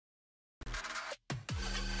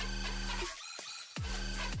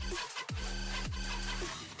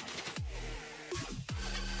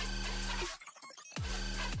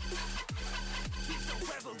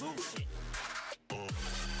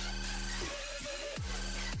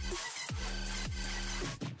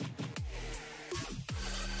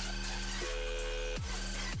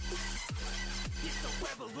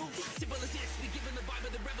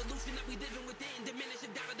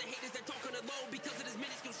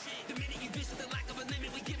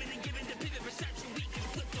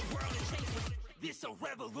It's a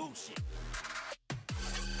revolution.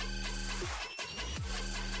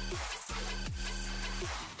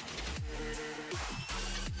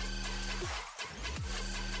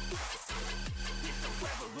 It's a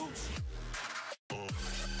revolution.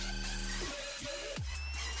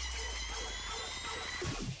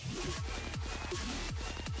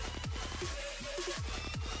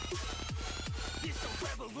 It's a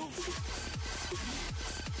revolution.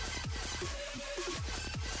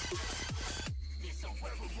 It's a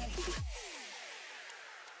revolution.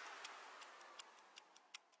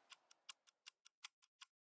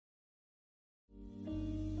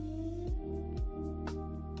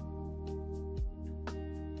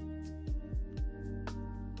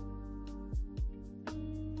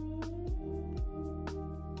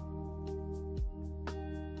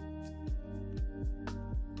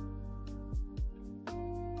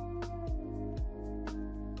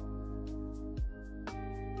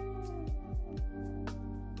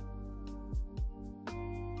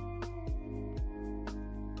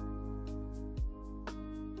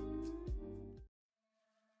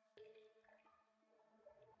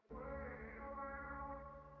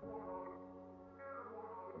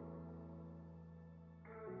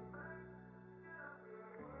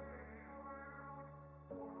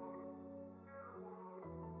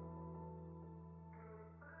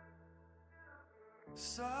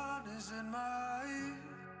 Sun is in my ear,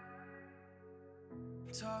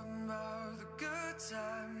 talking about the good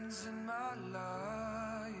times in my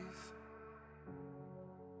life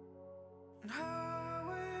and how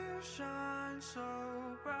we shine so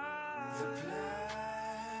bright. The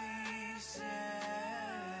places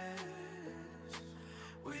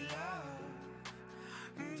we love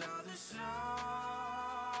and all the songs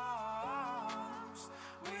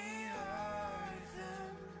we heard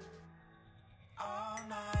them all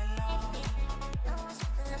night long.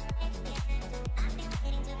 I've been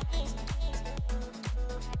waiting to please me,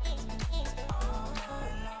 all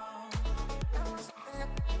night long.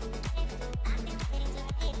 I've been waiting to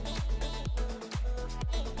please me.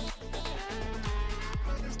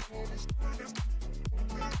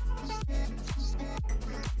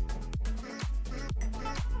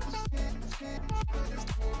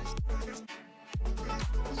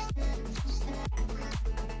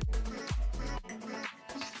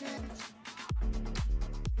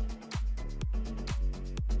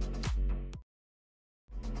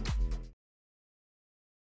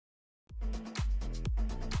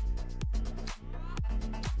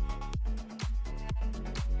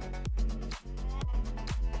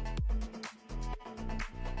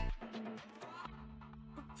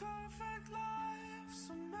 Perfect life,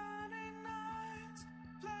 so many nights,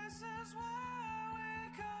 places where we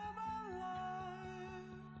come alive.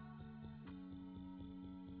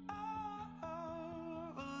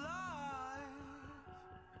 Oh, alive.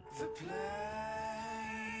 The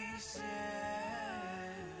places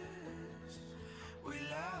we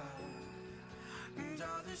love and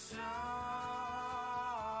all the songs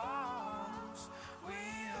we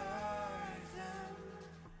heard them.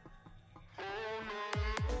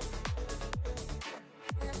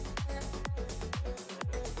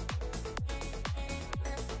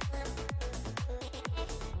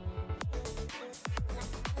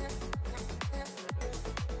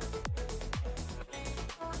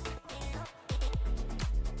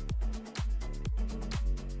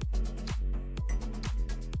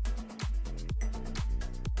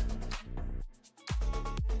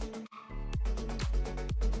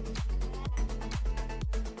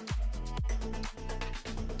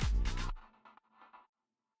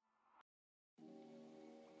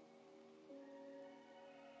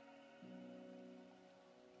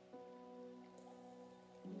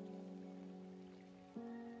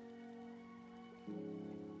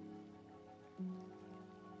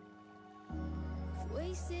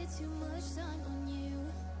 Wasted too much time on you,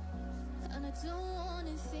 and I don't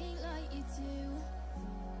wanna think like you do,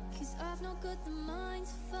 'cause I've not got the mind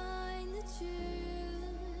to find the truth.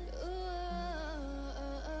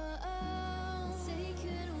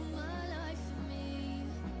 Taken all my life from me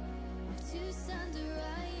to stand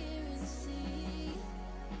right here and see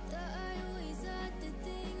that I always had the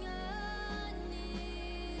thing I need.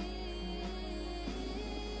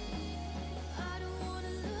 I don't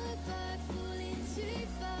wanna look back, falling too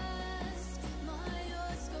fast. My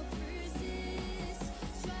heart's got bruises.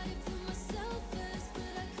 Try to put myself first,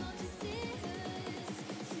 but I can't just see hers.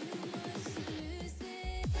 Too much to lose this.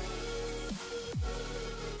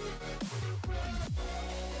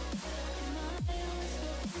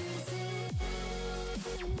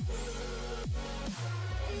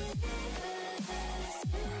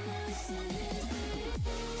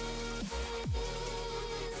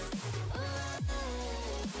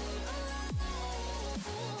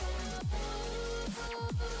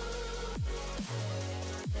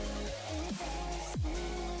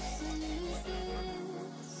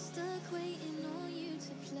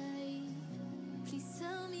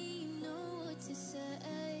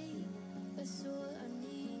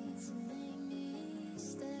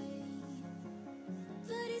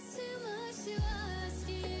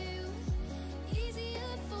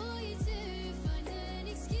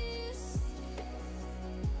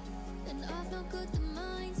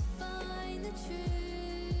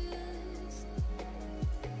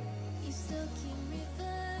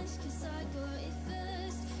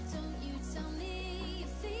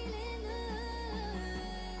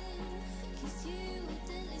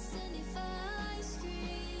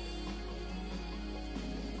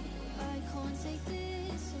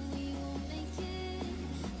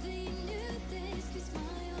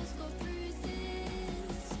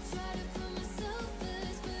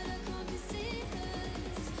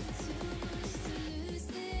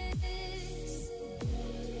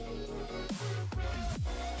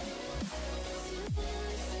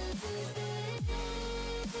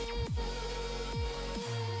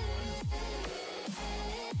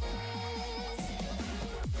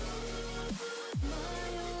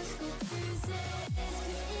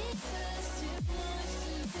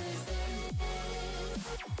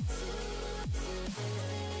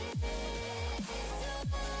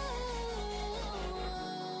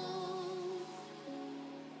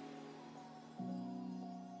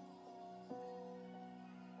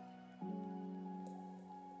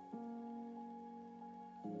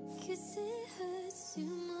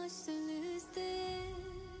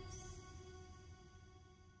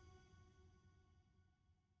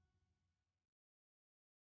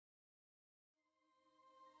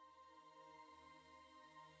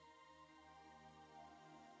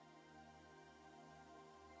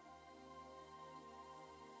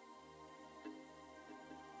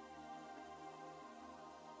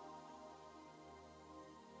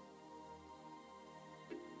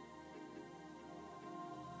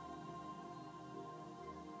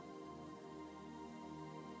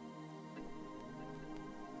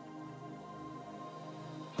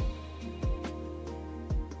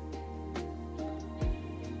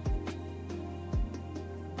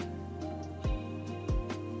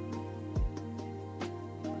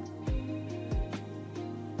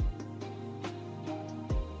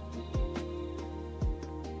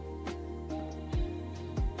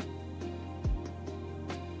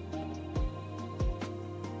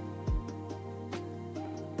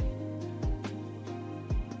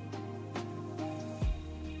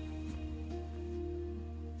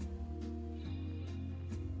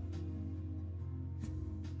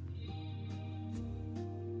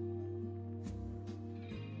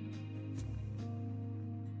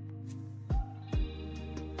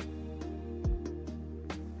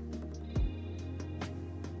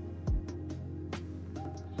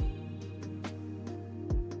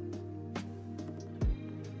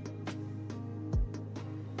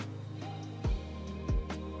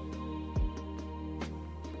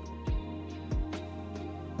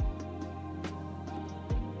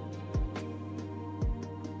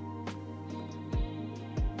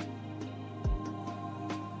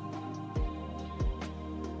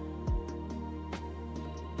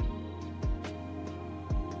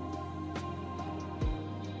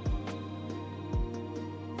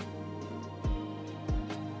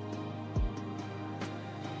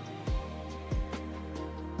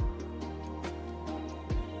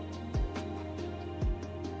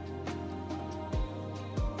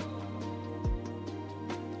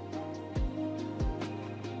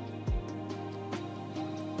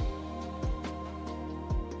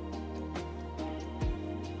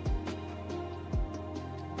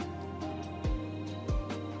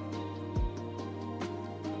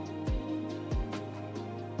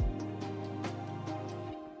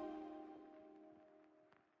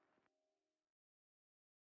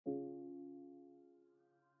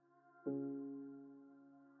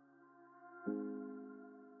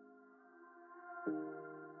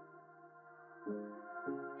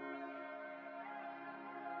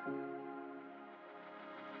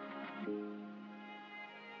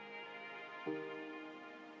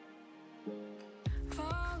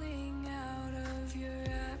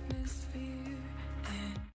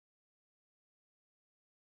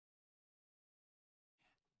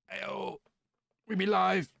 Ayo. We be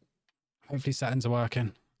live. Hopefully settings are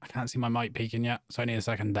working. I can't see my mic peaking yet, so I need a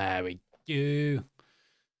second. There we go.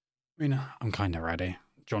 I mean, I'm kind of ready.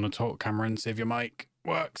 Do you want to talk, Cameron, see if your mic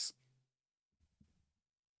works?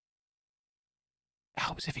 It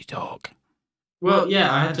helps if you talk. Well,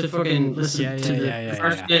 yeah, I had to fucking listen to the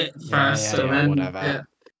first bit first, so then whatever. yeah.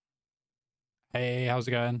 Hey, how's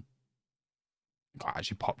it going? Got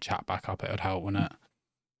actually pop chat back up. It would help, wouldn't it?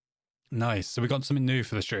 Nice. So we got something new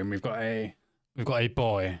for the stream. We've got a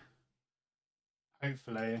boy.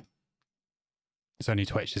 Hopefully, it's only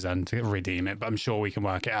Twitch's end to redeem it, but I'm sure we can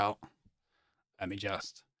work it out. Let me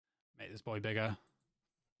just make this boy bigger.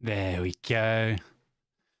 There we go.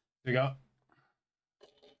 We got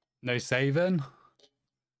no saving.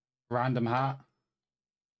 Random hat.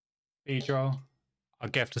 Beedroll. I'll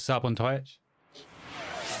gift a sub on Twitch.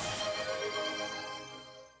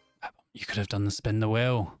 You could have done the spin the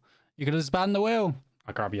wheel. You could have spun the wheel.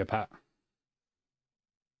 I'll grab your pet.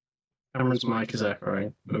 Cameron's mic is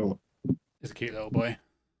echoing. Oh. It's a cute little boy.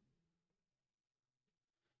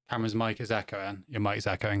 Cameron's mic is echoing. Your mic's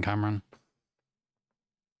echoing, Cameron.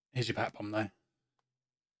 Here's your pet bomb, though.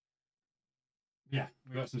 Yeah,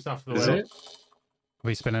 we got some stuff for the wheel. It?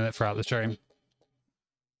 We'll be spinning it throughout the stream.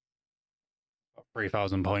 Got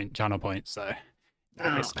 3,000 channel points, so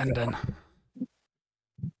we're spending.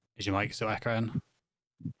 Is your mic still echoing?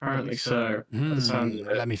 Apparently so.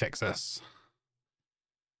 Let me fix this.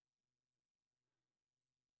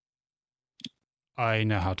 I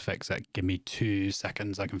know how to fix it. Give me 2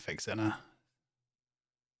 seconds. I can fix it now.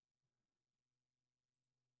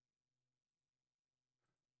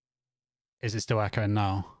 Is it still echoing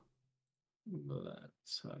now?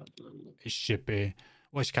 Let's have a look. It should be.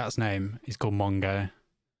 What's your cat's name? He's called Mongo.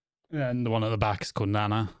 And the one at the back is called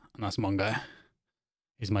Nana, and that's Mongo.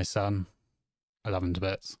 He's my son. I love him to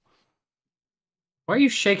bits. Why are you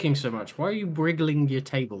shaking so much? Why are you wriggling your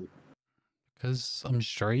table? Because I'm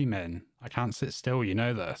streaming. I can't sit still, you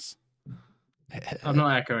know this. I'm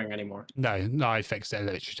not echoing anymore. No, I fixed it. It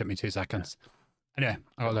literally took me 2 seconds. Anyway,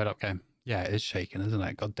 I got a load up game. Yeah, it is shaking, isn't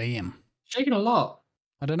it? God damn. Shaking a lot.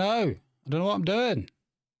 I don't know. I don't know what I'm doing.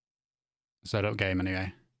 Let's load up game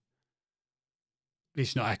anyway. At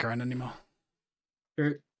least not echoing anymore.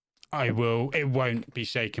 Sure. I will. It won't be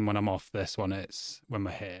shaking when I'm off this one. It's when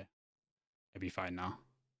we're here. It'll be fine now.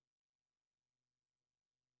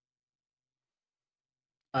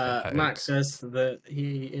 Max says that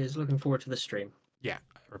he is looking forward to the stream. Yeah,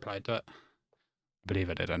 I replied to it. I believe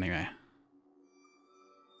I did anyway.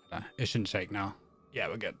 It shouldn't shake now. Yeah,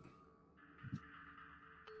 we're good.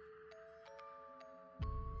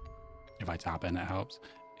 If I tap in, it helps.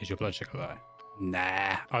 Is your blood sugar low?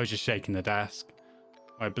 Nah, I was just shaking the desk.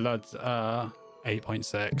 My blood's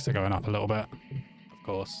 8.6, so going up a little bit, of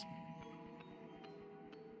course.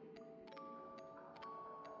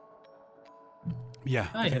 Yeah,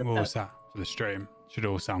 I think we're all set for the stream. Should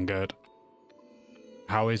all sound good.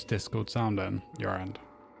 How is Discord sounding? Your end?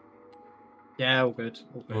 Yeah, all good.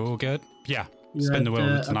 All good? Yeah. You Spin had, the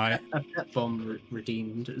wheel tonight. A pet bomb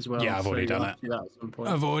redeemed as well. Yeah, I've already done it. Do that at some point.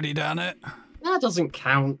 I've already done it. That doesn't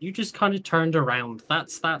count. You just kind of turned around.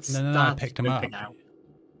 That's No, I picked him up. Out.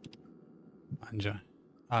 Enjoy.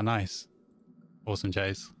 Oh, nice. Awesome,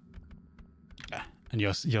 Chase. Yeah, and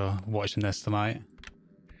you're watching this tonight.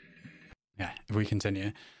 Yeah, if we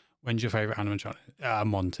continue. When's your favourite animatronic?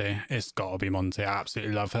 Monty. It's got to be Monty. I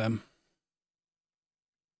absolutely love him.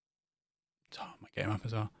 Oh, my game up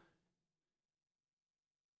as well.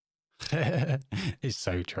 It's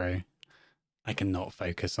so true. I cannot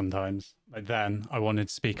focus sometimes. Like then, I wanted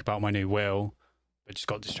to speak about my new wheel, but just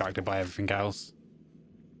got distracted by everything else.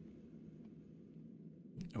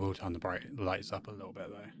 We'll turn the lights up a little bit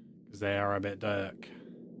though, because they are a bit dark.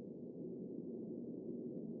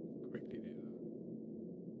 Quickly do that.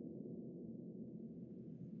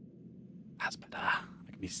 That's better. I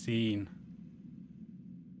can be seen.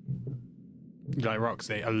 You like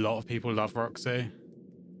Roxy? A lot of people love Roxy.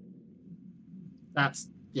 That's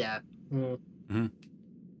yeah.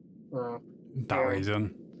 That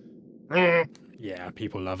reason. Yeah,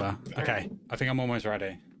 people love her. Okay, I think I'm almost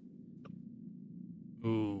ready.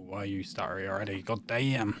 Ooh, why are you stuttery already? God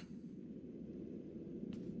damn.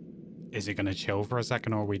 Is it going to chill for a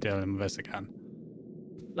second, or are we dealing with this again?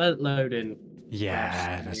 Let it load in.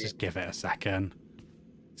 Yeah, let's just give it a second.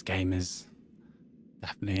 This game is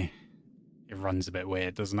definitely... It runs a bit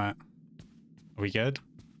weird, doesn't it? Are we good?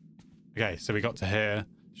 Okay, so we got to here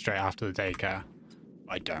straight after the daycare.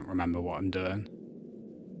 I don't remember what I'm doing.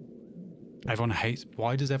 Everyone hates...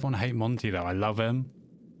 Why does everyone hate Monty, though? I love him.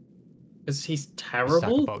 Because he's Stack of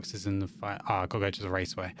terrible? boxes in the fight. Ah, I gotta go to the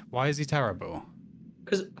raceway. Why is he terrible?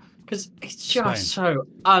 Because it's Explain. just so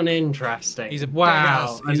uninteresting. He's a wow, big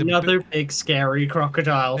ass- he's a another big scary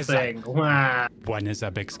crocodile thing. Wow. When is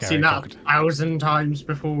there big scary Seen that crocodile? 1,000 times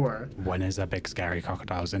before. When is there big scary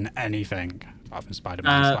crocodiles in anything apart from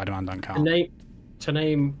Spider-Man? Spider-Man don't count. To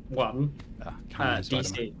name one, Spider-Man.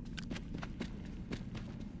 DC.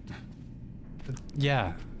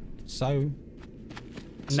 Yeah. So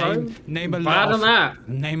So, name a bad lot on that.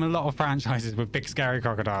 Name a lot of franchises with big scary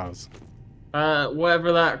crocodiles.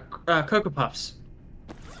 Whatever that, Cocoa Puffs.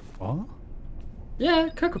 What? Yeah,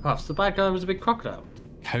 Cocoa Puffs. The bad guy was a big crocodile.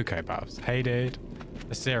 Cocoa Puffs. Hey, dude.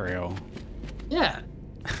 The cereal. Yeah.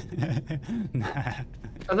 Nah.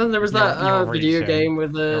 And then there was You're that video reaching. game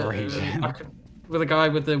with You're reaching. with a guy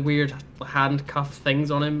with the weird handcuff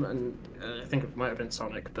things on him, and I think it might have been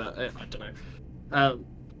Sonic, but I don't know.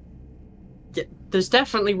 Yeah, there's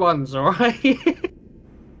definitely ones, alright?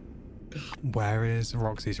 Where is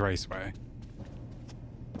Roxy's Raceway?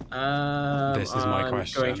 This is my I'm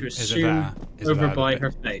question. going to Is it assume there? Is it over there? by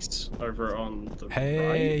her face, over on the Hey,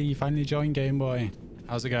 right. you finally joined Game Boy.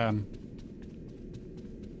 How's it going?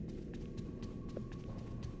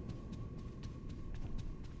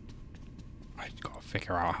 I've got to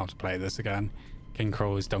figure out how to play this again. King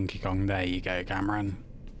Crawl's Donkey Kong. There you go, Cameron.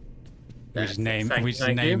 We just Thank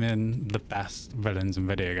you. naming the best villains in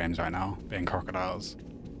video games right now, being crocodiles.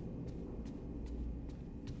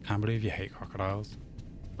 Can't believe you hate crocodiles.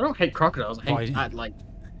 I don't hate crocodiles. I hate Why- like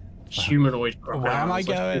humanoid crocodiles. Where am I I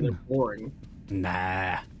feel going? they're boring.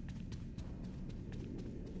 Nah.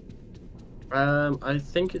 I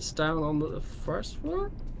think it's down on the first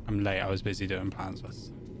floor. I'm late. I was busy doing plans.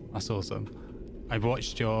 That's awesome. I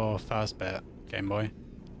watched your first bit, Game Boy.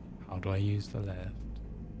 How do I use the lift?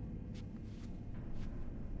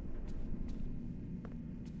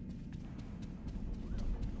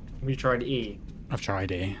 Have you tried E? I've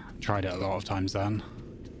tried E. Tried it a lot of times then.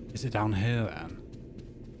 Is it down here then?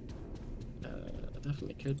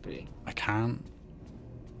 Definitely could be. I can't.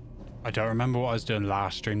 I don't remember what I was doing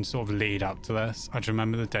last stream, sort of lead up to this. I just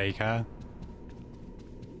remember the daycare.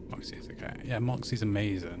 Moxie's okay. Yeah, Moxie's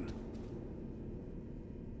amazing.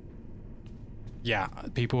 Yeah,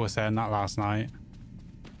 people were saying that last night.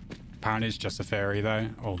 Apparently it's just a theory though.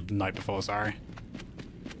 Or the night before, sorry.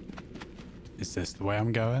 Is this the way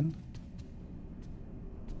I'm going?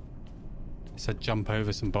 It said jump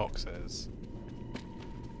over some boxes.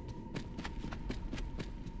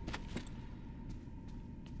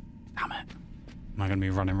 Damn it. Am I going to be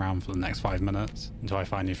running around for the next 5 minutes until I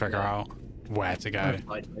finally figure out where to go?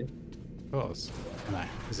 Likely. Of course. No,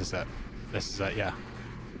 is this it? This is it, yeah.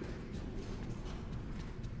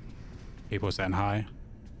 People saying hi.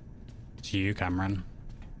 To you, Cameron.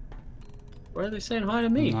 Why are they saying hi to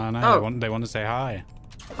me? No, Oh, they want to say hi.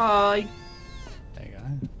 hi. There you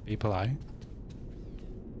go. Be polite.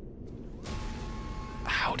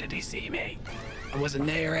 How did he see me? I wasn't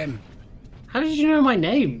near him. How did you know my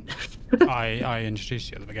name? I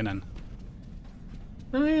introduced you at the beginning.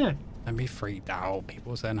 Oh yeah. Don't be freaked out.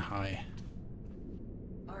 People saying hi.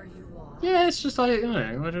 Yeah, it's just like, you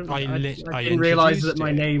know, I I didn't realise introduced that my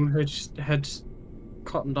you. name had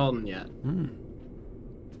cottoned on yet. I'm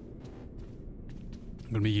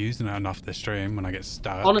gonna be using it enough this stream when I get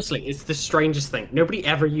stuck. Honestly, it's the strangest thing. Nobody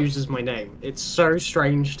ever uses my name. It's so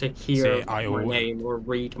strange to hear See, I my always- name or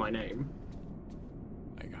read my name.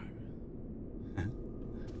 There you go.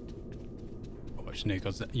 Watch new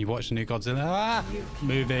Godzilla. You watched the new Godzilla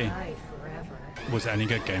movie? Was it any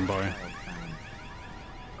good, Game Boy?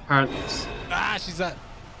 Apparently it's She's that.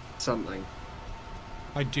 something.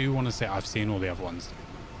 I do want to say I've seen all the other ones.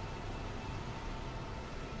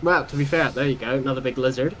 Well, to be fair, there you go. Another big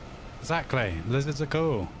lizard. Exactly. Lizards are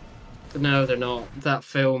cool. No, they're not. That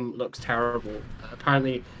film looks terrible.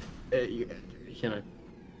 Apparently, you know,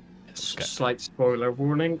 slight spoiler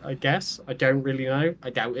warning, I guess. I don't really know. I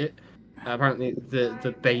doubt it. Apparently,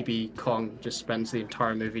 the baby Kong just spends the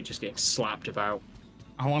entire movie just getting slapped about.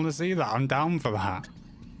 I want to see that. I'm down for that.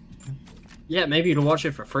 Yeah, maybe you'll watch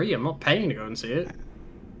it for free. I'm not paying to go and see it.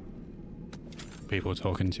 People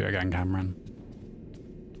talking to you again, Cameron.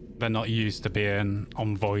 They're not used to being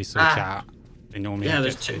on voice or chat. They normally Yeah,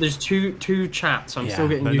 get to. there's two chats. I'm still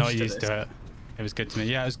getting they're used not to used this. to it. It was good to me.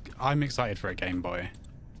 Yeah, I'm excited for a Game Boy.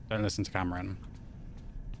 Don't listen to Cameron.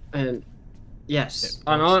 And yes,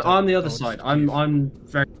 Yeah, and dodge on the that- other dodge side, the I'm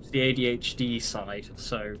very much the ADHD side.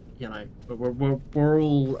 So you know, we're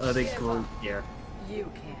all a big group here.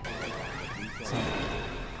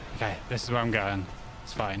 Okay, this is where I'm going.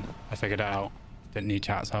 It's fine. I figured it out. Didn't need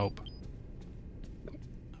chat's help.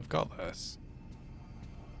 I've got this.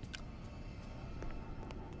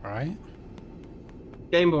 Alright.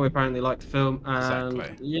 Game Boy apparently liked the film, and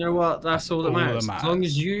Exactly. you know what? That's all that matters. As long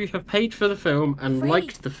as you have paid for the film and Freddy,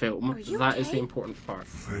 liked the film, are you that is the okay? important part.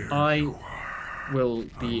 There I you are. will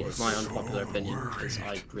be was my so unpopular opinion because I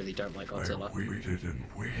worried. really don't like I Godzilla. waited and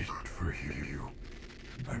waited for you.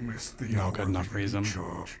 I missed the Not good hour enough leading reason.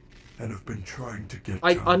 charge, and have been trying to get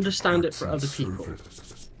I down to understand it parts for and other people.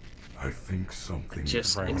 service. I think something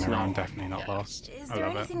Just- Roaming it's around, not- definitely not yeah. lost. Is I there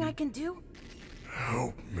love anything it. I can do?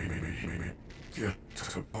 help me get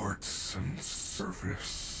to parts and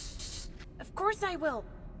service. Of course I will.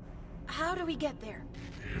 How do we get there?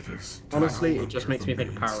 It is Honestly, down it just under makes the me think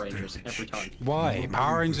of main Power Rangers stage. every time. Why? Only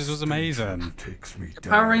Power the Rangers was stage amazing. takes me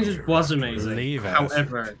Power down Rangers there was after amazing. Leave it.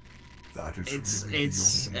 However, That is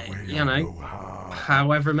it's really the only way you I know, how.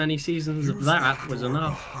 however many seasons of Use that the was door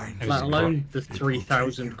enough. behind It you. was Let alone the It will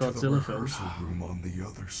 3,000 take you to the Godzilla films. rehearsal room on the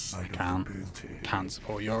other side of the Can't. building. Can't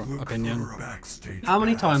support your Look opinion. for a backstage How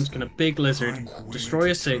many pass. times can a big lizard Find where destroy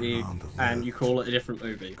to a city turn on the and you left. call it a different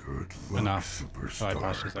movie? Good luck, Enough. superstar. Side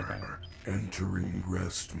passes, okay. Entering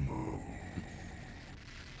rest mode.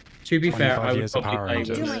 To be fair, 25 I would years of probably Power play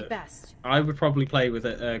Rangers. with Do my a, best. I would probably play with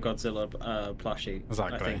a Godzilla plushie.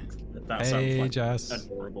 Exactly. I think that sounds Hey, like Jess.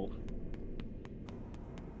 adorable.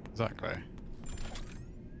 Exactly.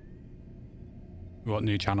 We've got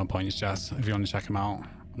new channel points, Jess, if you want to check them out.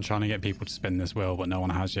 I'm trying to get people to spin this wheel, but no one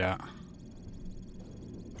has yet.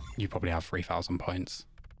 You probably have 3,000 points.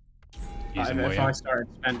 Use them, will If you? I started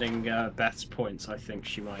spending Beth's points, I think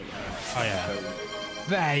she might. Oh, yeah. go-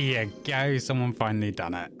 There you go. Someone finally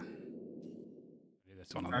done it. Do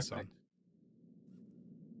this one on this one. Perfect.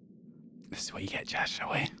 This is what you get, Jess,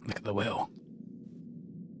 shall we? Look at the wheel.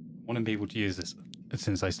 Wanting people to use this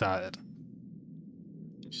since I started.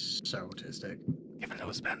 So autistic. Give it a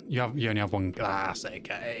little spin. You only have one glass,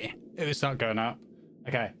 okay. It will start going up.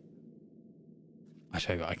 Okay. I'll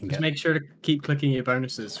show you what I can Just get. make sure to keep clicking your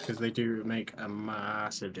bonuses because they do make a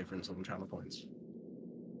massive difference on channel points.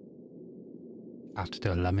 I have to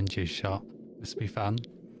do a lemon juice shot. This will be fun.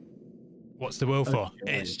 What's the wheel for?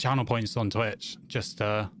 Okay. It's channel points on Twitch. Just,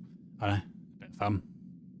 I don't know, a bit of fun.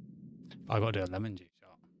 I got to do a lemon juice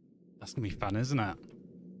shot. That's going to be fun, isn't it?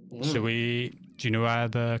 Should we... Do you know where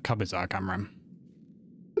the cupboards are, Cameron?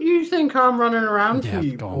 You think I'm running around Yeah, for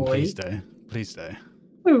you, go on, boy? please do. Please do.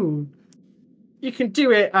 Ooh. You can do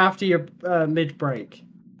it after your mid-break.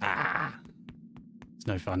 Ah! It's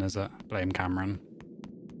no fun, is it? Blame Cameron.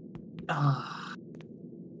 Ah.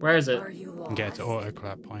 Where is it? you And get to auto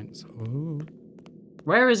collect points. Ooh.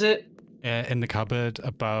 Where is it? In the cupboard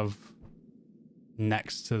above,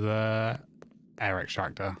 next to the air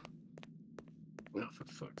extractor. Oh, for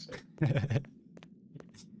fuck's sake.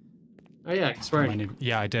 Oh yeah, swearing.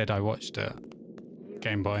 Yeah, I did. I watched it.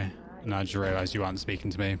 Game Boy. And I just realised you weren't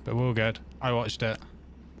speaking to me, but we're all good. I watched it.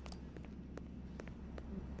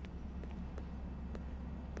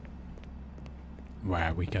 Where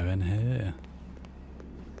are we going here?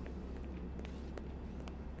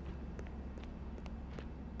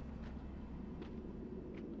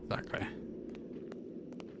 Exactly.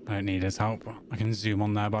 I don't need his help. I can zoom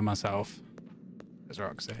on there by myself. There's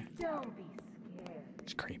Roxy. Don't be scared.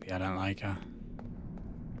 She's creepy. I don't like her.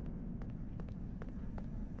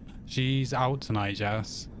 She's out tonight,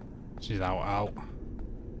 Jess. She's out.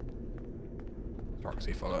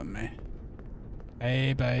 Roxy following me.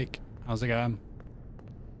 Hey, Bake. How's it going?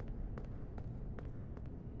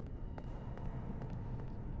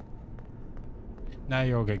 No,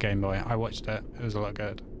 you're all good, Game Boy. I watched it. It was a lot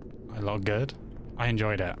good. A lot good? I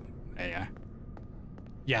enjoyed it. There you go.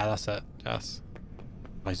 Yeah, that's it, Jess.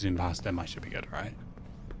 If I zoom past him, I should be good, right?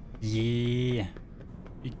 Yeah.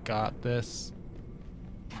 You got this.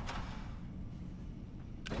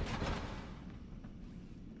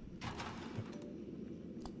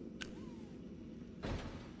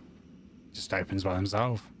 Just opens by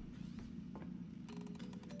himself.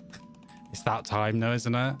 It's that time though,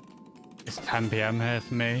 isn't it? It's 10 PM here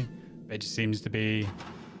for me. But it just seems to be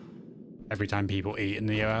every time people eat in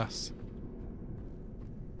the US.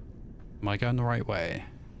 Am I going the right way?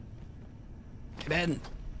 Get in!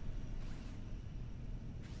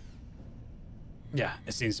 Yeah,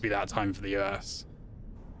 it seems to be that time for the US.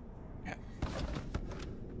 Yeah.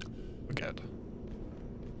 We're good.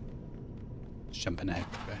 Let's jump in here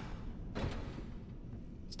quickly.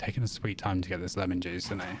 It's taking a sweet time to get this lemon juice,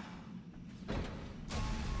 isn't it?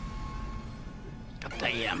 God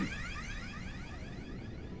damn.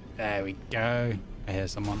 There we go. I hear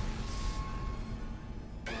someone.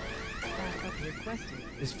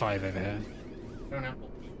 There's 5 over here. Don't know.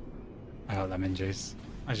 I got lemon juice.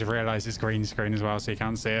 I just realised it's green screen as well, so you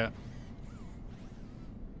can't see it.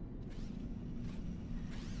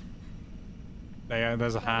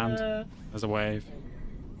 There's a hand. There's a wave.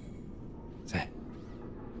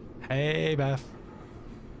 Hey, Beth.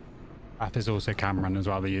 Beth is also Cameron as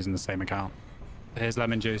well. They're using the same account. Here's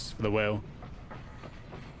lemon juice for the wheel.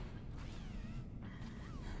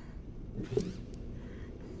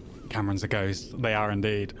 Cameron's a ghost. They are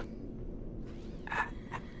indeed.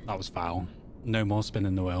 That was foul. No more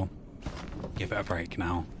spinning the wheel. Give it a break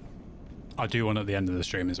now. I'll do one at the end of the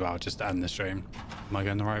stream as well, just to end the stream. Am I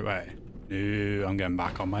going the right way? No, I'm going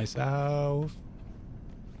back on myself.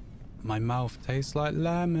 My mouth tastes like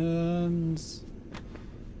lemons.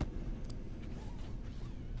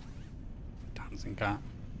 Dancing cat.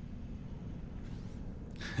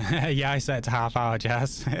 Yeah, I set it to half hour,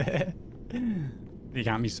 Jess. You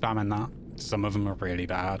can't be spamming that. Some of them are really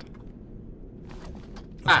bad.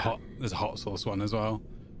 There's a hot sauce one as well.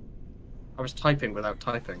 I was typing without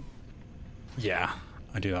typing. Yeah,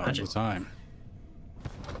 I do that all the time.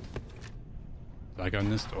 Did I go in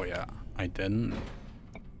this door yet? I didn't.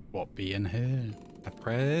 What be in here? A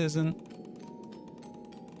present?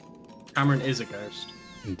 Cameron is a ghost.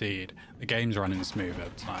 Indeed. The game's running smoother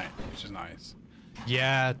tonight, which is nice.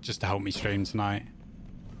 Yeah, just to help me stream tonight.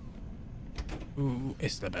 Ooh,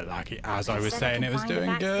 it's a bit laggy. As I was saying, it was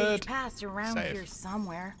doing good. Pass around Save. here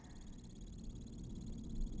somewhere.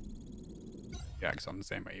 Yeah, because I'm the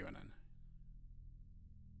same way you went in.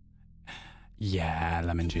 Yeah,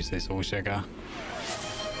 lemon juice is all sugar.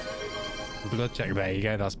 Blood check, there you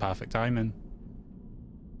go. That's perfect timing.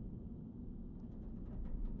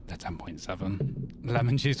 The 10.7.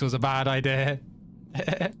 Lemon juice was a bad idea.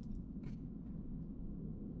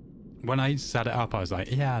 When I set it up, I was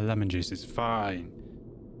like, yeah, lemon juice is fine.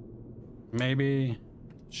 Maybe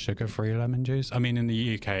sugar-free lemon juice? I mean, in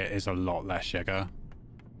the UK, it is a lot less sugar.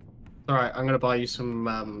 Alright, I'm going to buy you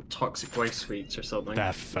some toxic waste sweets or something.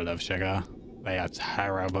 They're full of sugar. They are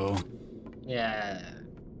terrible. Yeah,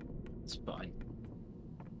 it's fine.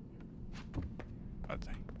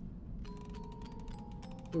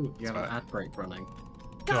 Ooh, you have an ad break running.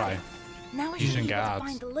 Got it. Now I You should shouldn't be able get to ads.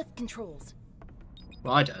 find the lift controls.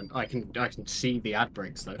 Well, I don't. I can see the ad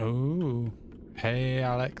breaks though. Ooh. Hey,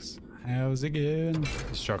 Alex. How's it going?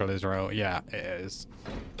 The struggle is real. Yeah, it is.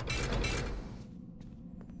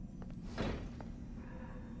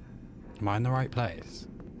 Am I in the right place?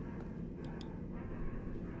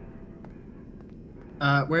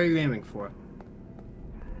 Where are you aiming for?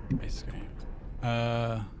 Basically.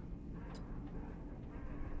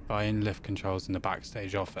 Buying lift controls in the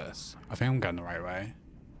backstage office. I think I'm going the right way.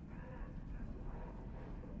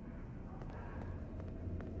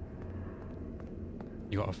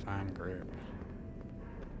 You got a fan group.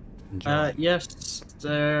 Enjoy. Yes,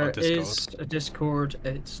 there Oh, Discord. is a Discord.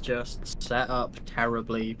 It's just set up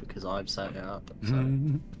terribly because I've set it up.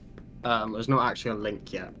 So, there's not actually a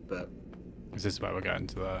link yet, but Is this where we're going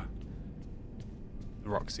to the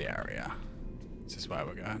Roxy area? Is this where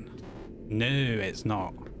we're going? No, it's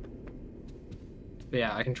not.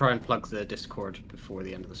 yeah, I can try and plug the Discord before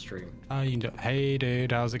the end of the stream. Oh, you do. Hey,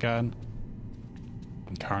 dude, how's it going?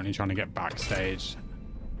 I'm currently trying to get backstage.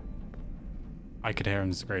 I could hear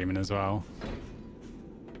him screaming as well.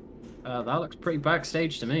 That looks pretty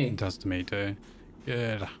backstage to me. It does to me too.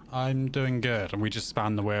 Good. I'm doing good. And we just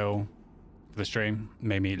spanned the wheel for the stream.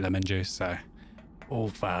 Made me eat lemon juice, so all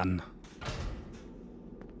fun.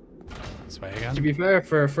 This way To again. be fair,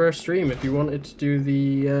 for a first stream, if you wanted to do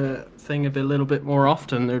the thing a little bit more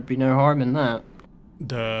often, there'd be no harm in that.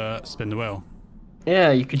 The spin the wheel. Yeah,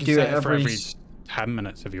 you could You do set it for every. every 10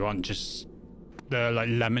 minutes if you want. Just the like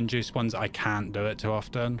lemon juice ones, I can't do it too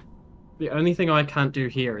often. The only thing I can't do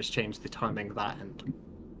here is change the timing of that end.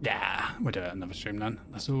 Yeah, we'll do it another stream then.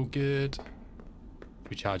 That's all good.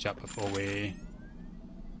 We charge up before we...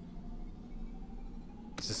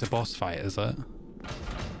 Is this a boss fight, is it?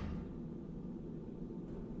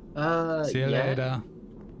 See you yeah. later.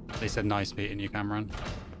 They said nice meeting you, Cameron.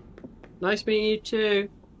 Nice meeting you too.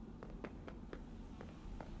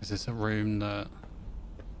 Is this a room that...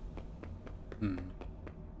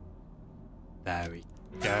 There we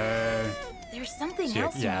go. There's something See,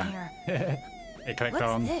 else yeah. in here. It clicked What's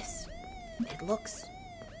on. this? It looks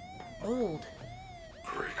old.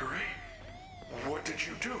 Gregory, what did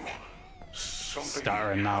you do? Something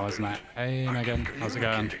Stuttering now, isn't it? Hey, I Megan. can How's it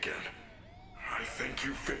going? communicate again. I think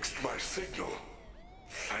you fixed my signal.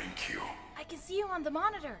 Thank you. I can see you on the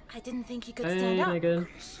monitor. I didn't think you could Hey, stand up. Megan.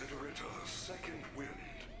 Consider it a second wind.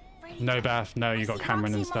 Freddy, No, Beth. No, you I got see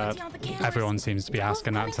Cameron Roxy instead. Monty on the cameras. Everyone seems to be They're both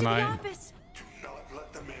asking that coming to the tonight. office. Do not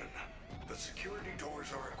let them in. The security doors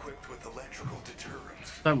are equipped with electrical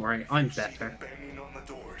deterrents. Don't worry, I'm See them better. banging on the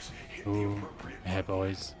doors. Hit the Ooh, appropriate yeah, button.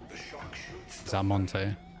 boys. The shock shoots Is that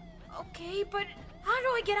Monty? Okay, but how do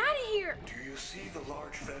I get out of here? Do you see the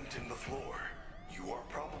large vent in the floor? You are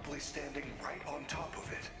probably standing right on top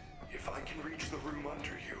of it. If I can reach the room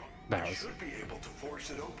under you, I should be able to force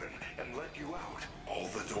it open and let you out. All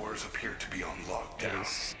the doors appear to be on lockdown.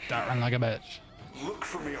 Stuttering like a bitch. Look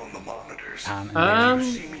for me on the monitors. I mean,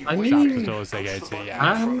 That's the doors they go to, In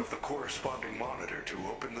yeah. front of the corresponding monitor to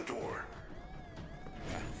open the door.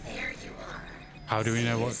 There you are. How do we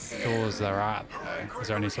know what doors they're at, though? Is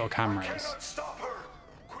there any sort of cameras? Cannot stop her.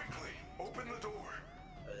 Quickly, open the door.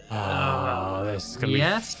 Oh, this is gonna be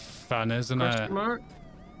fun, isn't question it? mark?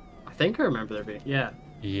 I think I remember there being, yeah.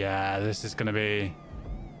 Yeah, this is gonna be.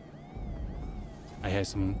 I hear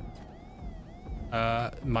some.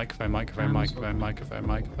 Microphone.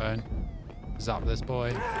 Zap this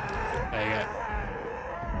boy. There you go.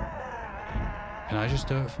 Can I just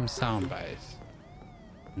do it from sound base?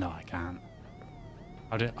 No, I can't.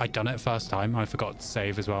 I done it first time. I forgot to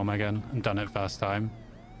save as well, Megan. And done it first time.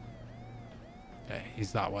 Okay,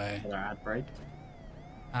 he's that way. Ad break.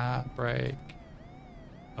 Ad break.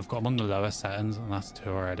 I've got him on the lower settings, and that's 2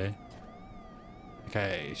 already.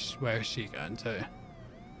 Okay, where is she going to? Is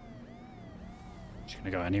she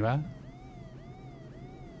gonna go anywhere?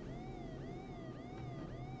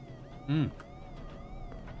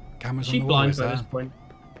 Camera's She on the wall, blind is by there? this point.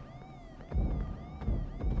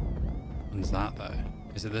 One's that though?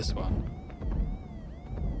 Is it this one?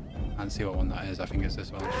 I can't see what one that is. I think it's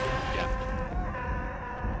this one. Yeah.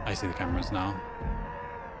 I see the cameras now.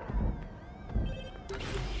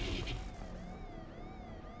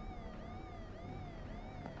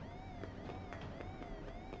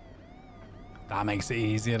 That makes it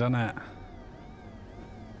easier, doesn't it?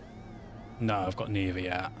 No, I've got neither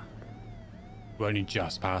yet. We're only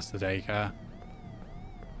just past the daycare.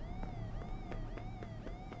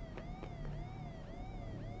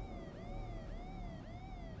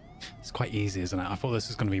 It's quite easy, isn't it? I thought this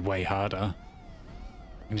was going to be way harder.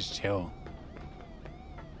 I can just chill.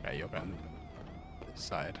 Okay, you're going this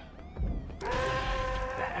side.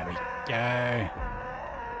 There we go. Yeah,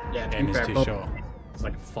 to Game be is fair, too Baldi's short. Basic, it's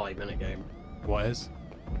like a 5-minute game. What is?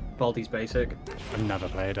 Baldi's Basic. I've never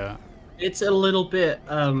played it. It's a little bit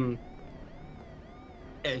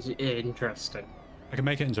interesting. I can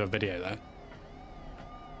make it into a video though.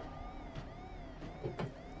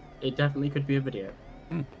 It definitely could be a video.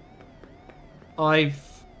 I've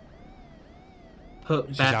put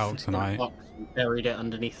She's Beth out in tonight. a box and buried it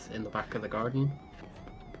underneath in the back of the garden.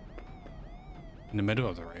 In the middle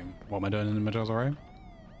of the room. What am I doing in the middle of the room?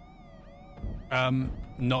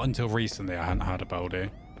 Not until recently I hadn't had a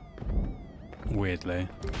Baldi. Weirdly.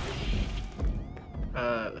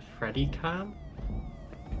 The Freddy cam?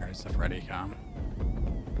 Where's the Freddy cam?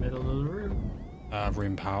 Middle of the room.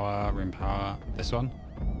 Room power. This one?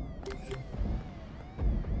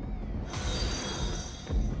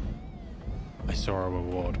 I saw a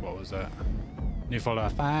reward. What was it? New follower.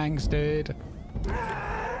 Thanks, dude.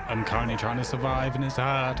 I'm currently trying to survive and it's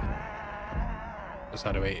hard. What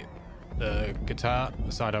side do we eat? The guitar?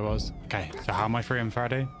 The side I was. Okay, so how am I freeing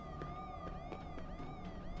Freddy?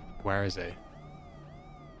 Where is he?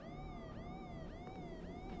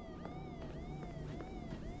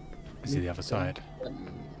 Is he the other side?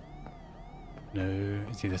 No.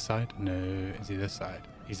 Is he this side? No. Is he this side?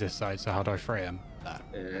 He's this side, so how do I free him?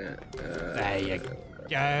 There you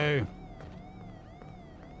go.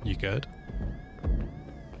 You good?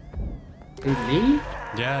 Who, me?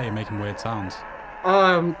 Yeah, you're making weird sounds.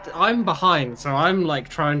 I'm behind, so I'm like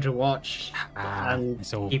trying to watch and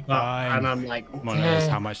It's all keep fine. up, and I'm like, One knows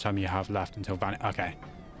how much time you have left until Van. Okay.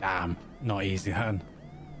 Damn. Not easy then.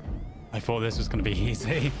 I thought this was going to be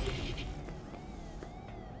easy.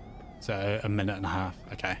 So, 1.5 minutes.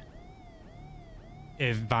 Okay.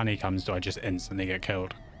 If Vanny comes, do I just instantly get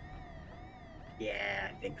killed? yeah,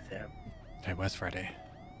 I think so. Okay, where's Freddy?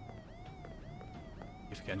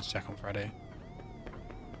 You forgetting to check on Freddy.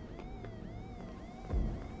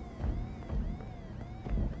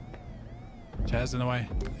 Chairs in the way.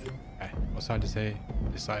 Okay, what side is he?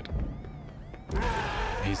 This side.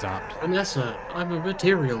 He's up. Vanessa, I'm a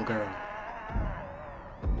material girl.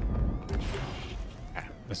 Okay,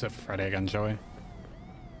 let's look for Freddy again, shall we?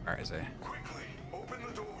 Where is he? Quickly, open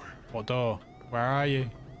the door. What door? Where are you?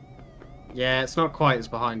 Yeah, it's not quite as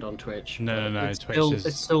behind on Twitch. No, but no, it's Twitch still, is-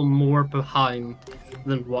 It's still more behind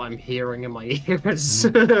than what I'm hearing in my ears.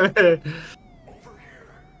 Over here.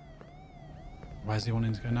 Where's he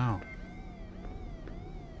wanting to go now?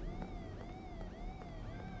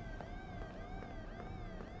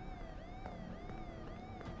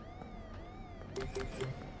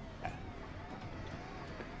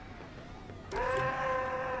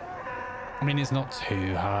 I mean, it's not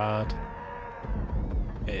too hard.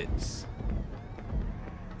 It's...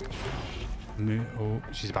 Oh,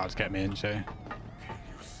 she's about to get me, isn't she? Can you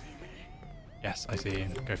see me? Yes, I see you.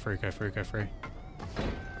 Go through, go through, go through.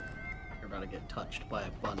 You're about to get touched by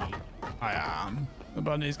a bunny. I am. The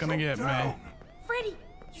bunny's gonna get me. Down. Freddy,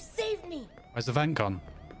 you saved me. Where's the vent gone?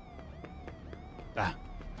 There.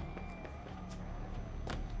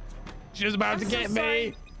 She's about to I'm get so sorry.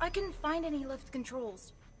 me. I couldn't find any lift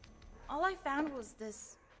controls. All I found was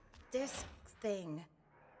this disc thing.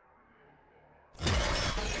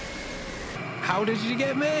 How did you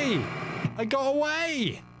get me? I got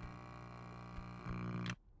away.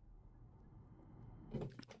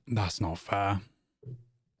 That's not fair.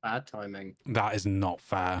 Bad timing. That is not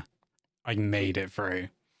fair. I made it through.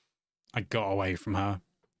 I got away from her.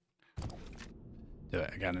 Do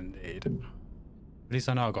it again, indeed. At least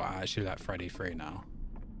I know I got to actually let Freddy through now.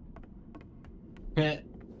 Yeah.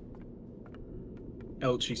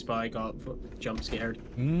 Elchie Spy got jump scared.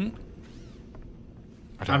 I'm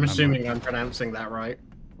assuming I'm pronouncing that right.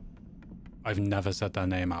 I've never said their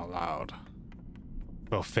name out loud.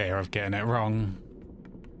 For fear of getting it wrong.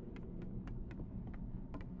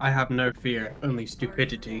 I have no fear, only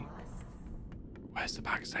stupidity. Where's the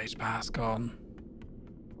backstage pass gone?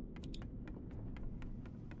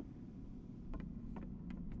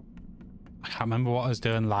 I can't remember what I was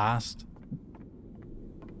doing last.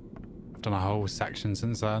 I've done a whole section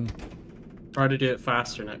since then. Try to do it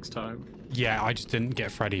faster next time. Yeah, I just didn't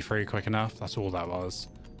get Freddy through quick enough. That's all that was.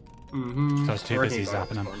 Mm-hmm. So I was too busy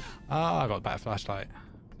zapping him. Oh, I got a better flashlight.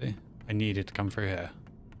 See? I needed to come through here.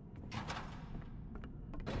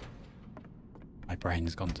 My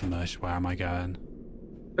brain's gone to mush. Where am I going?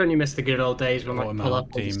 Don't you miss the good old days when I Automod pull up all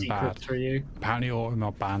the team secrets bad. for you? Apparently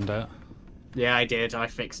Automod banned it. Yeah, I did. I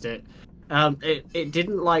fixed it. It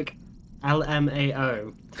didn't like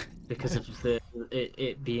LMAO because of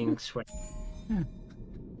it being sweat.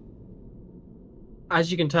 As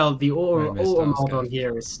you can tell, the auto mod on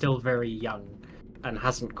here is still very young and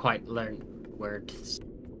hasn't quite learned words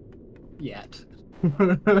yet.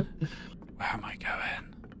 Where am I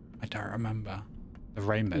going? I don't remember. The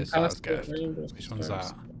Rainbow Stars gift. Which one's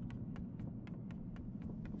that?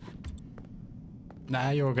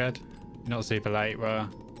 Nah, you're all good. You're not super late. We're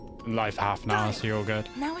live half an hour, so you're all good.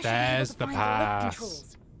 Now I There's should be the able to find lift pass.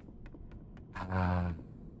 controls.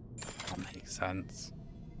 That makes sense.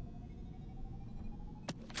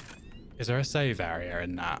 Is there a save area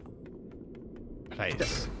in that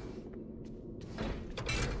place?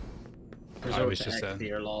 I was just in.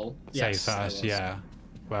 Here, lol. Save Yes, there first, was. yeah.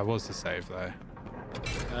 Where was the save though?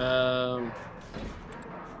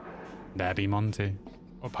 There be Monty.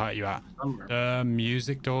 What part are you at? Somewhere.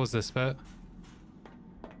 Music doors, this bit.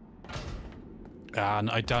 And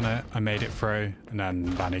I done it. I made it through, and then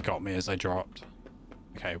Vanny got me as I dropped.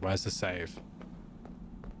 Okay, where's the save?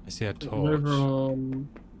 I see a torch. Over on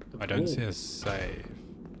the I don't pool. see a save.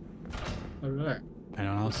 Alright.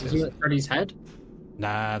 Anyone else? Isn't it Freddy's head?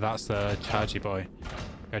 Nah, that's the chargy boy.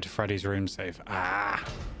 Go to Freddy's room safe. Ah!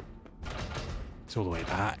 It's all the way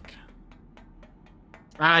back.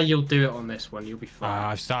 Ah, you'll do it on this one. You'll be fine.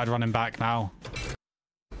 I've started running back now.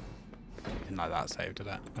 Didn't like that save, did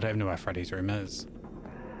it? I don't even know where Freddy's room is.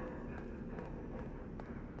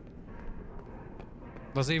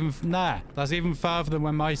 That's even that's even further than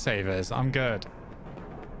where my save is. I'm good.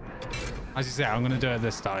 As you say, I'm gonna do it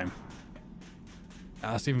this time.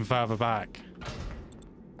 That's even further back.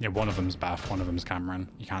 Yeah, one of them's Beth, one of them's Cameron.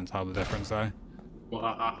 You can't tell the difference though.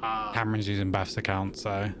 Cameron's using Beth's account,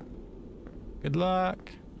 so good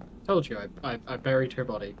luck. Told you, I buried her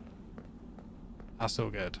body. That's all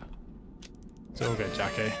good. It's all good,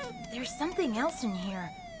 Jackie. There's something else in here.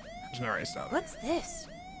 There's no race up. What's this?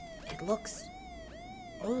 It looks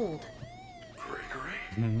old.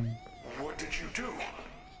 Gregory? What did you do?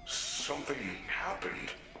 Something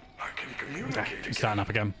happened. I can communicate Okay, again. I'm starting up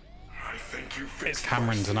again. I think you fixed It's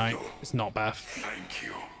Cameron my tonight. signal. It's not Beth. Thank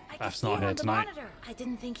you. I could Beth's see not him here on the tonight. monitor. I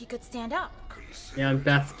didn't think he could stand up. Yeah, I'm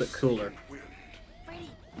Beth, but cooler. Freddy,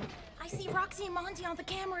 I see Roxy and Monty on the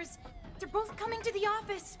cameras. They're both coming to the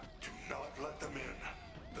office. Do not let them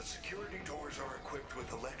in. The security doors are equipped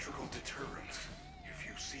with electrical deterrents. If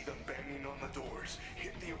you see them banging on the doors,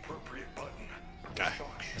 hit the appropriate button. The Okay, shock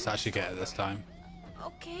let's should actually get it this time.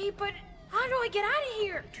 Okay, but how do I get out of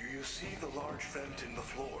here? Do you see the large vent in the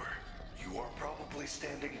floor? You are probably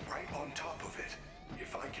standing right on top of it.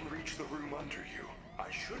 If I can reach the room under you, I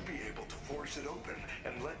should be able to force it open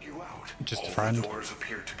and let you out. Just a All friend. the doors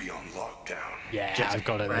appear to be on lockdown. Yeah, Just I've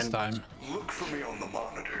got it this friend. time. Look for me on the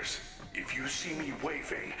monitors. If you see me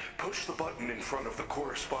waving, push the button in front of the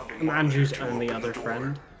corresponding I'm Andrew's monitor to only open other the door.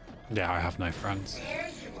 friend. Yeah, I have no friends.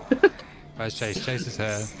 Where's Chase? Chase is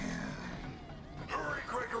here. Hurry,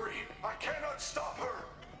 Gregory! I cannot stop her!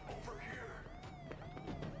 Over here!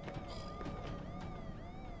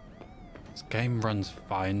 This game runs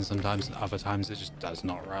fine sometimes, and other times it just does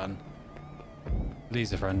not run.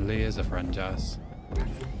 Lee's a friend. Lee is a friend, Jess.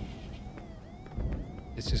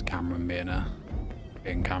 It's just Cameron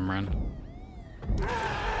being Cameron.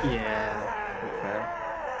 Yeah.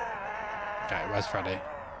 Okay. Okay, where's Freddy?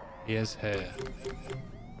 He is here.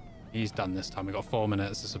 He's done this time. We got 4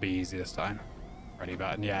 minutes. This will be easy this time. Freddy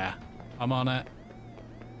button. Yeah, I'm on it.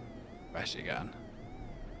 Where's she going?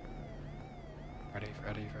 Freddy,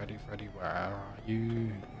 Freddy, Freddy, Freddy. Where are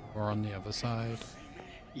you? You're on the other side.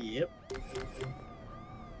 Yep.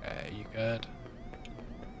 Okay, you good?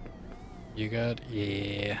 You good?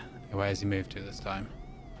 Yeah. Where has he moved to this time?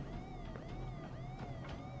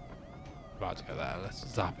 About to go there. Let's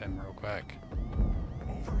zap him real quick.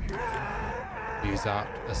 You zap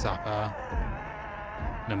the zapper.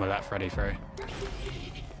 Then we'll let Freddy through.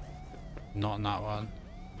 Not on that one.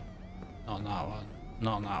 Not on that one.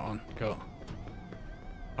 Not on that one. Go.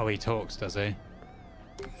 Oh, he talks, does he?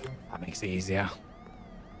 That makes it easier.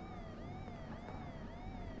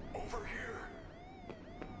 Over here!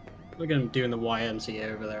 Look at him doing the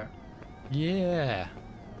YMCA over there. Yeah.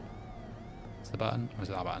 It's the button. Or is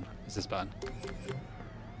it that button? It's this button.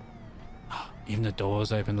 Even the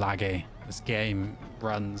doors open laggy. This game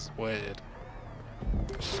runs weird.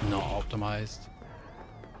 It's not optimized.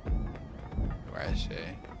 Where is she?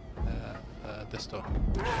 This door.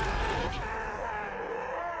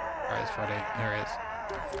 Where is Freddy? Here he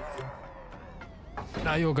is.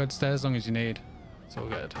 No, you're good. Stay as long as you need. It's all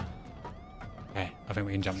good. Okay, I think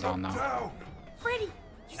we can jump down now. Freddy,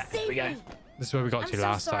 you There saved we go. me. This is where we got I'm to so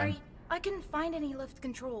last sorry. time. I couldn't find any lift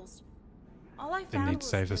controls. All I Didn't found need to was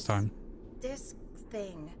save this time. disc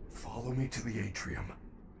thing. Follow me to the atrium.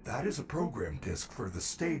 That is a program disc for the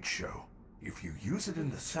stage show. If you use it in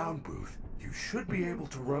the sound booth, you should be able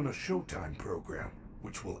to run a Showtime program,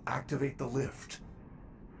 which will activate the lift.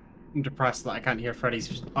 I'm depressed that I can't hear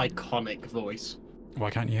Freddy's iconic voice. Why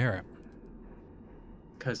can't you hear it?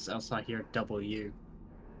 Because else I hear W.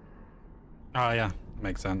 Oh yeah,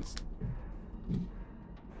 makes sense.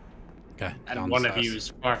 Okay, And one of downstairs. you is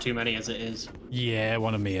far too many as it is. Yeah,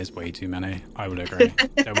 one of me is way too many. I would agree.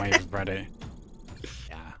 Don't wait for Freddy.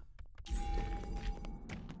 Yeah.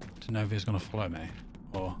 Don't know if he's gonna follow me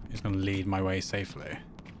or he's gonna lead my way safely.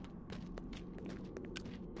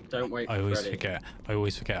 Don't wait for I always Freddy. forget. I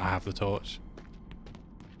always forget I have the torch.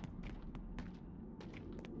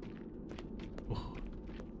 Ooh.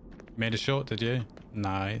 Made a short, did you?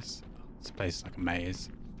 Nice. This place is like a maze.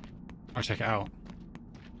 I'll check it out.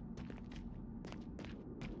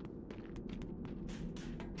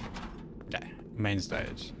 Okay, main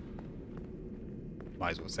stage.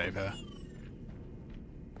 Might as well save her.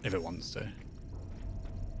 If it wants to. Okay.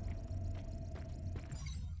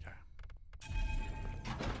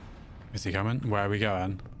 Is he coming? Where are we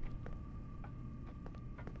going?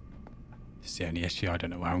 It's the only issue, I don't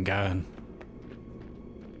know where I'm going.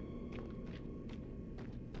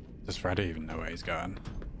 Does Freddy even know where he's going?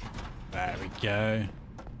 There we go.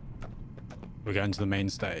 We're going to the main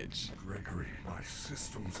stage. Gregory, my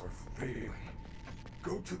systems are failing.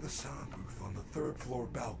 Go to the sound booth on the 3rd floor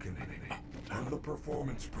balcony. Run the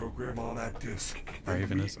performance program on that disc. Where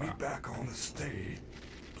even Then is meet me that? back on the stage.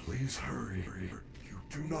 Please hurry. You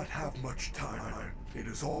do not have much time. It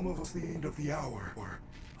is almost the end of the hour.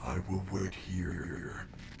 I will wait here.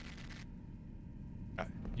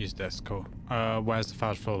 Use this, cool. Where's the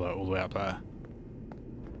 3rd floor though? All the way up there.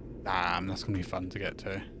 Damn, that's gonna be fun to get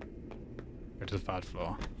to. Go to the 3rd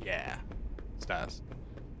floor. Yeah. Stairs.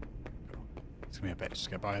 Cool. It's gonna be a bitch to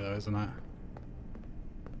get by though, isn't it?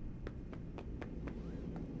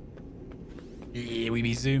 Yeah, we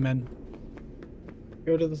be zooming.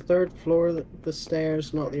 Go to the 3rd floor, the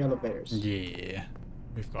stairs, not the elevators. Yeah.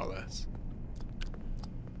 We've got this.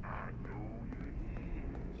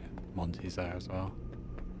 Monty's there as well.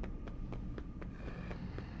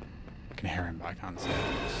 I can hear him, but I can't see him.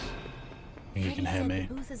 I think he can hear me.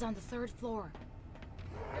 The booth is on the 3rd floor.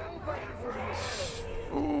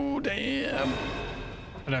 Oh, damn.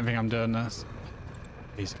 I don't think I'm doing this.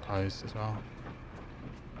 These are closed as well.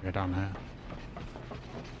 Go down here.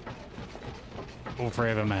 All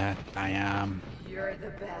 3 of them are here. I am. You're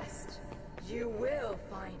the best. You will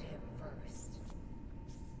find him first.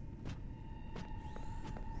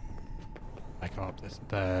 I go up this.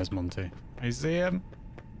 There's Monty. I see him.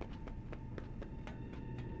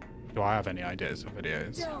 Do I have any ideas for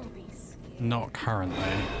videos? Don't be scared. Not currently.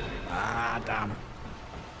 Ah, damn.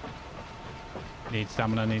 Need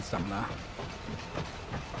stamina, need stamina.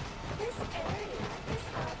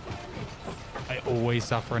 I always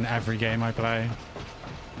suffer in every game I play.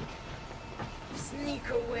 Sneak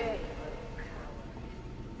away.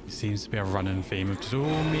 It seems to be a running theme of just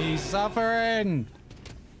all me suffering.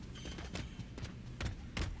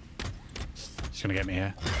 She's gonna get me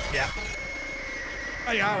here. Yeah.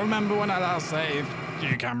 I can't remember when I last saved.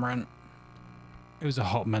 You, Cameron. It was a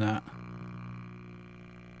hot minute.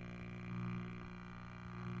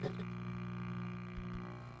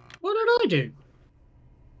 What did I do?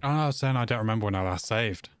 Oh, I was saying I don't remember when I last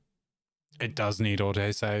saved. It does need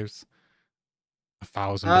auto saves.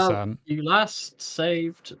 1000%. You last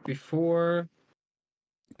saved before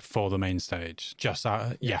Before the main stage. Just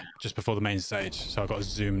yeah, just before the main stage. So I've got to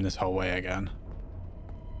zoom this whole way again.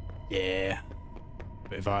 Yeah.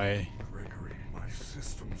 But if I... Gregory, my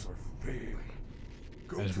systems are failing.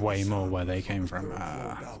 There's way more where they came from.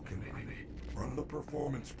 Run the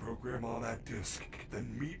performance program on that disc,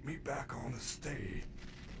 then meet me back on the stage.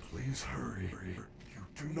 Please hurry. You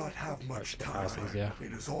do not have much time. Yeah.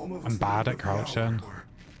 It is almost I'm bad at crouching.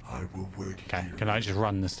 I will wait. Okay, can I just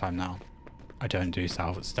run this time now? I don't do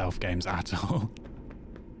stealth games at all.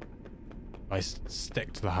 I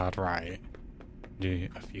stick to the hard right. Do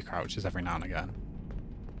a few crouches every now and again.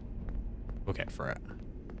 We'll get through it.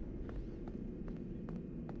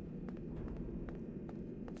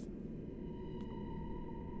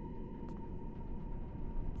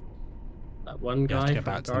 that one guy. You have to get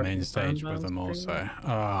back to the main stage with them also.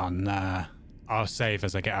 Oh, nah. I'll save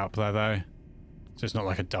as I get up there though. So it's not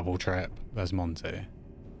like a double trip. There's Monty.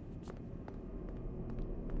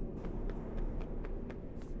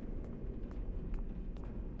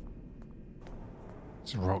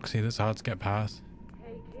 It's Roxy that's hard to get past.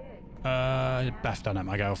 Beth done it,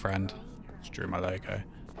 my girlfriend. Just drew my logo.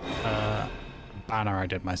 Banner I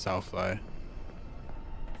did myself though.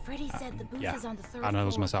 Freddy said the booth is on the third Banner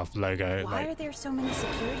was floor. myself logo. Why are there so many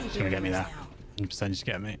security It's gonna get me there. now? 100% just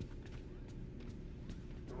get me.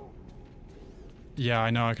 Yeah, I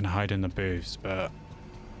know I can hide in the booths, but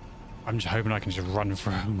I'm just hoping I can just run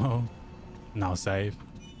through them all. And I'll save.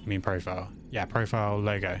 I mean profile. Yeah, profile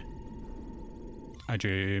logo. I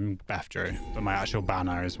drew, Beth drew, but my actual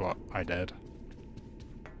banner is what I did.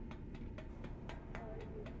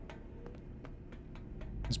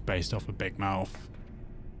 It's based off of Big Mouth.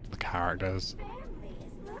 The characters.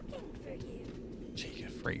 Chica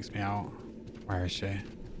freaks me out. Where is she?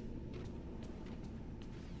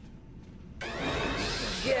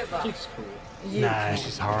 Give up. She's cool. Nah,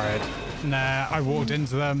 she's horrid. Nah, I walked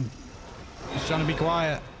into them. I was trying to be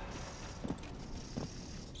quiet.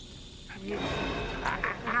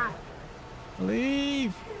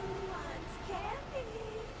 Leave.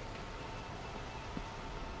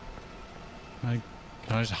 Can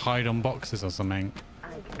I just hide on boxes or something?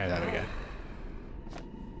 Okay, there we go.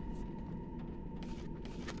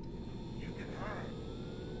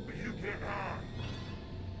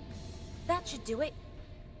 That should do it.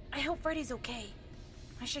 I hope Freddy's okay.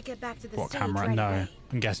 I should get back to the What stage camera? right No. away.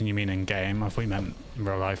 I'm guessing you mean in game. I thought you meant in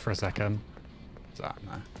real life for a second. Is that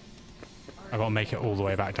no? I gotta make it all the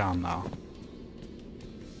way back down now.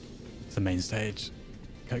 It's the main stage.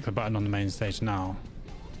 Click the button on the main stage now.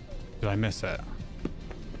 Did I miss it?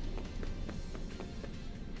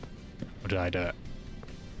 Or did I do it?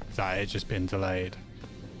 Is that it just been delayed?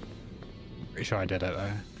 Pretty sure I did it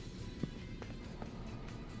though.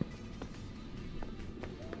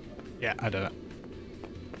 Yeah, I did it.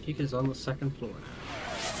 Chica's on the second floor.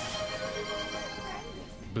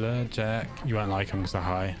 Blur Jack. You won't like them because they're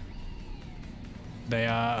high. They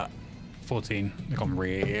are 14. They've gone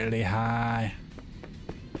really high.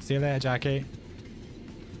 See you later, Jackie.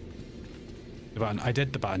 The button. I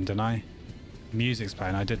did the button, didn't I? Music's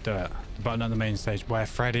playing. I did do it. The button at the main stage where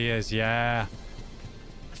Freddy is. Yeah.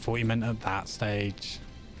 I thought you meant at that stage.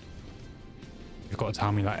 You've got to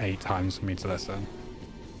tell me like 8 times for me to listen.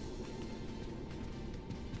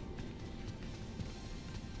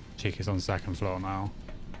 Chica's on the second floor now.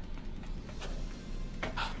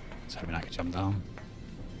 I was hoping I could jump down.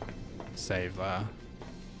 Save there.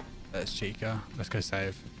 There's Chica. Let's go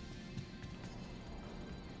save.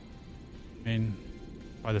 I mean,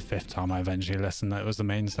 by the 5th time I eventually listened that it was the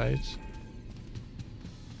main stage.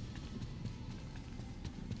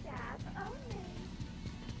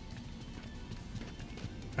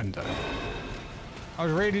 And I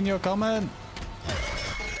was reading your comment.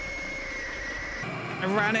 I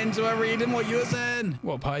ran into her reading what you were saying.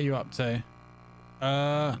 What part are you up to?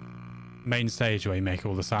 Main stage where you make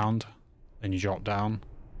all the sound. Then you drop down.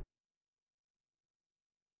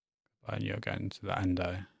 And you're going to the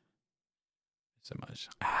endo. So much.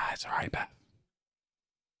 It's alright, Beth.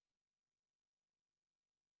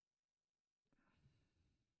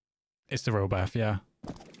 It's the real Beth, yeah.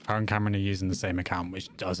 Her and Cameron are using the same account,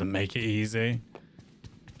 which doesn't make it easy.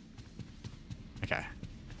 Okay.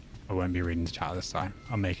 I won't be reading the chat this time.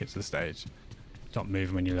 I'll make it to the stage. Stop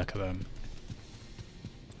moving when you look at them.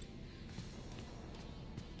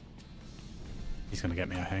 He's gonna get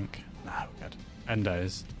me, I think. Nah, we're good.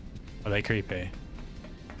 Endos. Are they creepy?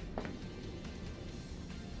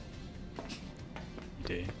 You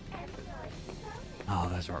do. Oh,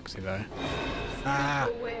 there's Roxy though. Ah!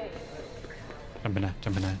 Jump in there,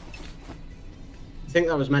 jump in there. I think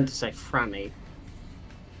that was meant to say Franny.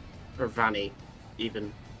 Or Vanny,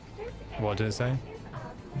 even. What did it say?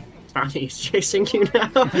 Franny's chasing you now.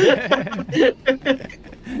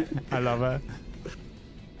 I love her.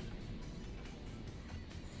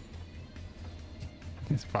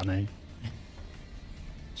 It's funny.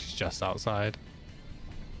 She's just outside.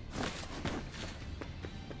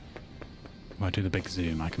 When I do the big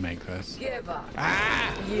zoom, I can make this. Give up.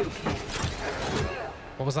 Ah! You can.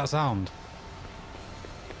 What was that sound?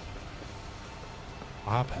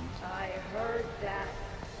 What happened? I heard that.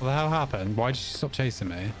 What the hell happened? Why did she stop chasing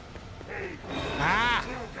me? Ah!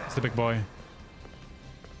 It's the big boy.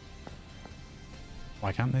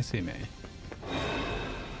 Why can't they see me?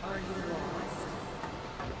 Are you lost?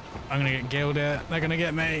 I'm gonna get killed here. They're gonna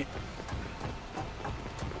get me.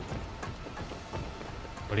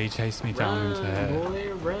 Will he chase me down into here?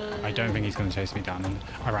 Boy, run. I don't think he's gonna chase me down. And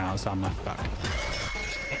I ran out of stamina. Fuck.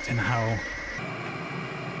 It's in hell.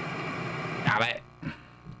 Damn it.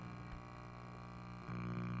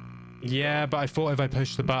 Yeah, but I thought if I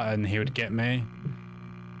pushed the button, he would get me.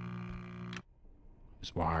 I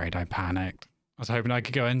was worried. I panicked. I was hoping I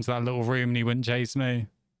could go into that little room and he wouldn't chase me.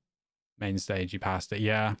 Main stage, he passed it.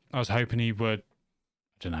 Yeah, I was hoping he would. I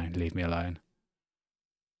don't know. Leave me alone.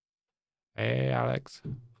 Hey, Alex.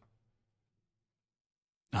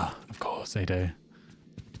 Oh, of course they do.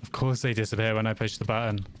 Of course they disappear when I push the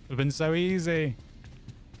button. It would have been so easy.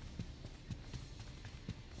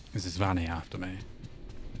 Is this Vanny after me?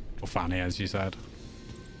 Or Fanny, as you said.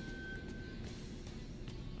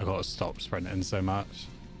 I gotta stop sprinting so much.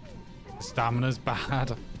 The stamina's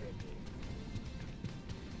bad. Okay.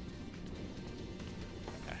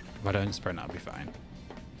 If I don't sprint, I'll be fine.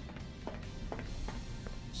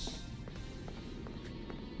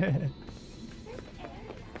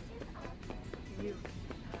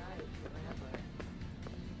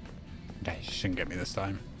 Okay, she shouldn't get me this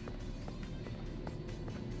time.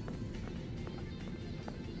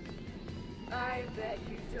 I bet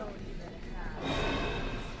you don't even have.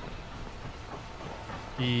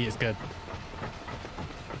 He is good.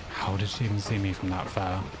 How did she even see me from that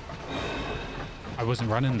far? I wasn't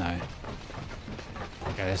running though.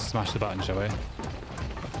 Okay, let's smash the button, shall we?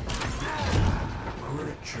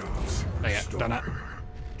 Great job. Oh yeah, done it.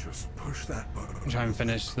 Just push that button. Try and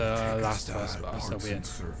finish the Last of Us, but I'll still be in.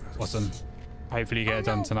 Awesome. Hopefully you get it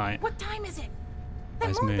done tonight. What time is it? That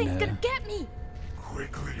Nice moon moon thing's here. gonna get me.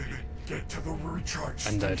 Quickly get to the recharge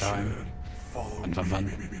Endo station. time. Follow And for fun.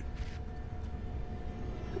 me.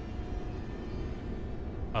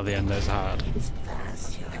 Oh, the endo's hard.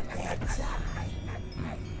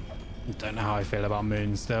 Don't know how I feel about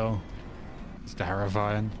Moon still. It's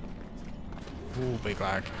terrifying. Ooh, big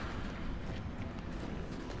lag.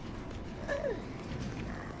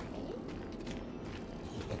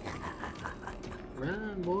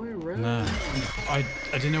 Run, boy, run. No. I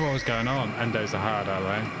didn't know what was going on. Endos are hard, are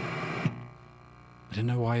they? I didn't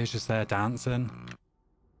know why he was just there dancing.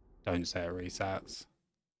 Don't say it resets.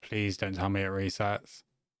 Please don't tell me it resets.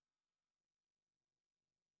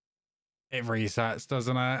 It resets,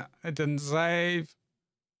 doesn't it? It didn't save.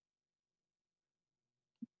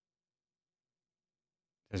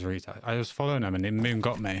 There's reset. I was following him and the moon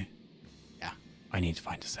got me. Yeah, I need to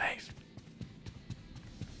find a save.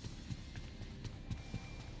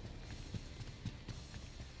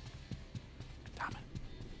 Damn it.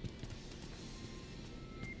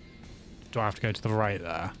 Do I have to go to the right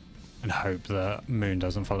there and hope that moon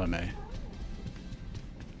doesn't follow me?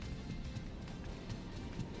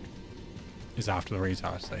 Is after the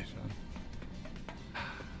recharge station.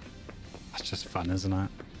 That's just fun, isn't it?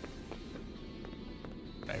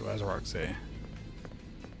 Okay, where's Roxy?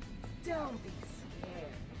 Don't be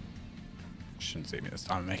scared. Shouldn't see me this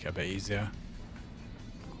time, make it a bit easier.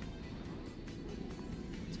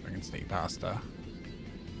 So I can sneak past her.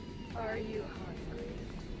 Are you hungry?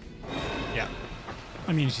 Yeah.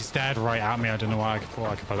 I mean, she stared right at me. I don't know why I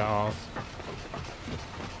thought I could pull it off.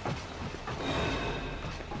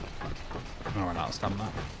 Oh, I ran out of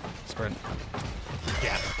stamina. Sprint.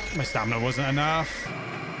 Yeah, my stamina wasn't enough.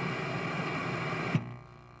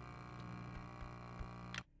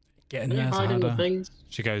 Get in Can you there, hide in the harder. things?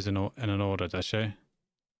 She goes in an order, does she?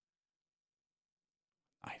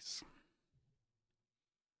 Nice.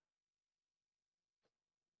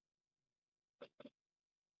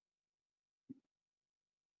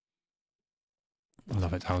 I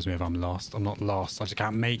love it tells me if I'm lost. I'm not lost. I just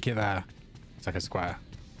can't make it there. It's like a square.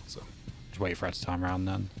 So just wait for her to time around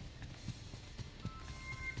then.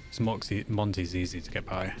 Monty's easy to get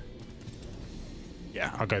by.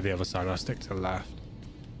 Yeah, I'll go the other side. I'll stick to the left.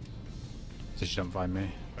 So she don't find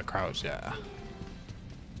me. But crouch, yeah.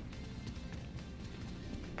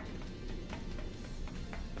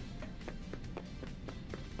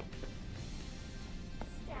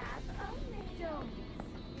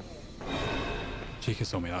 Chica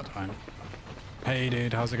saw me that time. Hey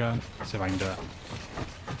dude, how's it going? See if I can do it.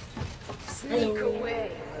 Sneak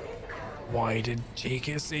away. Why did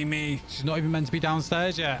Chica see me? She's not even meant to be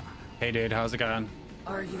downstairs yet. Hey dude, how's it going?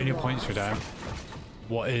 Are you Any points for lost? down?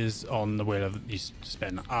 What is on the wheel of you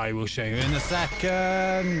spin? I will show you in a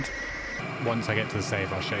second. Once I get to the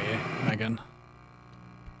save, I'll show you, Megan.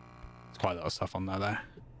 There's quite a lot of stuff on there though.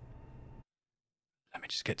 Let me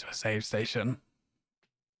just get to a save station.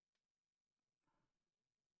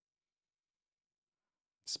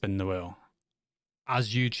 Spin the wheel.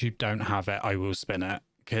 As YouTube don't have it, I will spin it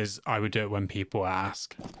because I would do it when people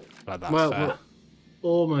ask. But that's Well, fair. we're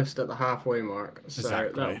almost at the halfway mark, so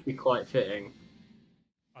Exactly. that would be quite fitting.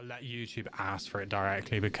 I'll let YouTube ask for it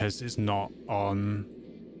directly because it's not on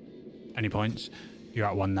any points. You're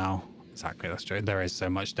at 1 now. Exactly, that's true. There is so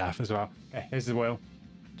much death as well. Okay, here's the wheel.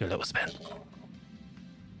 Do a little spin.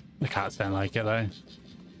 The cats don't like it though.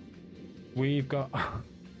 We've got...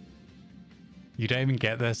 You don't even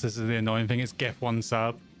get this. This is the annoying thing. It's gift 1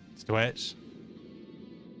 sub. It's Twitch.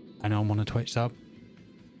 Anyone want a Twitch sub?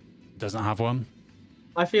 Doesn't have one.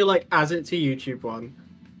 I feel like as it's a YouTube one,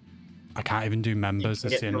 I can't even do members. you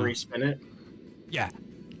It's get to in. respin it. Yeah.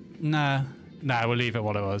 Nah, we'll leave it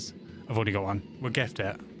what it was. I've already got one. We'll gift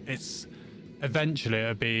it. It's eventually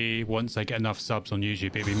it'll be once I get enough subs on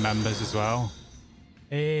YouTube, it'll be members as well.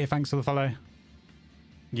 Hey, thanks for the follow.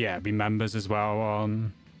 Yeah, it'll be members as well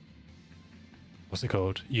on what's it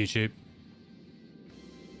called? YouTube.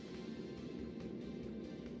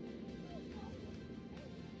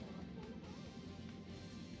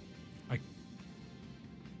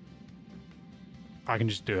 I can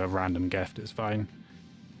just do a random gift, it's fine.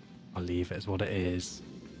 I'll leave it as what it is.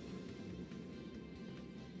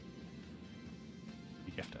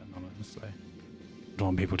 You gift it anonymously. Don't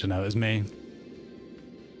want people to know it's me.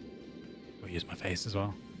 I'll use my face as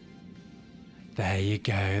well. There you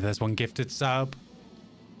go, there's one gifted sub.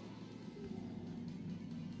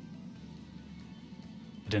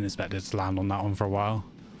 I didn't expect it to land on that one for a while.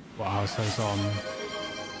 What else is on?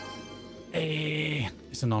 Hey,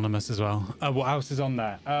 it's anonymous as well. What else is on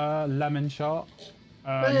there? Lemon shot.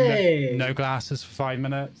 Hey. No glasses for 5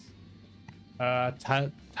 minutes.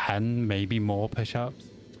 10, maybe more push-ups.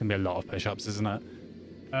 It's gonna be a lot of push-ups, isn't it?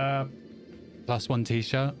 +1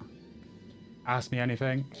 t-shirt. Ask me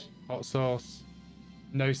anything. Hot sauce.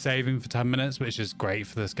 No saving for 10 minutes, which is great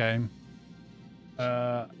for this game.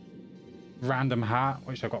 Random hat,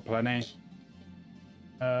 which I've got plenty.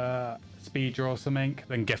 Speed draw something,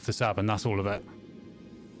 then gift the sub, and that's all of it.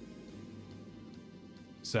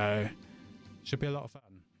 So, should be a lot of fun.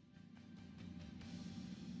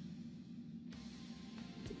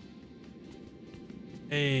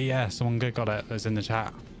 Hey, yeah, someone good got it. That's in the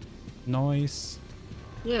chat. Nice.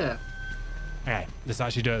 Yeah. Okay, let's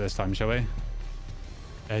actually do it this time, shall we?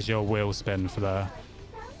 There's your wheel spin for the...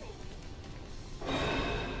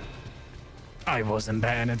 I wasn't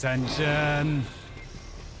paying attention.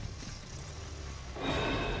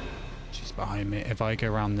 She's behind me. If I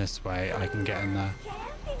go around this way, I can get in there.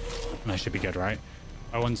 That should be good, right?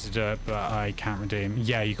 I wanted to do it, but I can't redeem.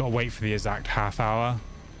 Yeah, you gotta wait for the exact half hour,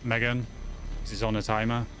 Megan. Because it's on a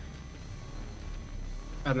timer.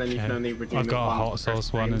 And then you can only redeem I've got a it hot once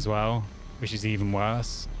sauce per one stream. as well, which is even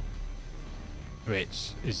worse.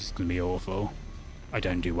 Which is just gonna be awful. I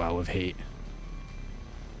don't do well with heat.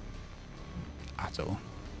 At all.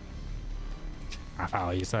 Half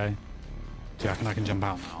hour, you say? Do you reckon I can jump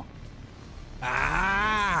out now?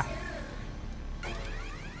 Ah!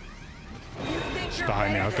 She's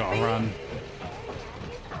behind me, I've got to run.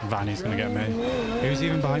 Vanny's gonna get me. Who's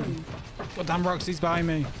even behind me? God damn, Roxy's behind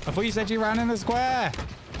me. I thought you said you ran in the square.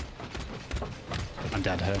 I'm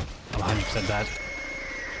dead here. I'm 100% dead.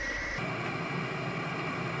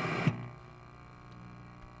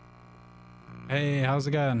 Hey, how's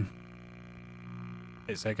it going?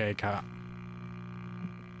 It's okay, cat.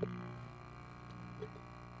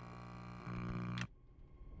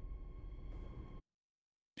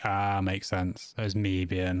 Ah, makes sense. It was me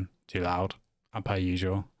being too loud, per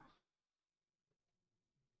usual.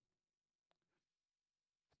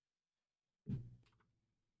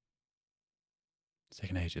 It's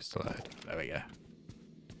taking ages to load. There we go.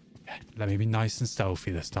 Okay, let me be nice and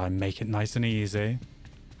stealthy this time. Make it nice and easy.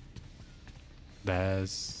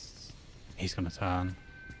 There's... He's going to turn.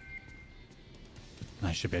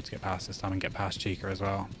 I should be able to get past this time and get past Chica as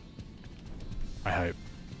well. I hope.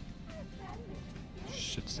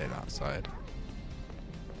 Should stay that side.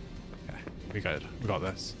 Okay, we good. We got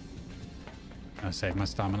this. I'll save my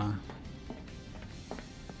stamina.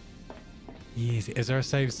 Easy. Is there a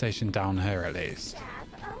save station down here at least?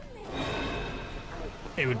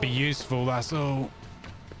 It would be useful, that's all.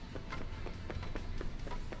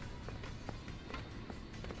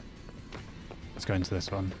 Let's go into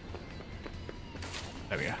this one.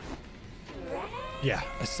 There we go. Yeah,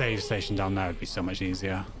 a save station down there would be so much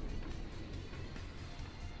easier.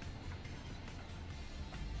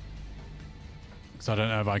 Because I don't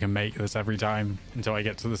know if I can make this every time until I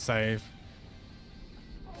get to the save.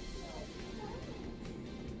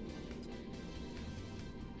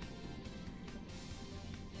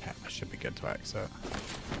 Yeah, that should be good to exit.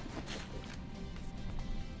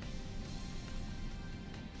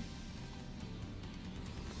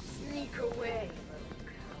 Sneak away.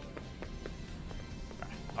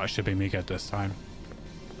 That should be me good this time.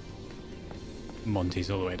 Monty's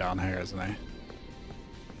all the way down here, isn't he?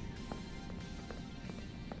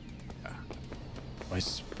 Yeah. If I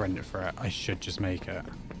sprint for it, I should just make it.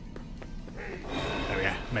 There we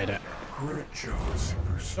go, made it. Great job,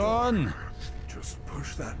 superstar. Done! Just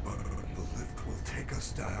push that button. The lift will take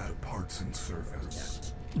us down to parts and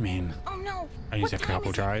service. I mean, Oh no! I need What to take a time couple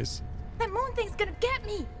is it? tries. That moon thing's gonna get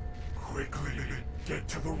me! Quickly, get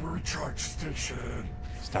to the recharge station.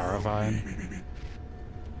 It's terrifying.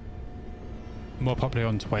 More popular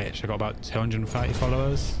on Twitch. I got about 230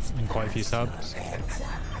 followers and quite a few subs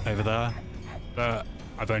over there. But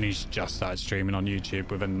I've only just started streaming on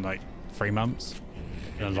YouTube within like 3 months.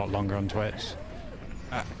 Been a lot longer on Twitch.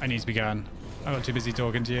 I need to be going. I got too busy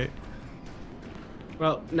talking to you.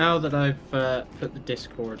 Well, now that I've put the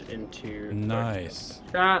Discord into Nice.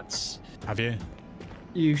 chats, Have you?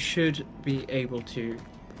 you should be able to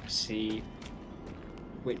see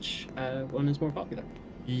which one is more popular.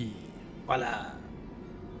 Voila.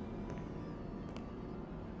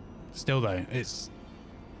 Still though, it's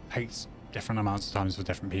takes different amounts of times for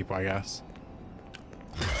different people, I guess.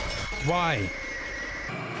 Why?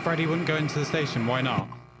 Freddy wouldn't go into the station. Why not?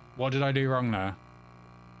 What did I do wrong there?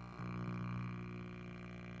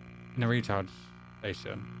 In the recharge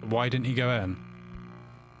station. Why didn't he go in?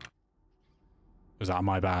 Was that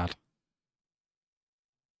my bad?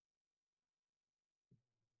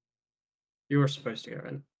 You were supposed to go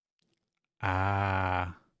in.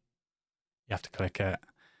 Ah. You have to click it.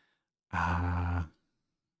 Ah.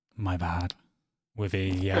 My bad. With E,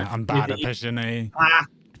 yeah. I'm bad at pushing E. Ah!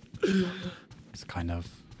 It's kind of...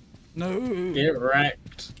 No! Get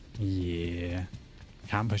wrecked. Yeah.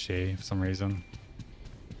 Can't push E for some reason.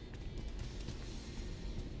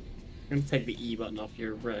 I'm gonna take the E button off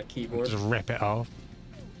your keyboard. Just rip it off.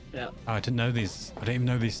 Yeah. Oh, I didn't know these. I didn't even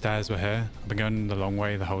know these stairs were here. I've been going the long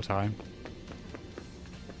way the whole time.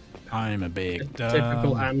 I'm a big dumb.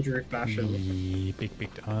 Typical Andrew fashion. Yeah, big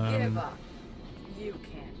Give dumb. up. You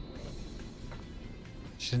can't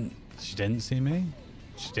win. She didn't see me?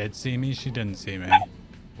 She did see me, she didn't see me.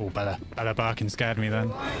 Oh, Bella barking scared me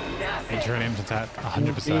then. Adrian for tap,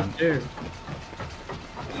 100%. Dude.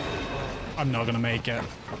 I'm not gonna make it.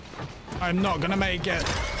 I'm not gonna make it.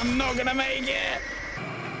 I'm not gonna make it.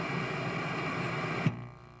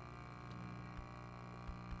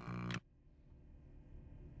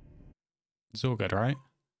 It's all good, right?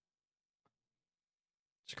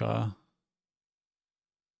 Just gotta...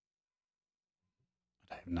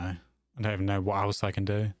 I don't even know. I don't even know what else I can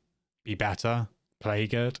do. Be better. Play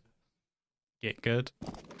good. Get good.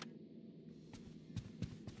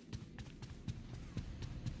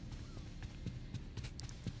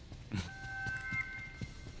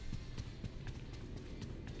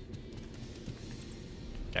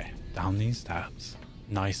 Okay, down these steps.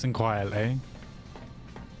 Nice and quietly.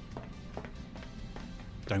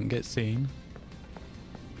 Don't get seen.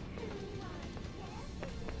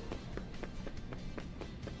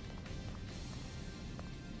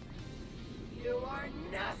 You are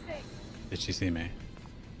nothing. Did she see me?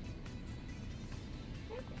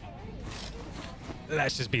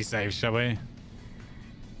 Let's just be safe, shall we?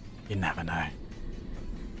 You never know. I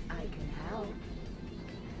can help.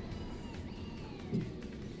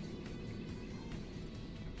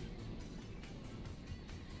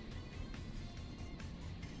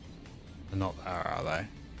 They're not there, are they?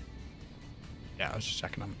 Yeah, I was just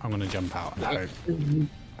checking them. I'm going to jump out and hope.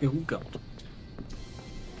 Oh god.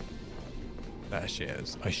 There she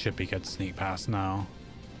is. I should be good to sneak past now.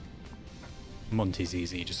 Monty's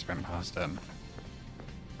easy, just sprint past him.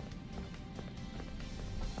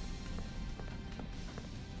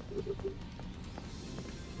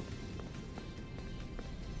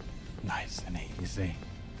 Nice and easy.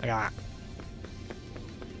 Look at that.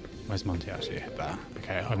 Where's Monty actually? There.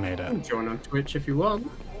 Okay, I made it. Join on Twitch if you want.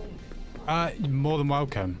 More than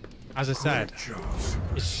welcome. As I said, it's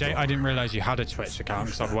a shame I didn't realize you had a Twitch account,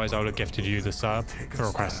 because otherwise I would have gifted you the sub for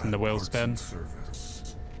requesting the wheel spin.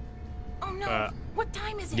 Oh no! What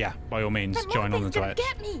time is it? Yeah, by all means, join on the Twitch.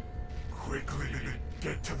 Get me. Quickly,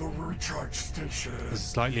 get to the recharge station. There's a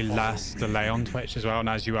slightly less delay on Twitch as well, and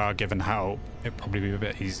as you are given help, it'll probably be a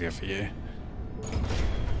bit easier for you.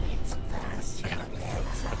 Okay.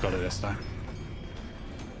 I've got it this time.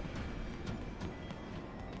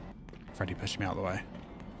 Freddy pushed me out of the way.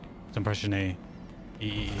 Don't push your knee.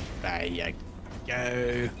 There you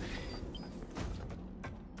go.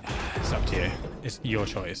 It's up to you. It's your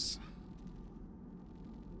choice.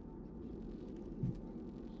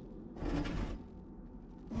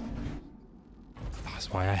 That's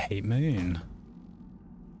why I hate Moon.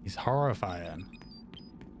 He's horrifying.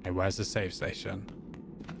 Hey, where's the save station?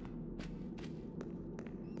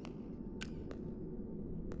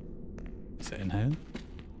 Is it in here?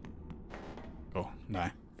 Oh, no.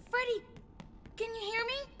 Freddy! Can you hear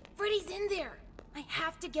me? Freddy's in there. I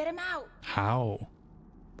have to get him out. How?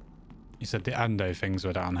 You said the Ando things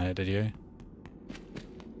were down here, did you?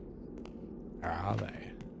 Where are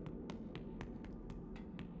they?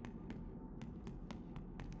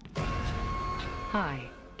 Hi,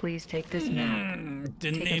 please take this map.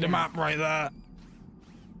 Didn't need a map right there.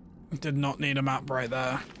 Did not need a map right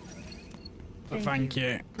there. But thank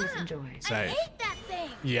you. Please enjoy. I Save. hate that thing.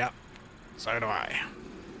 Yep. So do I.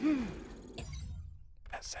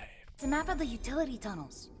 Let's save. It's a map of the utility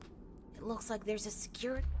tunnels. It looks like there's a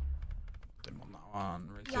secure. Didn't want that one.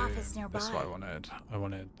 The office nearby. That's what I wanted. I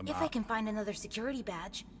wanted the map. If I can find another security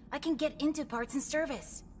badge, I can get into parts and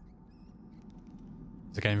service.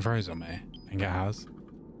 The game froze on me. I think it has.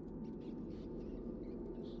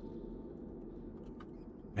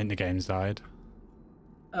 I think the game's died.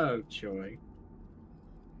 Oh joy.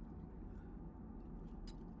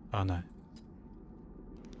 Oh no.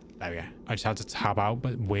 There we go. I just had to tab out,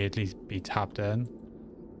 but weirdly be tabbed in.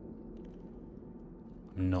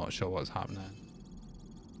 I'm not sure what's happening.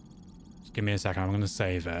 Just give me a second. I'm going to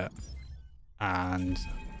save it. And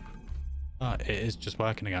it is just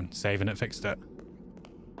working again. Saving it fixed it.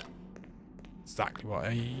 Exactly what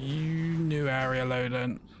a new area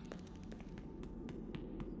loading.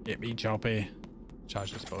 Get me choppy.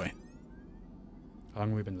 Charge this boy. How long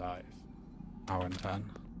have we been live? Hour and 10.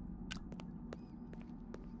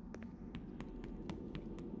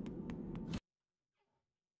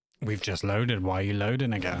 We've just loaded. Why are you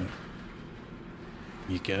loading again?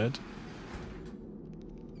 You good?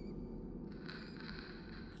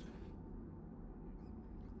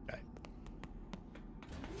 Okay.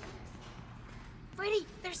 Freddy,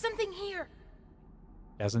 there's something here.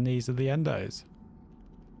 Yes, and these are the endos.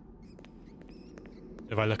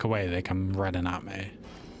 If I look away, they come running at me.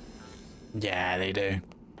 Yeah, they do.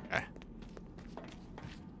 Okay.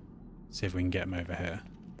 See if we can get them over here.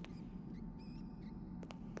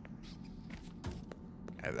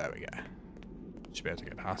 Okay, there we go. Should be able to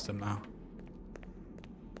get past them now.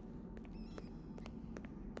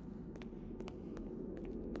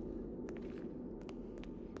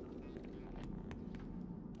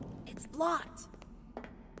 It's blocked.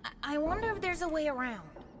 I wonder if there's a way around.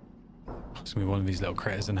 There's gonna be one of these little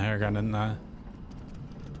critters in here again, isn't there?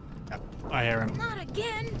 Yep, I hear him. Not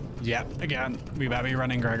again. Yep, again. We better be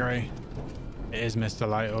running, Gregory. It is Mr.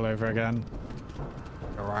 Light all over again.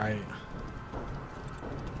 Alright.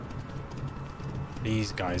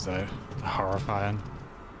 These guys, though, are horrifying.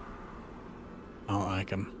 I don't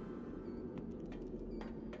like them.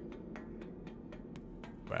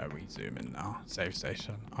 Where are we zooming now? Save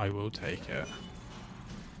station. I will take it.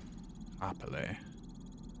 Happily.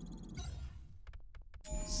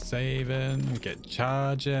 Saving. Get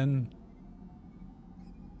charging.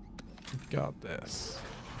 Got this.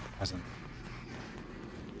 Present.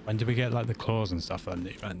 When did we get like the claws and stuff that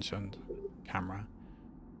you mentioned? Camera.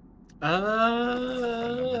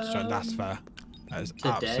 That's fair. That is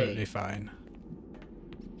absolutely fine.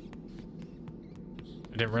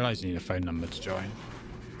 I didn't realise you need a phone number to join.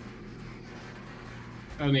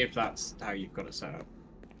 Only if that's how you've got it set up.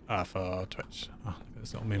 Ah, for Twitch. Oh, look at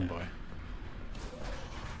this little moon boy.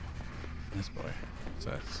 This boy. What's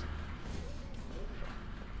this?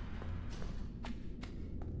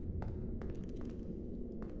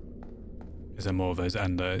 Is there more of those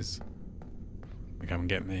endos? They come and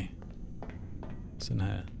get me. What's in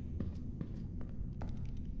here?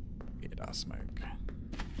 Get that smoke.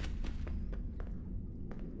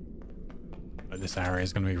 But this area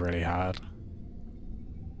is going to be really hard.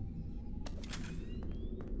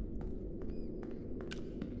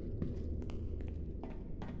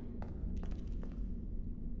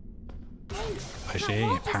 Actually,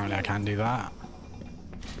 apparently I can't do that.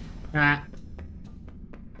 Ah.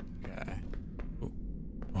 Okay.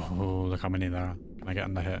 Oh, look how many there are. Can I get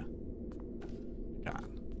under here? I can.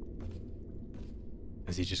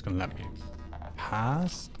 Is he just going to let me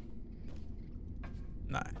pass?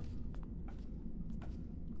 No.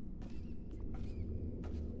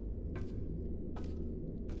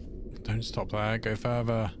 Don't stop there. Go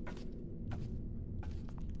further.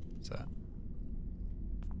 So,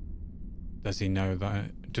 does he know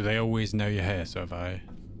that? Do they always know you're here? So if I...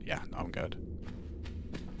 Yeah, no, I'm good.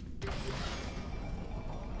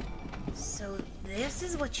 So this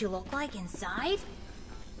is what you look like inside?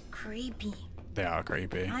 Creepy. They are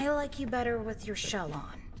creepy. I like you better with your shell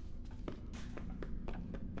on.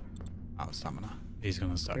 Oh, stamina. He's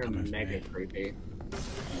gonna start You're coming for mega me. creepy.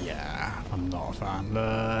 Yeah, I'm not a fan.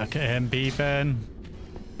 Look at him beeping.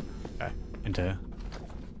 Okay, into here.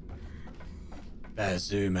 They're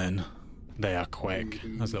zooming. They are quick.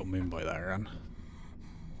 There's a little moon boy there, Aaron.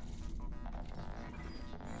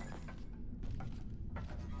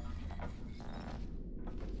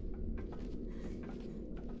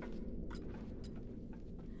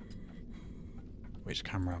 Which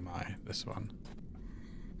camera am I? This one.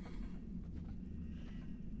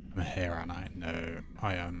 I'm here, aren't I? No,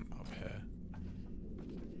 I am up here.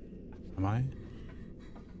 Am I?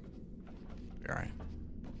 You're right.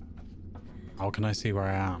 How can I see where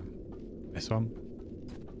I am? This one?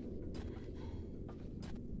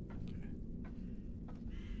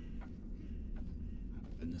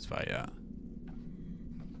 Haven't been this far yet.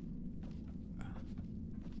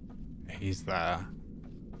 He's there.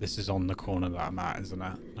 This is on the corner that I'm at, isn't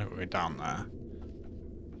it? Like we're down there.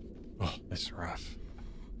 Oh, this is rough.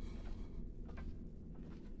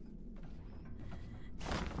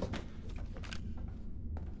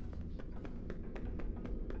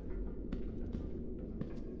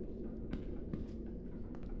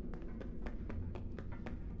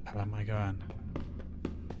 How am I going?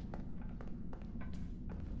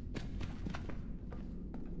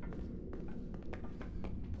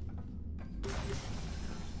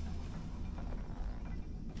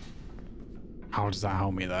 How does that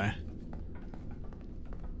help me though?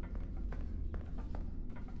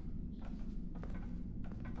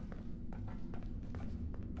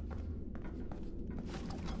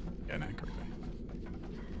 Yeah, no, quickly.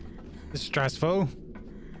 It's stressful.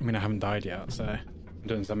 I mean, I haven't died yet, so I'm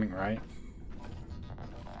doing something right.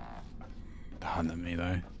 They're hunting me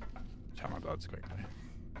though. Check my bloods quickly.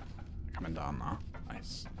 They're coming down now.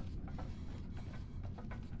 Nice.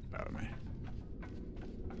 Bear with me.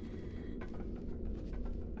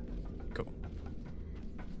 Cool.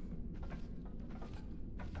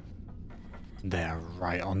 They're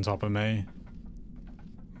right on top of me.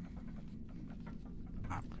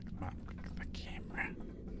 Map, click the camera.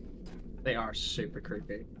 They are super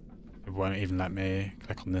creepy. It won't even let me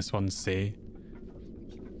click on this one, see?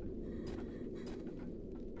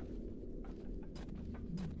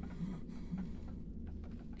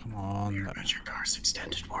 Come on. Here about your car's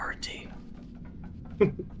extended warranty.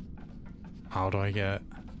 How do I get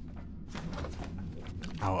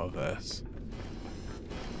out of this?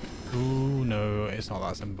 Ooh, no, it's not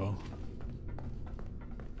that simple.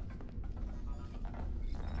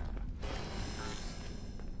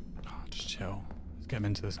 Oh, just chill. Let's get him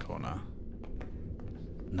into this corner.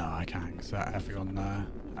 No, I can't, because everyone there.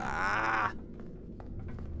 Ah!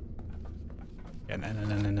 Get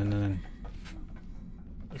in.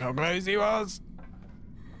 Look how close he was!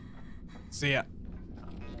 See ya.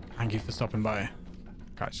 Thank you for stopping by.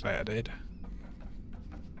 Catch you later, dude.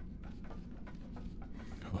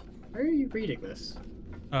 Where are you reading this?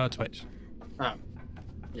 Twitch. Oh.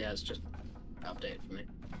 Yeah, it's just updated for me.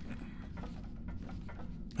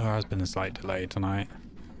 Oh, there has been a slight delay tonight.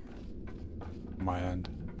 On my end.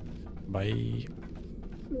 Bye.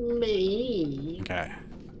 Me. Okay.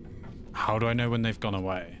 How do I know when they've gone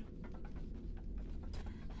away?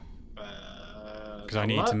 Because I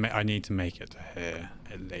need to make it to here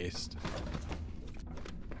at least.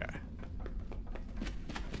 Okay.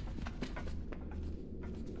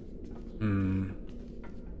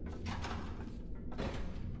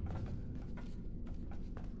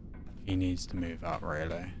 He needs to move up,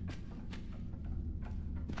 really.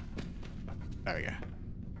 There we go. A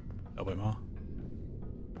little bit more.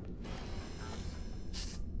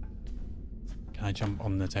 Can I jump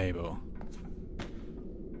on the table?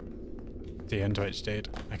 The end Twitch, dude.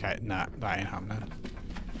 Okay, nah, that ain't happening.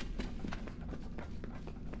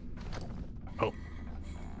 Oh.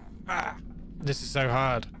 Ah, this is so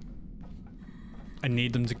hard. I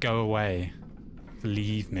need them to go away.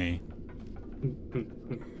 Leave me.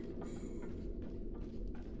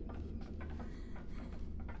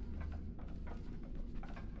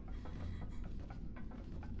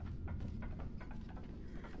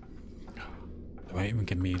 They won't even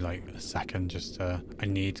give me like a second just to... I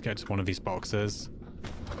need to get to one of these boxes.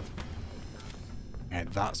 Okay,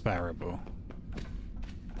 that's bearable.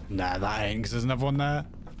 Nah, that ain't, because there's another one there.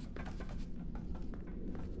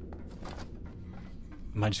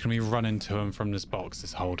 Am I just going to be running to him from this box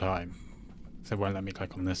this whole time? So it won't let me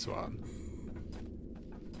click on this one.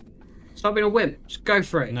 Stop being a wimp. Just go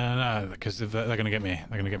for it. No, because they're going to get me.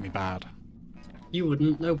 They're going to get me bad. You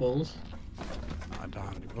wouldn't. No balls. I don't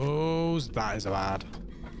have any balls. That is bad.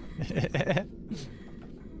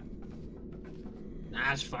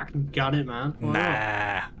 Nah, just fucking gun it, man. Why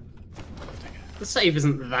Nah. not? The save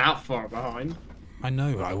isn't that far behind. I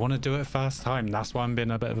know. I want to do it first time. That's why I'm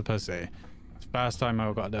being a bit of a pussy. It's first time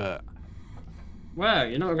I've got to do it. Well,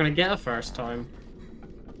 you're not going to get a first time.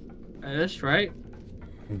 That's right.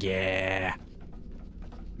 Yeah.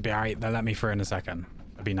 Be alright. They'll let me through in a second.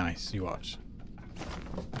 That'd be nice. You watch.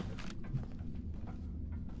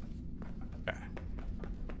 Okay.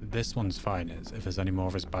 This one's fine is if there's any more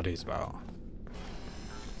of his buddies about.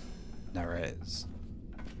 There is.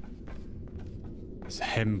 It's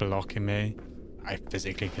him blocking me. I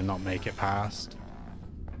physically cannot make it past.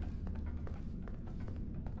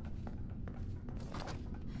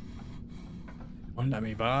 Won't let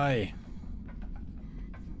me by.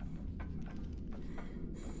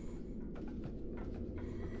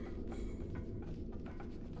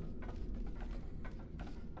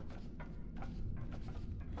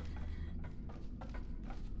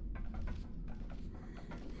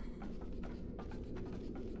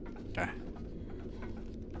 Okay.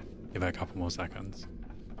 Give it a couple more seconds.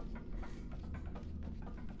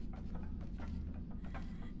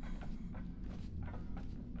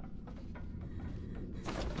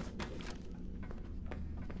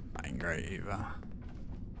 That ain't great either.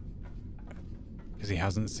 Because he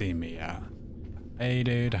hasn't seen me yet. Hey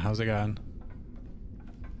dude, how's it going?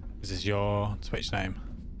 Is this your Twitch name?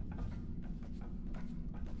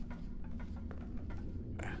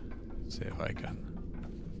 Okay. Let's see if I can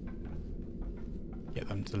get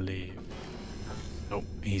them to leave. Oh,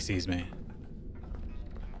 he sees me.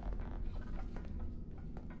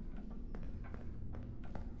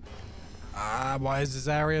 Ah, why is this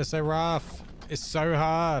area so rough? It's so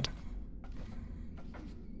hard.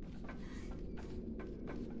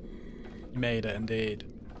 You made it indeed.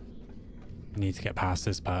 I need to get past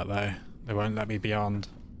this part though. They won't let me beyond.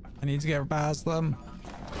 I need to get past them.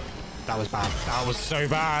 That was bad. That was so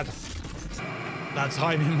bad. That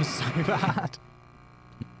timing was so bad.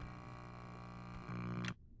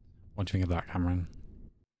 What do you think of that, Cameron?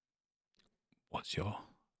 What's your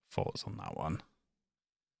thoughts on that one?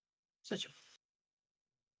 Such a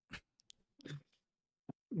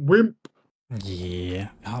wimp. Yeah,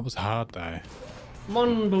 that was hard though. Come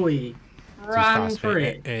on, boy. Run for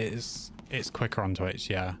it. It's quicker on Twitch,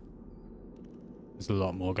 yeah. There's a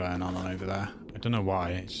lot more going on over there. I don't know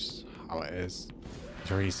why, it's just how it is.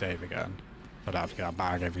 To resave again. I'd have to get a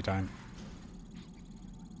bag every time.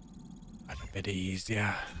 A bit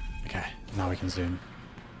easier. Okay, now we can zoom.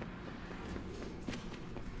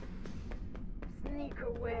 Sneak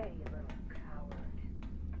away, little coward.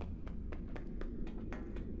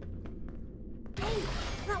 Hey,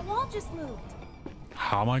 that wall just moved.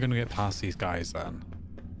 How am I going to get past these guys then?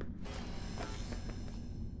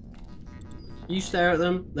 You stare at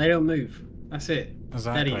them, they don't move. That's it.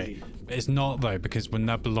 Exactly. That easy. It's not though, because when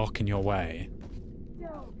they're blocking your way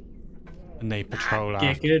and they patrol Get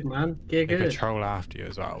after good, man. Get they good. patrol after you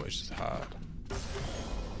as well, which is hard.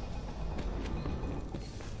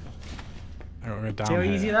 I gotta go down See how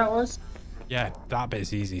here. easy that was? Yeah, that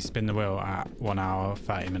bit's easy. Spin the wheel at 1 hour,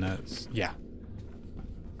 30 minutes. Yeah.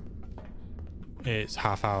 It's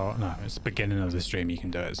half hour. No, it's the beginning of the stream you can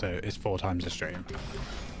do it, so it's 4 times the stream.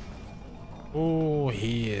 Oh,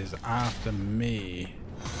 he is after me.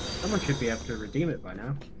 Someone should be able to redeem it by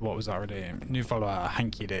now. What was that redeem? New follower,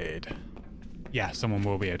 Hanky Dude. Yeah, someone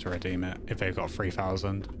will be able to redeem it if they've got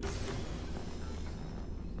 3,000.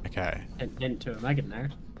 Okay. Into a mega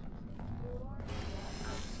nerd.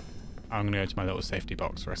 I'm gonna go to my little safety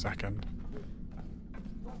box for a second.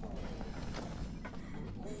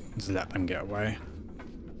 Just let them get away.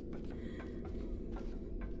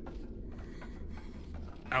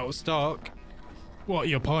 Out of stock. What are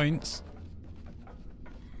your points?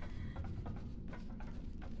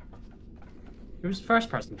 Who was the first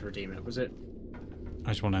person to redeem it? Was it? I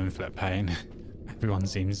just want to inflict pain. Everyone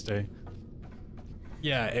seems to.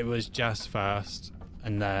 Yeah, it was Jess first,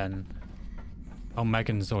 and then... Oh,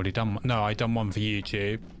 Megan's already done one. No, I done one for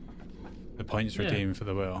YouTube. The points redeemed for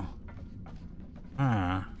the wheel.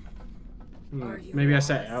 Ah. Maybe I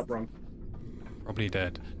set it up wrong. Probably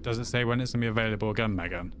did. Does it say when it's going to be available again,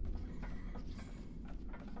 Megan?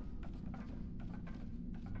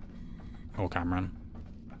 Or Cameron?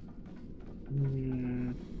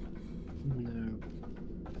 No.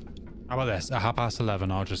 How about this? At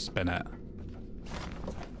 11:30, I'll just spin it.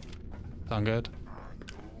 Sound good?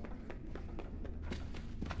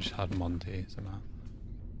 Just had Monty somehow.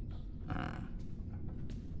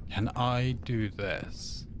 Can I do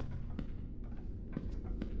this?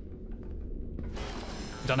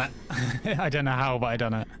 Done it. I don't know how, but I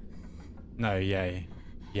done it. No, yay.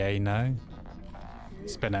 Yay, no.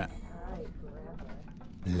 Spin it.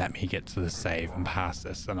 Let me get to the save and pass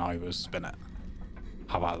this, and I will spin it.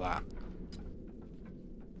 How about that?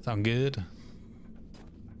 Sound good?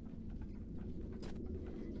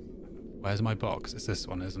 Where's my box? It's this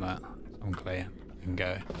one, isn't it? I'm clear. I can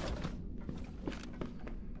go.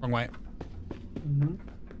 Wrong way.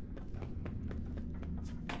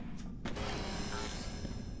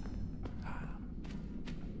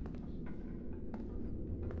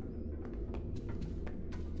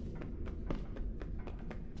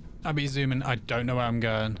 I'll be zooming. I don't know where I'm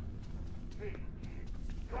going.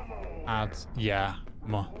 Ads. Yeah.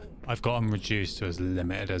 I've got them reduced to as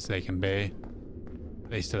limited as they can be.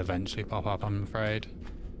 They still eventually pop up, I'm afraid.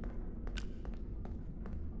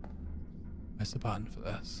 Where's the button for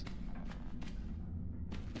this?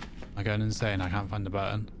 Am I going insane? I can't find the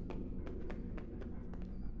button.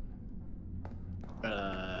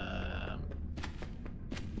 I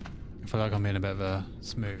feel like I'm in a bit of a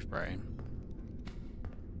smooth brain.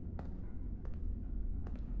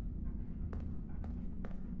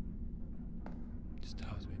 Just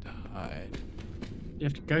tells me to hide. You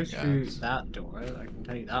have to go through that door, I can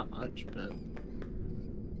tell you that much, but...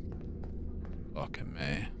 Fucking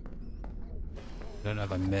me. I don't know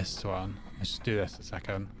if I missed one. Let's just do this a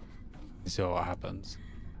second and see what happens.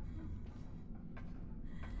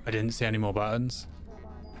 I didn't see any more buttons.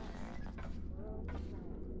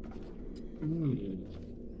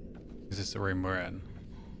 Is this the room we're in?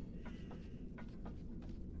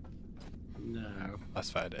 No. That's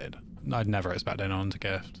fair, dude. I'd never expect anyone to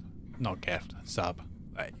gift. Not gift, sub.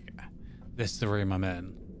 There you go. This is the room I'm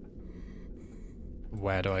in.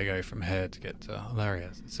 Where do I go from here to get to... Oh, there he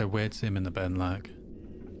is. It's so weird to see him in the bin, look.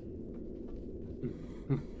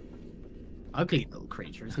 Ugly little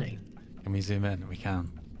creature, isn't he? Can we zoom in? We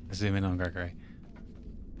can. Zoom in on Gregory.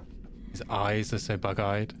 His eyes are so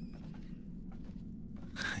bug-eyed.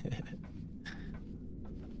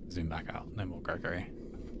 Zoom back out. No more Gregory.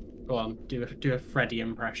 Go on, do a Freddy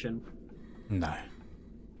impression. No.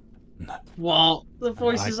 No. What? The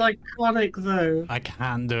voice is iconic, though. I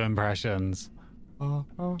can't do impressions.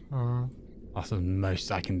 That's the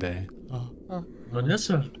most I can do.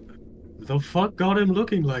 Vanessa, the fuck got him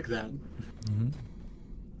looking like that?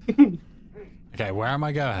 Okay, where am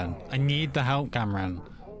I going? I need the help, Cameron.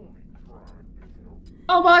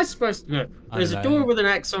 How am I supposed to know? There's a don't know. door with an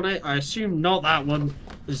X on it. I assume not that one.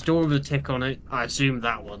 There's a door with a tick on it. I assume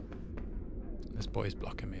that one. This boy's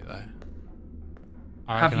blocking me, though.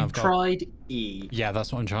 I Have reckon you I've got... tried E? Yeah,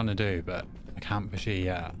 that's what I'm trying to do, but I can't push E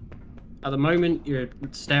yet. At the moment, you're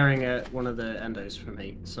staring at one of the endos for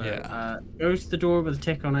me. So go to the door with a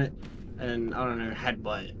tick on it, and I don't know,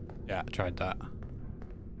 headbutt it. Yeah, I tried that.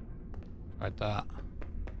 Tried that.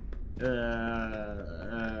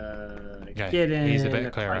 Okay, Get in. he's a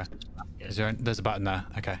bit clearer. There's a button there.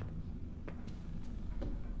 Okay.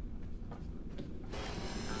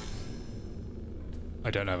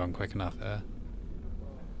 I don't know if I'm quick enough here.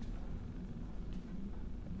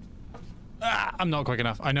 Ah, I'm not quick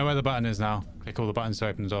enough. I know where the button is now. Click all the buttons to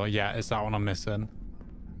open the door. Yeah, it's that one I'm missing.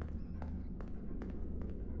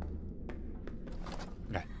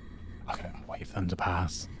 Okay. Okay, I'll wait for them to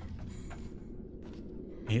pass.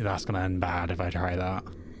 Yeah, that's gonna end bad if I try that.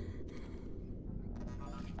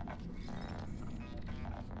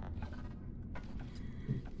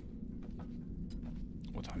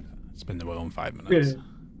 What time is it? Spin the wheel in 5 minutes.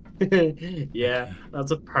 Yeah, that's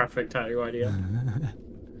a perfect tattoo idea.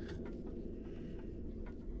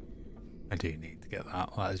 I do need to get that.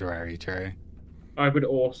 That is very true. I would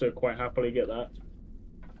also quite happily get that.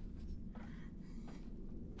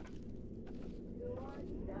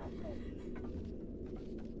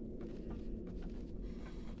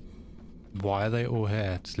 Why are they all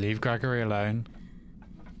here? Just leave Gregory alone.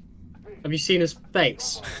 Have you seen his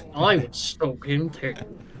face? I would stalk him too.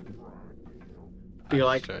 Be That's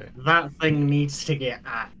like, true. that thing needs to get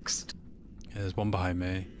axed. Yeah, there's one behind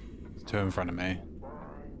me. There's two in front of me.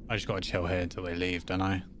 I just gotta chill here until they leave, don't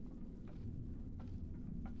I?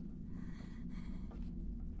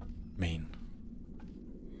 Mean.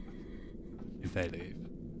 If they leave.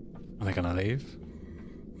 Are they gonna leave?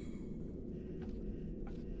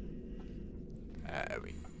 There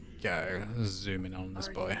we go. Zoom in on this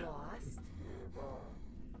boy.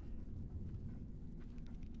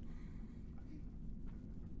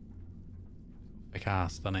 Big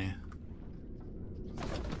ass, doesn't he?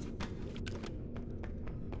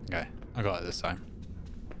 Okay, I got it this time.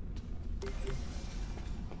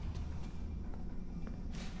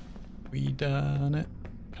 We done it.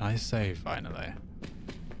 Can I save finally?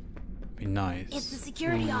 Be nice. It's the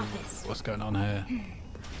security office. What's going on here?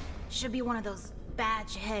 Should be one of those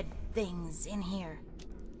badge head things in here.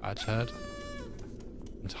 Badge head?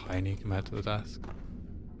 I'm tiny compared to the desk.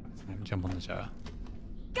 Let me jump on the chair.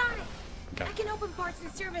 Got it! Okay. I can open parts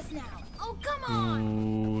and service now. Oh, come on!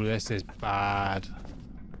 Ooh, this is bad.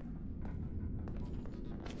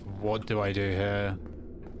 What do I do here?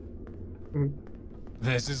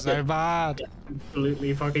 This is so bad.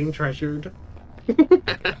 Absolutely fucking treasured.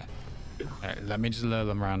 Okay, let me just lure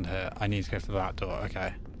them around here. I need to go for that door.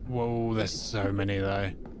 Okay. Whoa, there's so many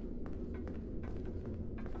though.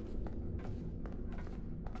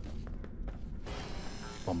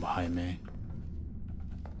 One behind me.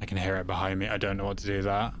 I can hear it behind me. I don't know what to do with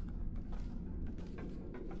that.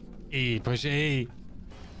 E, push E.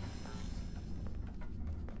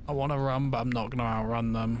 I want to run, but I'm not going to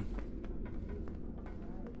outrun them.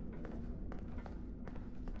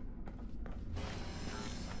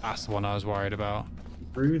 That's the one I was worried about.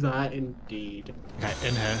 Through that indeed. Okay,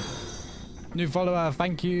 in here. New follower,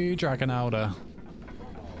 thank you, Dragon Elder.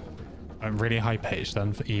 I'm really high pitched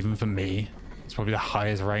then, even for me. It's probably the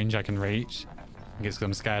highest range I can reach. I think it's because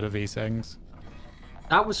I'm scared of these things.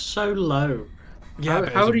 That was so low. Yeah,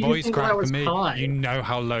 but how it was do a you voice think crack that for was me. high? You know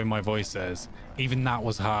how low my voice is. Even that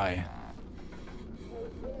was high.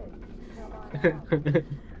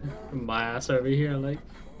 My ass over here, like.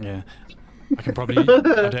 Yeah. I can probably, I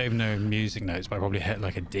don't even know music notes, but I probably hit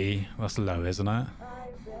like a D. That's low, isn't it?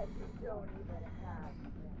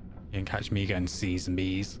 You can catch me getting C's and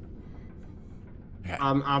B's. Okay.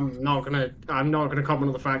 I'm not gonna comment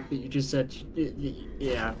on the fact that you just said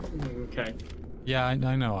yeah. Okay. Yeah, I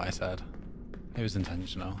know what I said. It was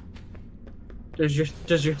intentional. Does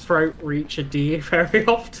your throat reach a D very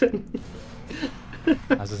often?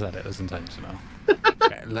 As I said, it was intentional.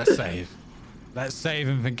 Okay, let's save. Let's save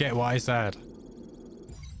and forget what I said.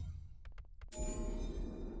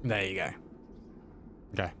 There you go.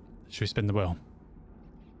 Okay, should we spin the wheel?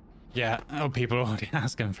 Yeah. Oh, people are already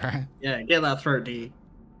asking for it. Yeah, get that throat D.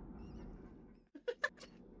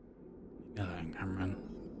 Hello, Cameron.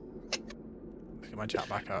 Let's get my chat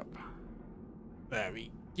back up. There we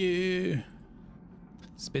go.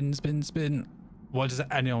 Spin, spin, spin. What does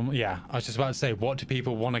anyone... Yeah, I was just about to say, what do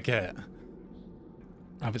people want to get?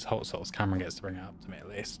 If it's hot sauce, Cameron gets to bring it up to me at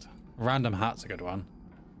least. Random hat's a good one.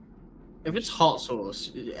 If it's hot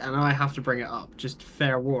sauce, and I have to bring it up, just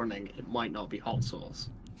fair warning, it might not be hot sauce.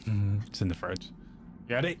 It's in the fridge.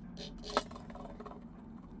 You ready?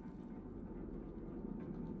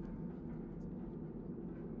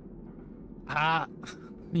 Ah,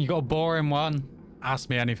 you got a boring one. Ask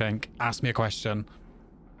me anything. Ask me a question.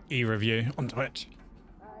 E-review on Twitch.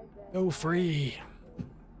 Go free.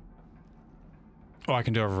 Or I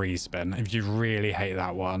can do a respin. If you really hate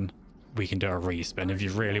that one, we can do a respin. If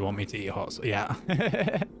you really want me to eat hot sauce. Yeah.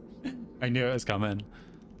 I knew it was coming.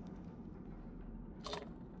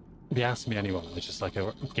 If you ask me anyone, it's just like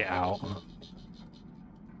a get out.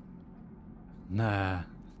 Nah.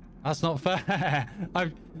 That's not fair.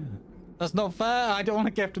 That's not fair. I don't want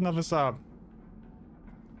to gift another sub.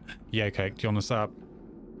 Yeah, okay. Do you want a sub?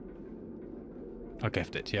 I'll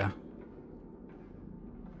gift it, yeah.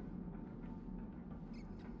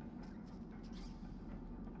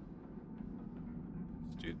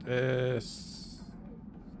 Let's do this.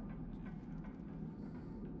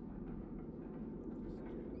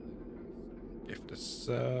 Gift a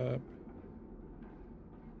sub.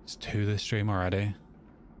 It's 2 this stream already.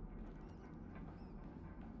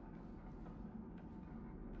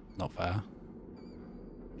 Not fair.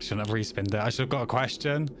 Shouldn't have respinned it. I should have got a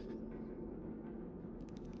question.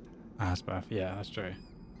 Aspath, yeah, that's true.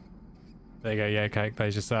 There you go, yeah, cake.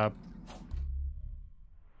 There's your sub.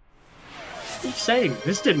 Keep saying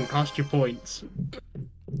this didn't cost you points.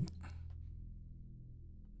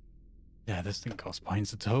 Yeah, this didn't cost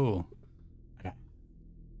points at all. Okay.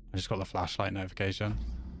 I just got the flashlight notification.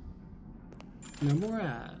 No more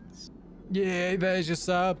ads. Yeah, there's your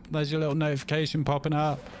sub. There's your little notification popping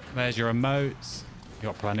up. There's your emotes. You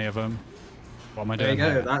got plenty of them. What am I doing There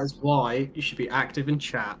you go. here? That is why you should be active in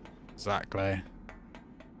chat. Exactly.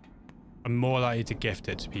 I'm more likely to gift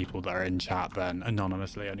it to people that are in chat than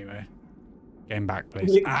anonymously anyway. Game back, please.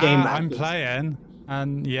 Game back, I'm please. playing.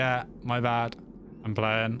 And yeah, my bad. I'm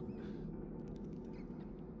playing.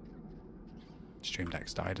 Stream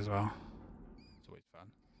Deck's died as well. It's always fun.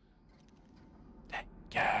 There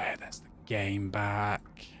you go. That's the game back.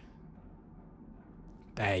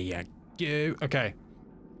 There you go. Okay.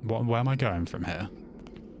 Where am I going from here?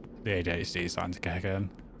 The ADHD is starting to kick in.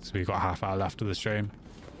 So we've got half hour left of the stream.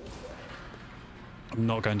 I'm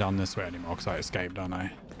not going down this way anymore because I escaped, don't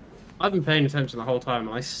I? I've been paying attention the whole time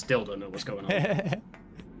and I still don't know what's going on.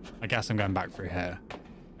 I guess I'm going back through here.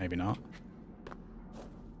 Maybe not.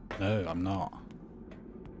 No, I'm not.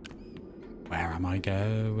 Where am I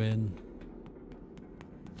going?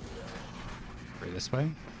 Through this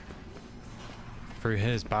way? Through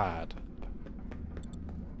here's bad.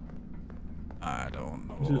 I don't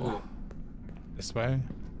know. This way?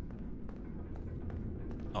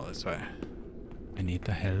 Not this way. I need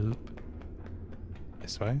the help.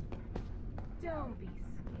 This way? Don't be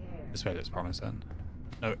scared. This way looks promising.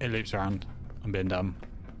 No, it loops around. I'm being dumb.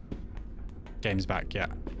 Game's back, yeah.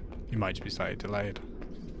 You might just be slightly delayed.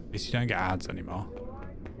 At least you don't get ads anymore.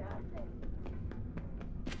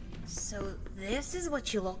 So this is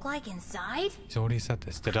what you look like inside? He's already said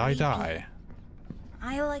this. Did I die?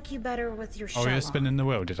 I like you better with your Oh, shell you're spinning the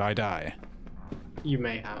wheel. Did I die? You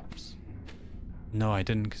mayhaps. No, I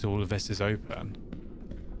didn't because all of this is open.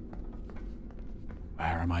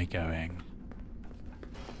 Where am I going?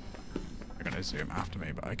 They're going to zoom after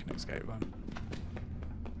me, but I can escape them.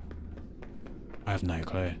 I have no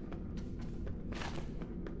clue.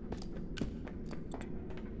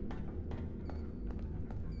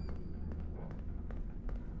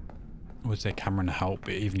 I would say Cameron help,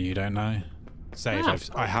 but even you don't know. Save.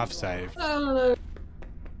 I have saved.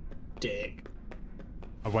 Dick.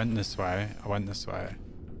 I went this way. I went this way.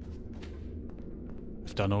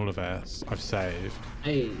 I've done all of this. I've saved.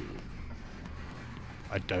 Hey.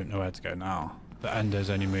 I don't know where to go now. The enders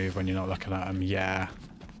only move when you're not looking at them. Yeah.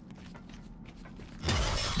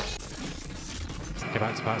 Go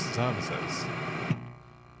back to parts and services.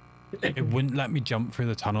 It wouldn't let me jump through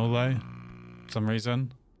the tunnel though. For some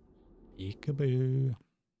reason. Eekaboo.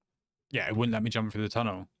 Yeah, it wouldn't let me jump through the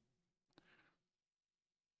tunnel.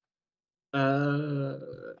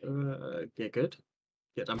 Yeah, good.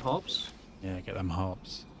 Get them hops. Yeah, get them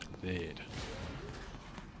hops. Indeed.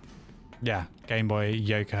 Yeah, Game Boy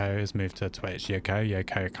Yoko has moved to Twitch.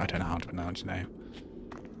 Yoko, I don't know how to pronounce your name.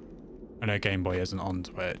 I know Game Boy isn't on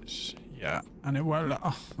Twitch. Yeah, and it won't let...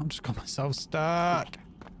 Oh, I've just got myself stuck.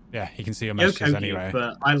 Yeah, you can see your messages anyway.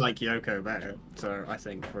 But I like Yoko better, so I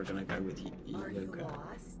think we're gonna go with Yoko.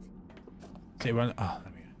 See, it won't... Oh,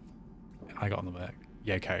 there we go. I got on the back.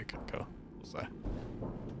 Yoko, cool. So.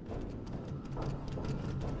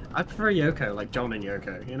 I prefer Yoko, like John and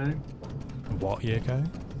Yoko, you know? What Yoko?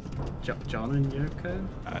 John and Yoko?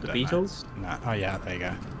 The Beatles? No. Oh yeah, there you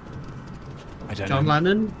go. I don't John know.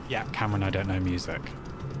 Lennon? Yeah, Cameron, I don't know music.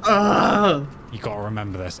 Ugh! You gotta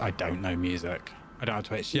remember this. I don't know music. I don't have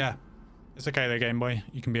Twitch. Yeah. It's okay though, Game Boy.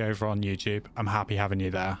 You can be over on YouTube. I'm happy having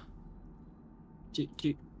you there.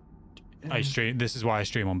 I stream. This is why I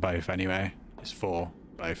stream on both anyway. It's for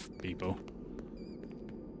both people.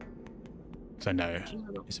 So no,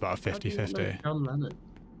 it's about a 50-50. John Lennon.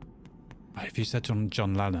 If you said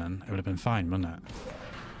John Lennon, it would have been fine, wouldn't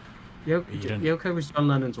it? Yoko was John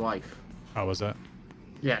Lennon's wife. Oh, was it?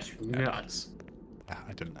 Yeah, she was nuts. Yeah,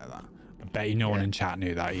 I didn't know that. I bet you no one in chat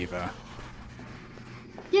knew that either.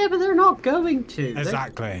 Yeah, but they're not going to.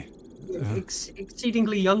 Exactly. They're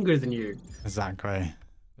exceedingly younger than you. Exactly.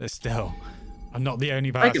 But still, I'm not the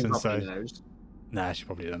only Megan person, so... probably knows. Nah, she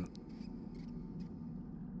probably didn't.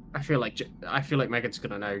 I feel like Megan's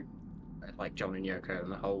gonna know, like John and Yoko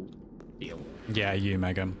and the whole deal. Yeah, you,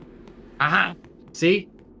 Megan. Aha! See?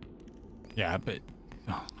 Yeah, but...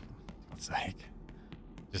 Oh, for God's sake.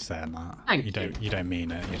 Just saying that. Thank You don't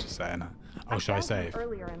mean it, you're just saying it. Oh, should I save?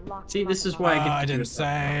 See, this is why I didn't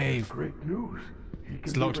save! Great news.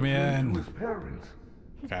 It's locked me in.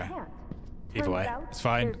 Okay. Either way, it's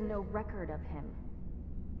fine. There's no record of him.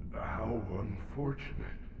 How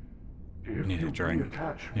unfortunate. I need a drink.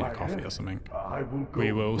 Need a coffee or something.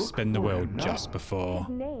 We will spin the wheel just before. His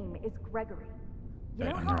name is Gregory.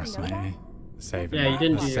 Don't underestimate me. Saving Yeah, you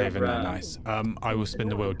didn't do saving your, that nice. I will spin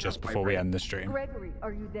the wheel just before we end the stream. Gregory,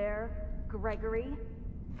 are you there? Gregory?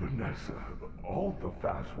 Vanessa, all the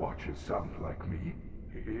fast watches sound like me.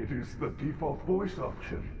 It is the default voice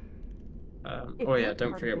option. Oh yeah,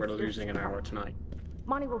 don't forget we're losing an hour tonight.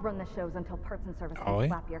 Monty will run the shows until parts and service Are we? can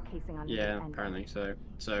slap your casing on Yeah, the end. apparently so.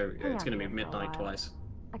 So Hang it's out gonna be here for a midnight while. twice.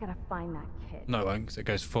 I gotta find that kid. No, it won't, 'cause it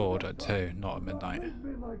goes forward at 2, not at midnight.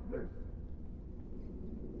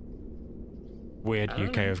 Weird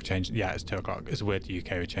UK have changed. Yeah, it's 2 o'clock. It's weird the UK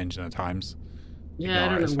have changing the times. Yeah, I Ignore it,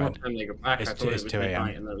 don't it's know what fine. time they go back. It's I thought two- it it's was 2 a.m.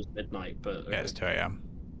 midnight and that was midnight, but Yeah, it's 2 a.m.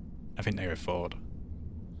 I think they go forward.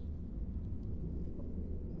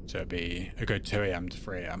 So it'd go 2 a.m. to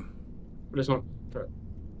 3 a.m. But it's not. But,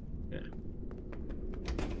 yeah.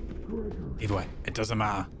 Either way, it doesn't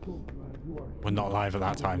matter. We're not live at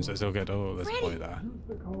that time, so it's all good. Oh, there's a boy there.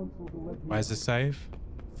 Where's the save?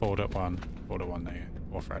 Forward at 1. Forward at 1 there.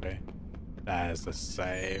 Or Freddy. There's the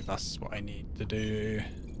save. That's what I need to do.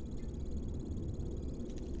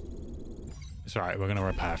 It's alright, we're gonna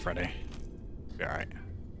repair Freddy. Be alright.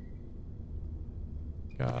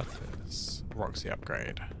 Got this. Roxy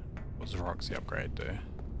upgrade. What does Roxy upgrade do?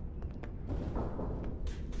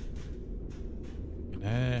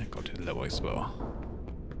 Got to the little explore.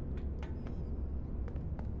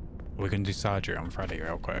 We're gonna do surgery on Freddy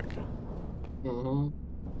real quick. You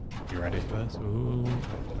ready for this? Ooh,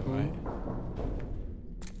 wait.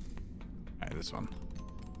 Alright, this one.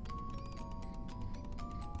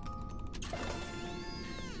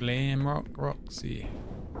 Flame Roxy.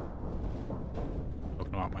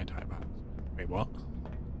 Talking about my type hacks. Wait, what?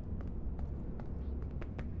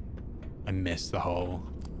 I missed the whole.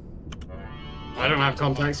 I don't have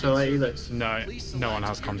context for that either. No, no one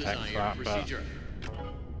has context for that, but.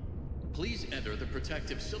 Please enter the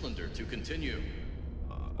protective cylinder to continue.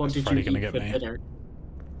 What Is did Freddy you gonna eat get for me? dinner?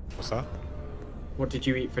 What's that? What did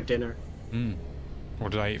you eat for dinner?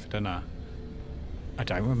 What did I eat for dinner? I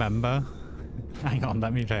don't remember. Hang on,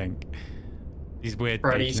 let me think. These weird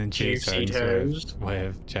Freddy's bacon and cheese juicy tones toast.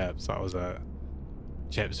 with chips. That was it.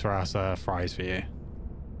 Chips for us, fries for you.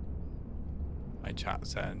 My chat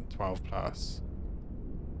said 12 plus.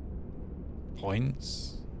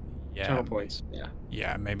 Points? Yeah. Channel points, yeah.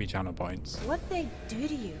 Yeah, maybe channel points. What they do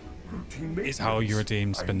to you? It's how you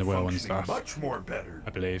redeem spin the wheel and stuff. Much more better I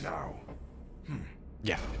believe. now.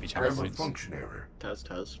 Yeah, maybe I channel have a points. function error.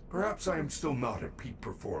 Tez. Perhaps I am still not at peak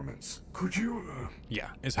performance. Could you? Yeah,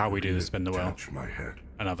 it's how we do the spin the wheel Touch my head.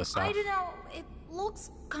 and other stuff. I don't know. It looks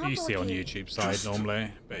You complicated. see on YouTube side Just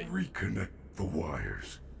normally, but reconnect the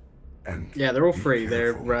wires. And Yeah, they're all be free.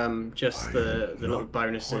 They're careful. just I the am little not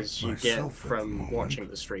bonuses quite you get myself at the from moment. watching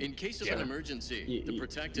the stream. In case of Yeah. an emergency, You- the you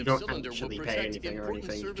protective don't cylinder will actually pay protect anything or important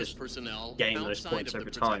anything, you service just personnel gain those outside points of the over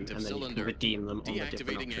time, protective and then you can cylinder. redeem them on the different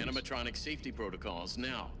Deactivating options. animatronic safety protocols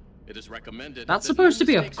now. It is recommended. That's that supposed to no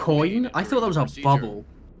be a mistakes are coin? made I thought that was during a the bubble.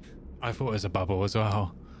 I thought it was a bubble as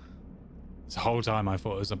well. This whole time I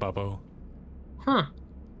thought it was a bubble. Huh.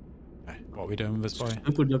 Okay, what are we doing with this boy?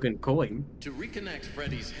 Stupid looking coin. To reconnect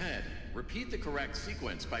Freddy's head, repeat the correct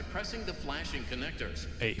sequence by pressing the flashing connectors.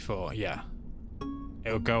 84, yeah.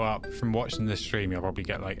 It'll go up from watching this stream. You'll probably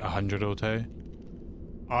get like 100 or 2.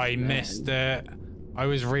 I missed it. I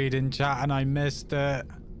was reading chat and I missed it.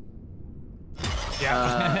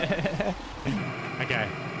 Yeah. Okay.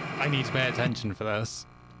 I need to pay attention for this.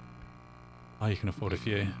 Oh, you can afford a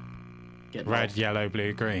few. Get Red, lost. yellow,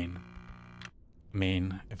 blue, green. I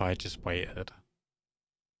mean, if I just waited.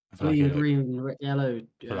 I feel like Green, it- green, yellow,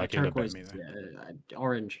 feel like it'd have been turquoise, me, though.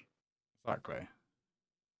 orange. Exactly.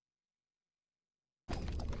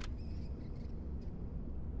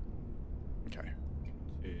 Okay.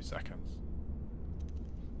 2 seconds.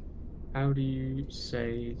 How do you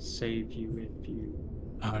say save you if you...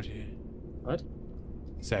 How do you What?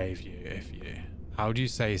 save you if you? How do you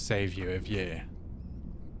say save you if you?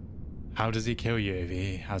 How does he kill you if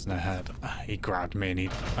he has no head? He grabbed me and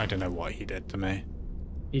I don't know what he did to me.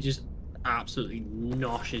 He just absolutely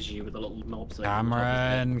noshes you with a little knob thing. on the top of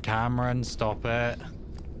his head. Cameron, stop it.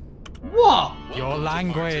 What? Your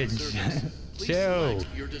language. Chill.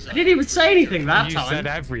 I didn't even say anything that You time. said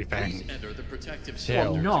everything. Enter the protective Chill.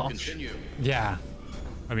 cylinder to Notch? continue. Yeah.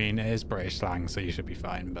 I mean, it is British slang, so you should be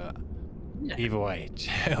fine, but Yeah. either way,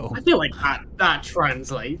 chill. I feel like that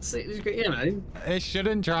translates. You know, It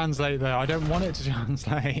shouldn't translate though. I don't want it to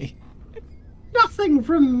translate. nothing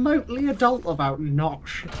remotely adult about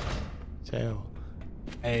notch. Chill.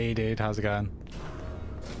 Hey dude, how's it going?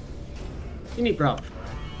 You need bruv.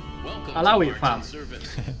 Welcome Allow to it, fam. Martin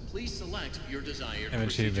service. Please select your desired Image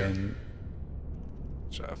procedure. even.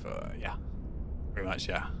 Yeah. Pretty much,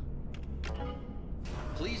 yeah.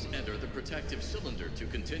 Please enter the protective cylinder to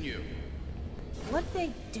continue. What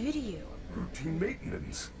they do to you? Routine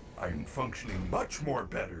maintenance. I'm functioning much more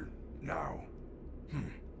better now.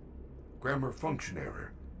 Grammar function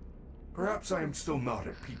error. Perhaps I am still not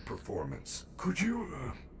at peak performance. Could you,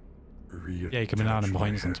 Yeah, you've been on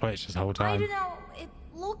points on Twitch this whole I time. don't know. It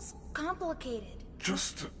looks complicated.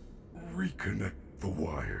 Just reconnect the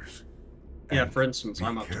wires. Yeah, for instance,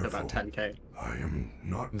 I'm up to about 10k. I am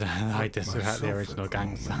not. I disregard the original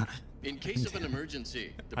gangster. In case of an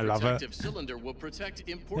emergency, the I love it. protective cylinder will protect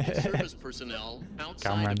important service personnel outside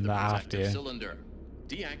Cameron, of the that after protective you. cylinder.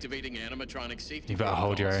 Deactivating animatronic safety You better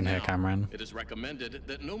hold your own here, now. Cameron. It is recommended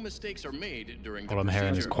that no mistakes are made during the All I'm hearing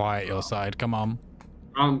is procedure. quiet your side. Come on.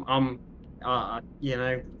 You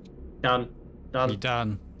know, done. You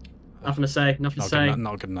done? Nothing to say. Nothing to Not say. good,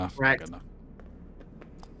 not good enough. Not Right. good enough.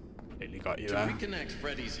 Nearly got you To there. reconnect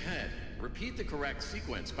Freddy's head, repeat the correct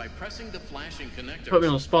sequence by pressing the flashing connectors. Put me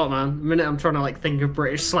on the spot, man. The minute I'm trying to like think of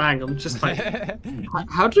British slang, I'm just like,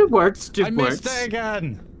 how do words do I words? missed it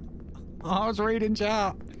again. I was reading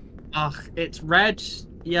chat. Ugh, it's red,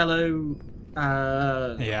 yellow,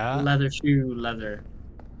 Yeah. leather shoe, leather.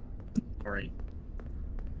 Sorry.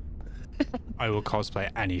 I will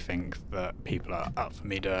cosplay anything that people are up for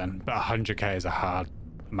me doing, but 100k is a hard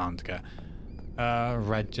amount to get.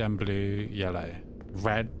 Red, gem, blue, yellow.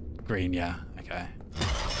 Red, green, yeah. Okay.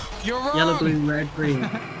 You're wrong! Yellow, blue, red, green.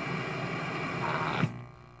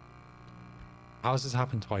 How's this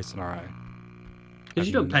happened twice in a row? Because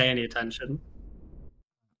you don't pay any attention.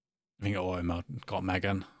 I think auto mode got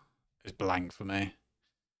Megan. It's blank for me.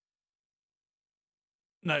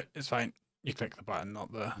 No, it's fine. You click the button,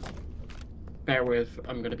 not the... Bear with,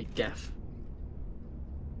 I'm gonna be deaf.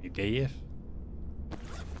 You deaf?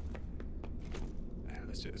 Yeah,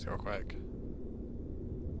 let's do this real quick.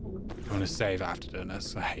 I'm gonna save after doing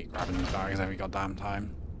this. I hate grabbing these bags every goddamn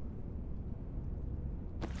time.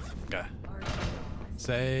 Okay.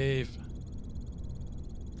 Save.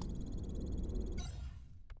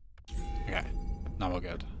 Okay, now we're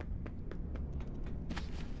good.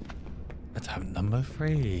 Let's have number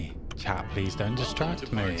 3. Chat, please don't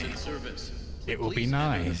distract me. It will be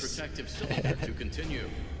nice. To continue.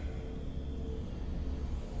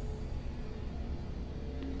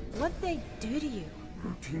 What'd they do to you?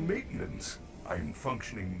 Routine maintenance. I'm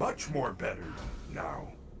functioning much more better now.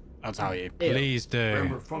 I'll tell you. Please do.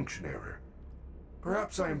 Grammar function error.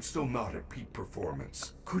 Perhaps I am still not at peak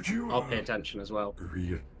performance. Could you? I'll pay attention as well.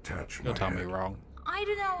 Reattach You'll my tell me head. wrong. I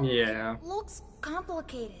don't know. Yeah. It looks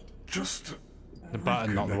complicated. Just The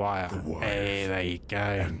button, not the wire. Hey, there you go.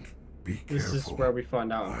 and be careful. This is where we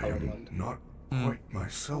find out in I am Colorland. not quite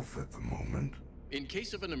myself at the moment. In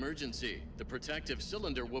case of an emergency, the protective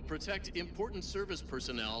cylinder will protect important service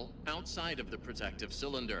personnel outside of the protective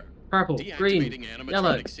cylinder. Purple, green, Deactivating animatronic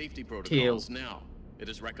yellow, safety teal. protocols now. It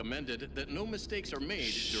is recommended that no mistakes are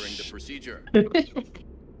made during the procedure.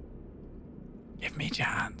 Give me a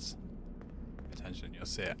chance. Pay attention, you'll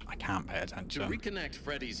see it. I can't pay To attention. reconnect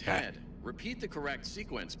Freddy's Okay. head, repeat the correct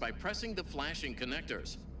sequence by pressing the flashing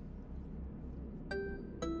connectors.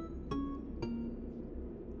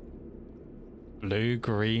 Blue,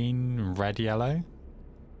 green, red, yellow.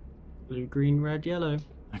 Blue, green, red, yellow.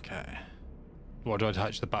 Okay. What do I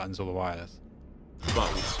touch? The buttons or the wires?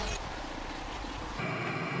 Buttons.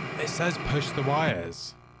 It says push the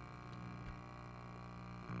wires.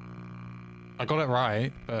 I got it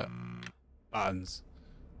right, but buttons.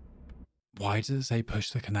 Why does it say push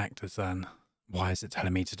the connectors then? Why is it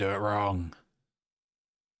telling me to do it wrong?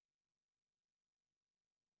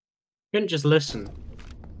 You couldn't just listen.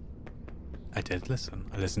 I did listen.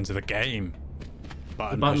 I listened to the game.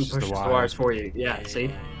 The button pushes the wires for you. Yeah,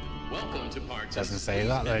 see? Welcome to part Doesn't say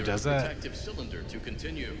that though, does it? protective cylinder to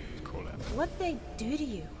continue. Call it. What'd they do to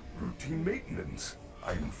you? Routine maintenance.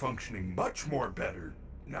 I'm functioning much more better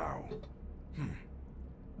now.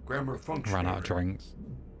 Grammar function Ran out of error. drinks.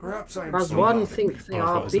 Perhaps I am Does still one not at think peak they Well, I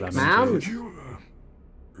thought it are was big lemon man? Could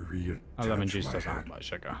you reattach Lemon juice my doesn't head? have much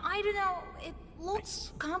sugar. I don't know. It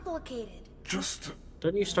looks complicated. Just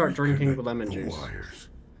Don't you start drinking the reconnect lemon the juice. wires.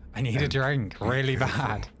 I need a drink really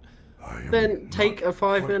bad. I am Then take not a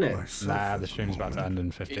 5 quite minute. myself Nah, at the stream's about to moment. end in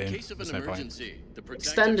In 15. case of an There's no point. emergency, the protective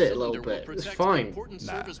Extend it a little cylinder will bit, it's protect fine. important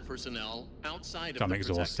Nah. service personnel outside of I'm the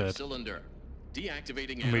exhausted. protective cylinder.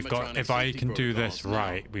 Deactivating And we've got, animatronic if I safety can do this protocols now.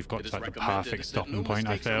 right, we've got It is like the recommended perfect that stopping no point,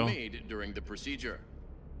 I mistakes are feel. made during the procedure.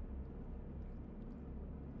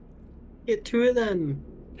 Get to it then.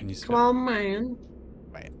 Can you Come spin? on, man.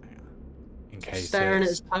 Wait, hang on. In case Staring at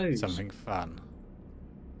it's his toes. something fun.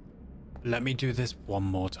 Let me do this one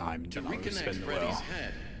more time, To then I'll reconnect spin the Freddy's wheel.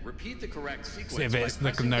 head, repeat the correct sequence. See, if by it's the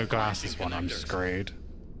pressing no the glasses flashing one, I'm connectors. screwed.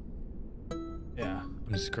 Yeah,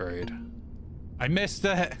 I'm screwed. I missed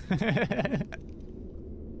it!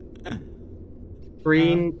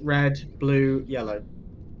 Green, red, blue, yellow.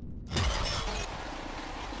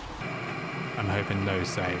 I'm hoping no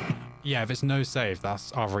save. Yeah, if it's no save, I'll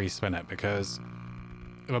respin it because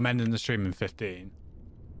if I'm ending the stream in 15,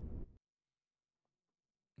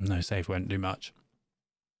 no save won't do much.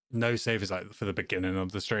 No save is like for the beginning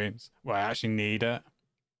of the streams where I actually need it.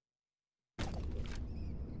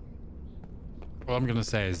 All I'm gonna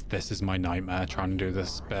say is this is my nightmare trying to do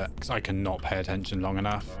this bit because I cannot pay attention long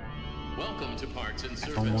enough. Welcome to Parts and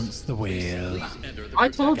Service. Everyone wants the wheel. I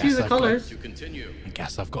told you the colors. To continue. I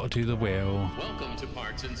guess I've got to do the wheel. Welcome to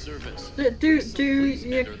Parts and Service. Do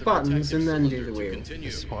your buttons and then do the wheel. This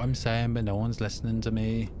is what I'm saying, but no one's listening to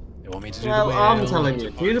me. They want me to do the Well, wheel. I'm telling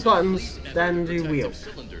you, do the buttons, then do wheel.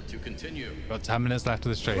 Got 10 minutes left of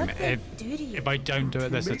the stream. If I don't do it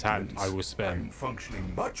this attempt, I will spin. I'm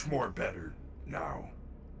functioning much more better now.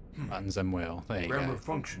 Buttons and wheel. There you Grammar go.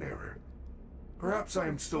 function error. Perhaps I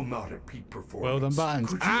am still not at peak performance. Well done, buttons.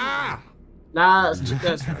 Could you- Ah! Nah,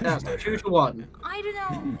 that's 2 to 1. I don't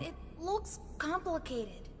know. It looks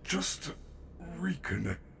complicated. Just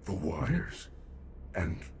reconnect the wires.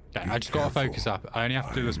 And Okay, I just gotta focus up. I only have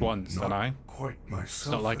to do this once, don't I? quite myself. It's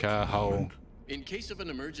not like a whole... In case of an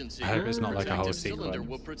emergency, I hope it's not the like a whole protective cylinder sequence.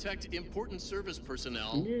 will protect important service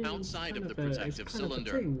personnel Yeah, outside of the kind of a- protective it's kind of a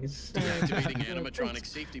cylinder. thing. It's, Deactivating animatronic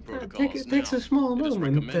safety protocols it takes now. a small It is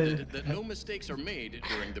moment. recommended that no mistakes are made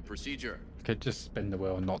during the procedure. I could just spin the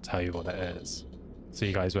wheel and not tell you what it is. So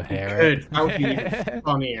you guys will hear Good. it. That would be even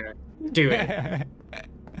funnier. Do it.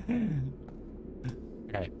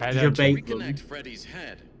 Okay, pay Your attention. bait Reconnect Freddy's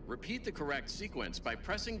head. Repeat the correct sequence by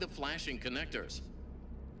pressing the flashing connectors.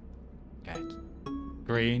 Okay.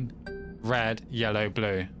 Green, red, yellow,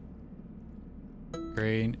 blue.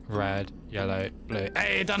 Green, red, yellow, blue.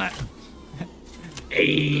 Hey, done it!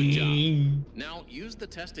 Good job. Now use the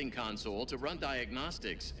testing console to run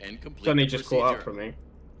diagnostics and complete Sonny the just procedure. caught up from me.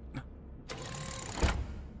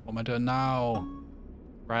 What am I doing now?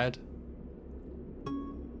 Red.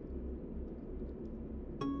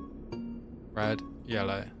 Red,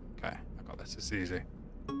 yellow. Okay, I got this. It's easy.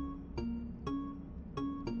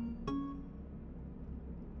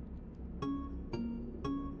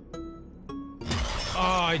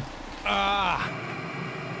 Oh,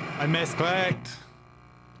 I misclicked.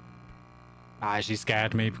 She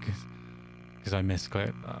scared me because I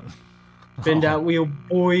misclicked. Spin that wheel,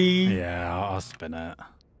 boy. Yeah, I'll spin it.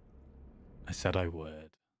 I said I would.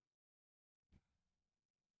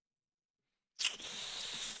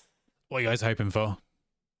 What are you guys hoping for?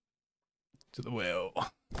 To the wheel.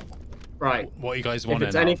 Right. What are you guys If wanting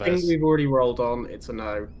it's out of anything this? we've already rolled on, it's a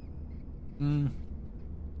no.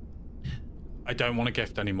 I don't want to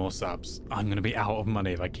gift any more subs. I'm going to be out of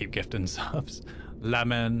money if I keep gifting subs.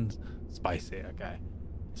 Lemon, spicy, okay.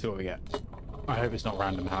 See what we get. I hope it's not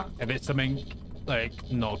random hat. If it's something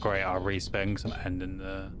like not great, I'll respin because I'm ending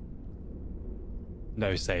the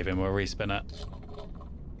no saving. We'll respin it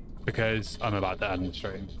because I'm about to end the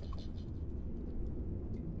stream.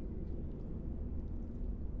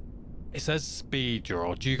 It says speed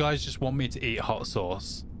draw. Do you guys just want me to eat hot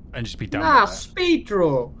sauce and just be done Nah, with it? speed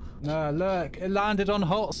draw. No, look, it landed on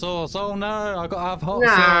hot sauce. Oh no, I gotta have hot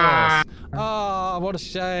Nah. sauce. Oh, what a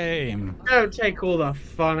shame. Don't take all the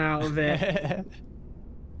fun out of it.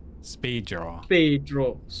 Speed draw. Speed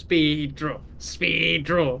draw. Speed draw. Speed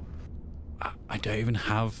draw. I don't even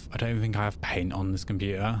think I have paint on this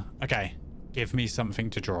computer. Okay, give me something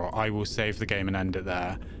to draw. I will save the game and end it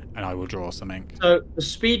there, and I will draw something. So the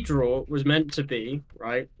speed draw was meant to be,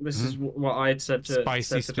 right? This is what I had said to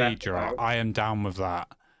Spicy said to Beth speed draw. about. I am down with that.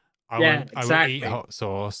 I Yeah, will exactly. eat hot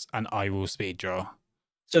sauce and I will speed draw.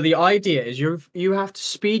 So the idea is you have to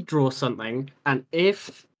speed draw something, and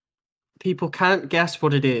if people can't guess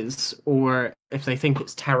what it is, or if they think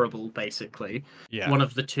it's terrible, basically, Yeah. one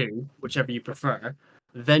of the two, whichever you prefer,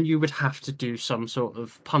 then you would have to do some sort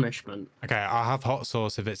of punishment. Okay, I'll have hot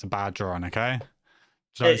sauce if it's a bad drawing, okay?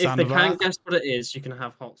 Do you If understand they with can't that? guess what it is, you can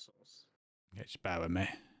have hot sauce. Okay, just bear with me.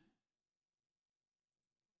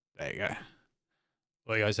 There you go.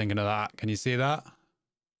 What are you guys thinking of that? Can you see that?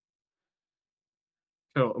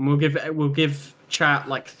 Cool, and we'll give chat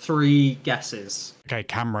like 3 guesses. Okay,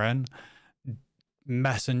 Cameron,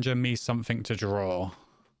 messenger me something to draw.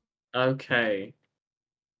 Okay.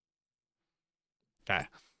 Okay,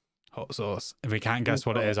 hot sauce. If we can't guess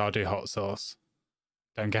what it is, I'll do hot sauce.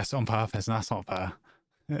 Don't guess it on purpose, and that's not fair.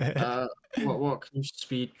 What can you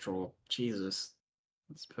speed draw? Jesus,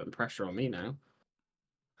 it's putting pressure on me now.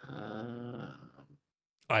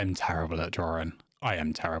 I'm terrible at drawing. I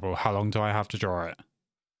am terrible. How long do I have to draw it?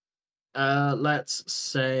 Let's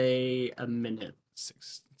say a minute.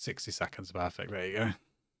 60 seconds, perfect. There you go.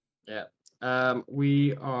 Yeah.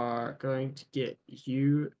 We are going to get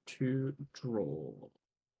you to draw.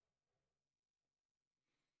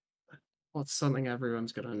 What's something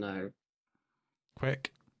everyone's gonna know?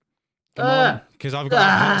 Quick. Come on, because I've got to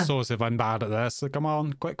have hot sauce if I'm bad at this. So come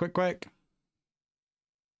on, quick, quick, quick.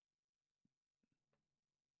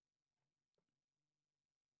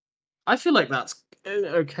 I feel like that's an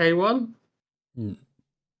okay one.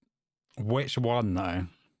 Which one, though?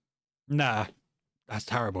 Nah, that's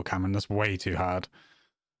terrible, Cameron. That's way too hard.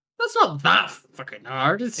 That's not that fucking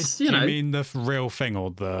hard. It's, Do you mean the real thing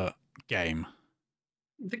or the game?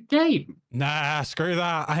 The game. Nah, screw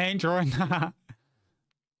that. I ain't drawing that.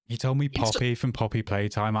 You told me Poppy from Poppy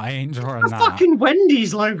Playtime. I ain't drawing that. Fucking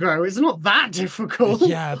Wendy's logo. It's not that difficult.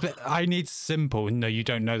 Yeah, but I need simple. No, you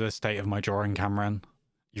don't know the state of my drawing, Cameron.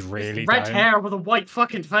 You really Red don't. hair with a white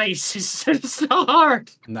fucking face. It's not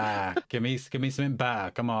hard. Nah, give me something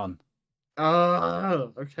better. Come on.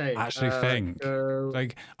 Oh, okay. Actually think.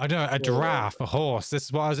 Like, I don't know, a giraffe, a horse. This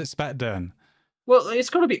is what I was expecting. Well, it's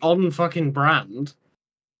got to be on fucking brand.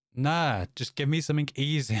 Nah, just give me something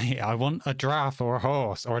easy. I want a giraffe or a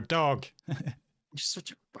horse or a dog. You're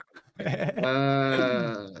such a...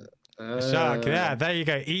 A shark, yeah, there you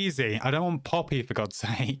go. Easy. I don't want Poppy, for God's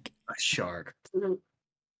sake. A shark. God.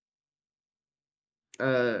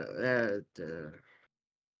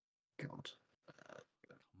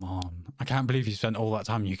 Come on. I can't believe you spent all that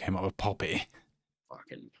time you came up with Poppy.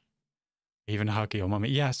 Fucking... Even Huggy or Mummy.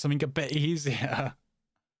 Yeah, something a bit easier.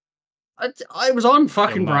 I was on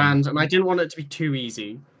fucking brand, and I didn't want it to be too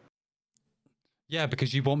easy. Yeah,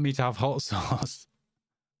 because you want me to have hot sauce.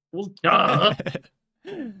 Well, duh.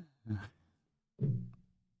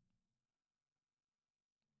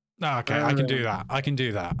 No, okay, I can do that. I can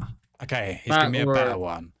do that. Okay, he's giving me a better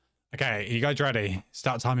one. Okay, you guys ready?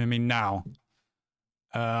 Start timing me now.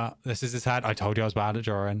 This is his head. I told you I was bad at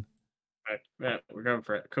drawing. Right, yeah, we're going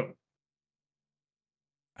for it. Cool.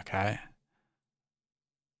 Okay.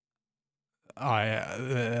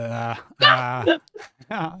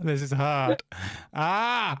 This is hard.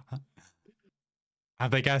 Have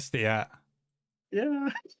they guessed it yet? Yeah.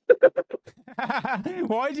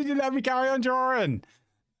 Why did you let me carry on drawing?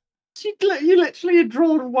 You literally had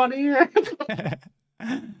drawn one ear.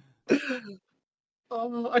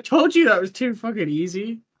 Oh, I told you that was too fucking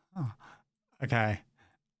easy. Oh, okay.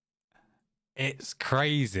 It's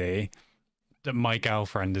crazy that my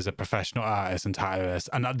girlfriend is a professional artist and tattooist,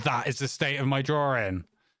 and that is the state of my drawing.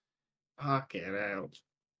 Fucking hell.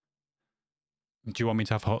 Do you want me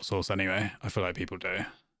to have hot sauce anyway? I feel like people do.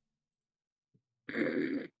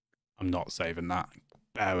 I'm not saving that.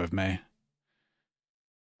 Bear with me.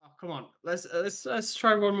 Oh, come on. Let's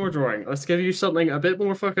try one more drawing. Let's give you something a bit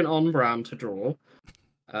more fucking on brand to draw.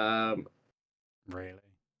 Really?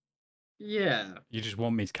 Yeah. You just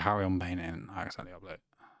want me to carry on painting and accidentally upload.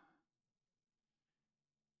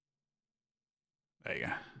 There you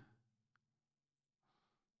go.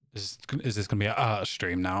 Is this going to be an art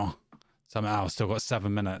stream now? Somehow I've still got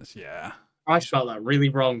 7 minutes. Yeah. I spelled that really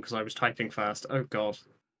wrong because I was typing fast. Oh, God.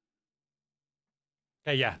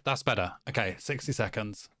 Okay, yeah, that's better. Okay, 60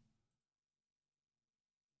 seconds.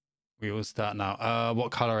 We will start now.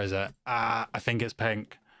 What color is it? I think it's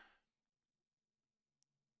pink.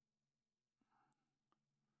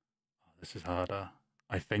 Oh, this is harder.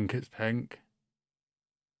 I think it's pink.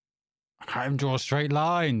 I can't even draw straight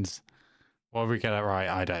lines. What if we get it right?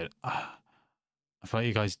 I don't. I feel like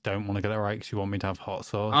you guys don't want to get it right because you want me to have hot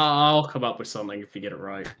sauce. I'll come up with something if you get it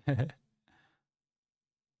right.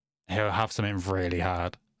 He'll have something really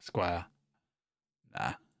hard. Square.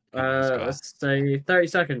 Nah. Let's say 30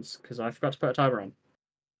 seconds because I forgot to put a timer on.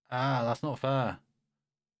 That's not fair.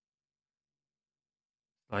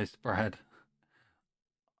 Sliced bread.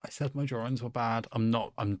 I said my drawings were bad. I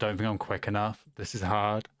don't think I'm quick enough. This is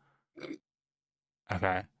hard.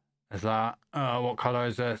 Okay. Is that what color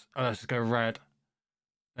is this? Oh, let's just go red.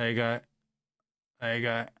 There you go. There you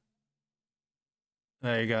go.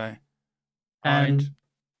 There you go. 10,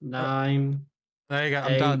 9. There you go.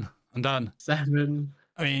 I'm done. I'm done. 7.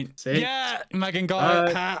 I mean, 6. Yeah, Megan got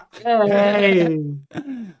it. Hey.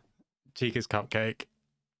 Chica's cupcake.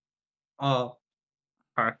 Oh,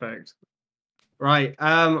 perfect. Right.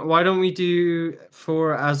 Why don't we do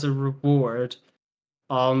for as a reward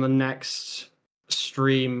on the next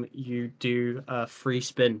stream? You do a free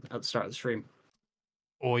spin at the start of the stream.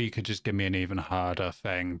 Or you could just give me an even harder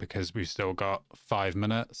thing because we've still got 5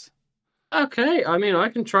 minutes. Okay, I mean, I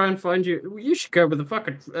can try and find you. You should go with the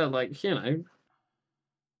fucking,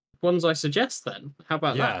 ones I suggest then. How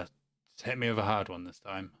about that? Yeah, just hit me with a hard one this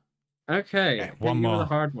time. Okay, one hit you more. with a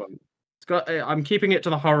hard one. It's got. I'm keeping it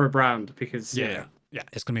to the horror brand because Yeah. Yeah,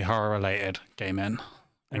 it's gonna be horror related gaming.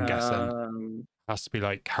 I'm guessing. Has to be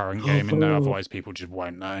like current gaming though, otherwise people just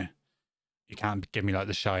won't know. You can't give me like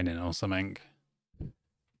The Shining or something.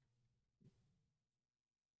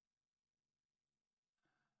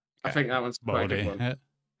 I think that one's quite a good one.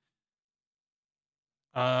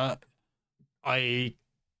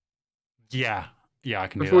 Yeah, I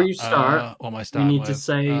can Before do that. you start, what am I you starting need with? to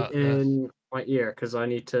say This. in my ear because I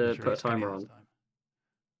need to Make sure put a it's skinny timer this on.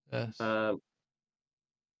 time. This.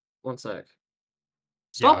 1 sec. Yeah,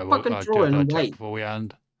 Stop fucking I'll drawing and check wait. before we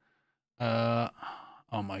end. Oh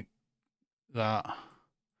my, that.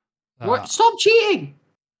 What? Stop cheating!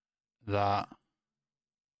 That.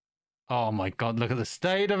 Oh my god, look at the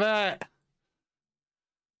state of it!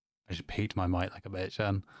 I should peaked my mic like a bitch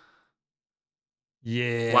then.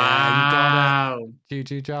 Yeah, wow. You got it.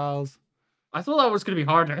 GG, Charles. I thought that was going to be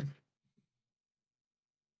harder.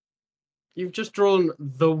 You've just drawn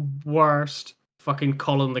the worst fucking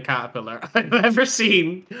Colin the Caterpillar I've ever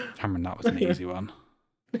seen. Cameron, that was an easy one.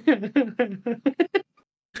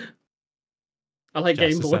 I like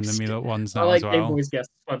Jess Game Boys. sending me little ones now I like as well. Game Boys guess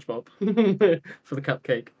SpongeBob for the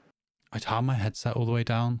cupcake. I turned my headset all the way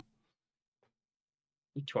down.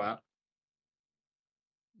 You twat.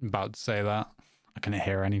 I'm about to say that. I couldn't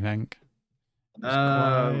hear anything.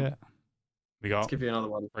 Quiet. We got let's give you another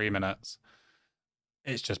one. 3 minutes.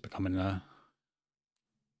 It's just becoming a...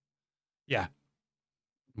 Yeah.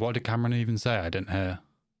 What did Cameron even say? I didn't hear.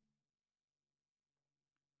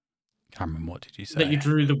 Cameron, what did you say? That you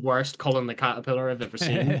drew the worst Colin the Caterpillar I've ever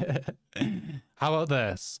seen. How about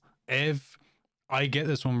this? If I get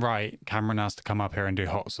this one right, Cameron has to come up here and do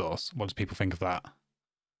hot sauce. What do people think of that?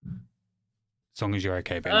 As long as you're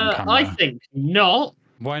okay being on camera. I think not.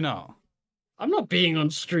 Why not? I'm not being on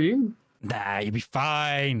stream. Nah, you'll be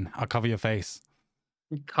fine. I'll cover your face.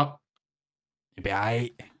 You'll be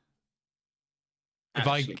alright. If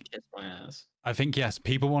Actually, kiss my ass. I think yes,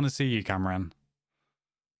 people want to see you, Cameron.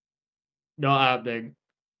 Not happening.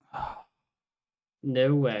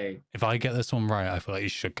 No way. If I get this one right, I feel like you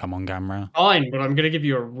should come on camera. Fine, but I'm gonna give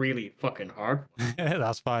you a really fucking hard one.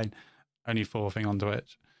 That's fine. Only 4 thing on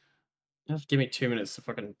Twitch. Just give me 2 minutes to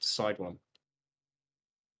fucking decide one.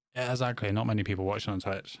 Yeah, exactly. Not many people watching on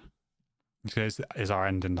Twitch. It's our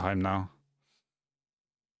ending time now.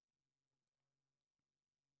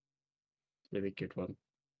 Really good one.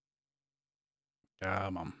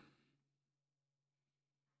 Come on.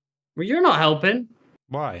 Well, you're not helping.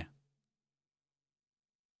 Why?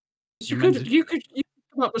 You could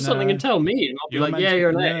come up with something and tell me, and I'll be like, yeah, you're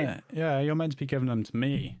an A. Yeah, you're meant to be giving them to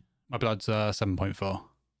me. My blood's 7.4.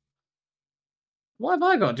 Why have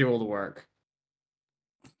I got to do all the work?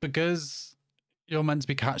 Because you're meant to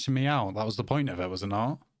be catching me out. That was the point of it, was it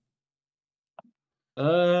not?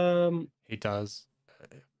 He does.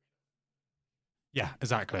 Yeah,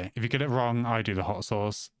 exactly. If you get it wrong, I do the hot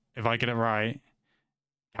sauce. If I get it right,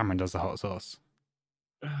 Cameron does the hot sauce.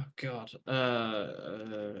 Oh god.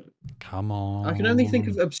 Come on. I can only think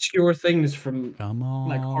of obscure things from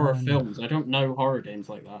like horror films. I don't know horror games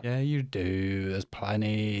like that. Yeah, you do. There's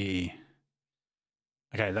plenty.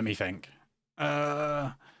 Okay, let me think.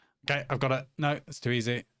 Okay, I've got it. No, it's too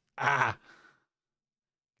easy. Give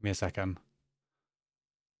me a second.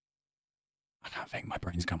 I can't think. My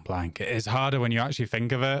brain's gone blank. It is harder when you actually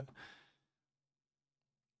think of it.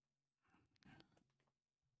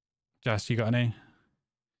 Jess, you got any?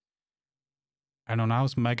 Anyone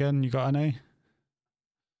else? Megan, you got any?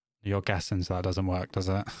 You're guessing, so that doesn't work, does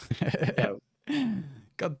it? No.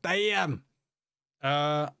 God damn.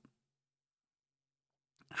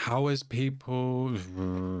 How is people?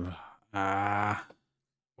 1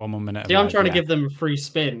 more minute. See, I'm trying to give them a free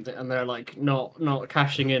spin, and they're like not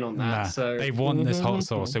cashing in on that. Nah, so they want this hot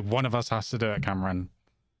sauce, so one of us has to do it, Cameron.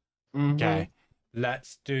 Okay,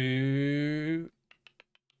 let's do.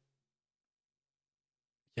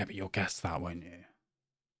 Yeah, but you'll guess that, won't you?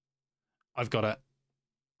 I've got it.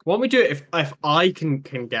 Why don't we do it if I can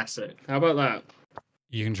guess it? How about that?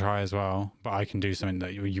 You can try as well, but I can do something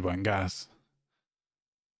that you won't guess.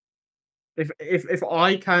 If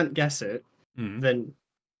I can't guess it, then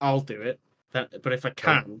I'll do it. But if I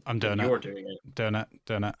can, I'm doing it. You're doing it. Doing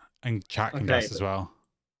it. And chat can guess as well.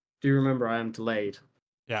 Do you remember I am delayed?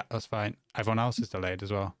 Yeah, that's fine. Everyone else is delayed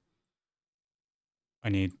as well. I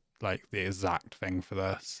need like the exact thing for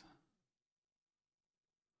this.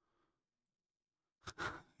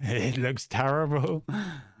 It looks terrible.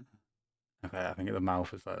 Okay, I think the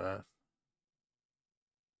mouth is like this.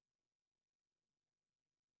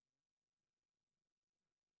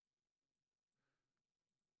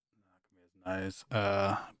 Nose,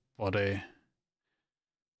 body.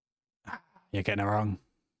 You're getting it wrong.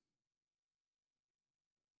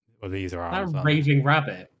 Well, these are That arms. aren't they? raving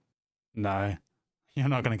rabbit. No, you're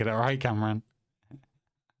not going to get it right, Cameron.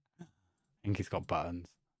 I think he's got buttons.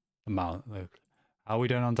 The mount. How are we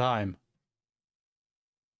doing on time?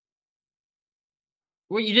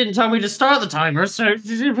 Well, you didn't tell me to start the timer, so...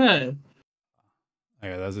 Okay,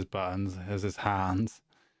 there's his buttons. There's his hands.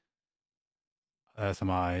 There's some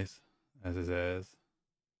eyes. There's his ears.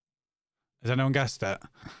 Has anyone guessed it?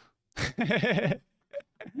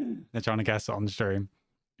 They're trying to guess it on the stream.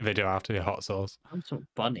 If they do after your hot sauce. I'm sort of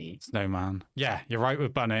bunny. Snowman. Yeah, you're right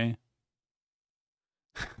with Bunny.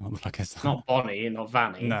 What the fuck is that? Not Bonnie, not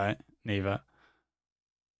Vanny. No, neither.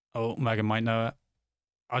 Oh, Megan might know it.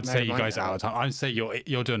 I'd say you guys are out of time. I'd say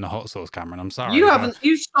you're doing the hot sauce, Cameron. I'm sorry. You haven't.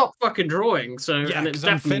 You stopped fucking drawing, so Yeah, and it's 'cause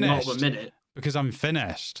I'm definitely not a finished. minute. Because I'm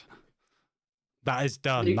finished. That is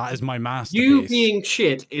done. That is my masterpiece. You being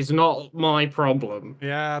shit is not my problem.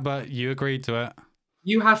 Yeah, but you agreed to it.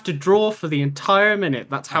 You have to draw for the entire minute.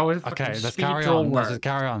 That's how it Okay, let's speed carry draw on. works. Let's just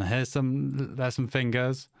carry on. There's some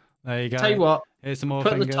fingers. There you go. Tell you what. Here's some more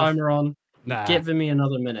Put fingers. the timer on. Nah. Giving me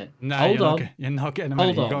another minute. No, Hold on. You're not getting a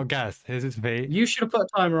minute. Hold You on. got to guess. Here's his feet. You should have put a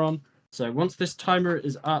timer on. So once this timer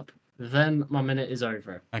is up, then my minute is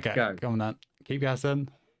over. Okay, Go. come on then. Keep guessing.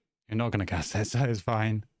 You're not going to guess it, so it's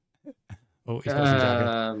fine. Oh, he's got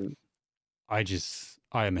some jacket.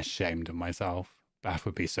 I am ashamed of myself. Beth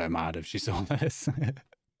would be so mad if she saw this.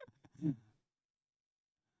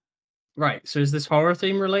 Right, so is this horror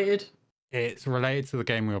theme related? It's related to the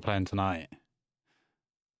game we were playing tonight.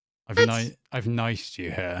 I've niced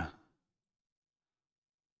you here.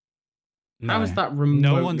 No. How is that No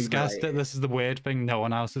remotely one's guessed it. related? This is the weird thing. No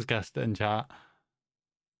one else has guessed it in chat.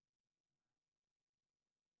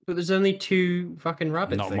 But there's only two fucking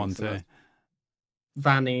rabbit Not things. Monty. Left.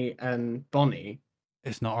 Vanny and Bonnie.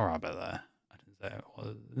 It's not a rabbit there. I didn't say it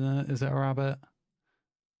was. Is it a rabbit?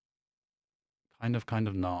 Kind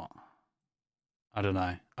of not. I don't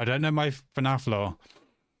know. I don't know my FNAF lore.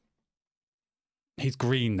 He's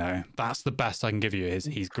green though. That's the best I can give you. Is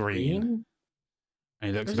he's green?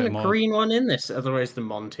 And he looks There's a bit a more. green one in this, otherwise than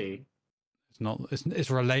Monty. It's not. It's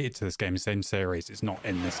related to this game. Same series. It's not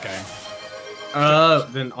in this game. Oh,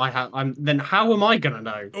 then Then how am I gonna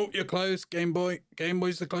know? Oh, you're close, Game Boy. Game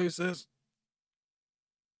Boy's the closest.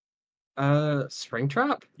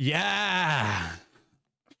 Springtrap. Yeah.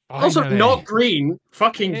 Also, Finally. not green.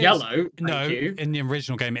 Fucking It is- yellow. No, Thank you. in the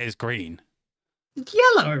original game it is green.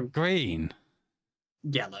 Yellow. Green.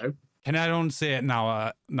 Yellow. Can anyone see it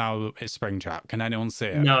now? Now it's Springtrap. Can anyone see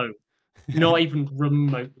it? No, not even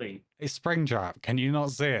remotely. It's Springtrap. Can you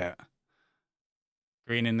not see it?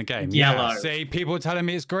 Green in the game. Yellow. Yeah. See, people are telling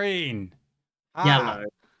me it's green. Yellow.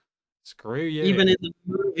 Screw you. Even in the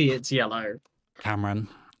movie, it's yellow. Cameron,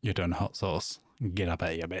 you're doing hot sauce. Get up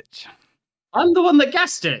at you, bitch. I'm the one that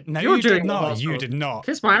guessed it. No, You're you doing did the not. hot You sauce. did not.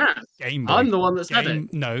 Kiss my ass. Game Boy. I'm the one that said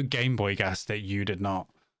it. No, Game Boy guessed it. You did not.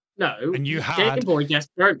 No, And you Game had- Boy guessed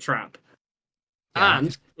Throat Trap. Yeah.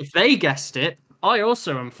 And if they guessed it, I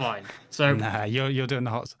also am fine. So Nah, you're doing the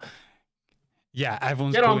hot sauce. Yeah,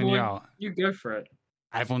 everyone's get on, calling boy. you out. You go for it.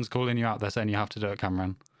 Everyone's calling you out. They're saying you have to do it,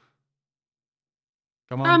 Cameron.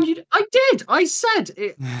 Come on. I did. I said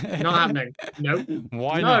it. Not happening. No.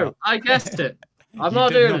 Why no, not? I guessed it. I'm You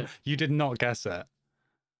not did doing not- it. You did not guess it.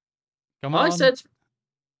 Come on. I said,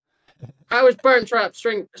 how is Burnt Trap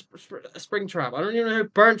Spring Trap? I don't even know who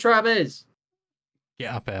Burnt Trap is.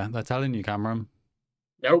 Get up here. They're telling you, Cameron.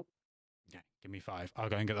 Nope. Yeah, give me 5. I'll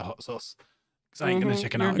go and get the hot sauce. Because I ain't going to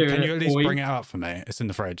chicken you're out. doing Can you it, at least boy. bring it up for me? It's in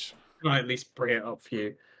the fridge. Can I at least bring it up for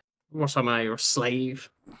you? What am I, your slave?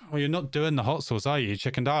 Well, you're not doing the hot sauce, are you? You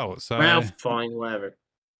chickened out. So Well, fine, whatever.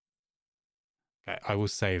 okay, I will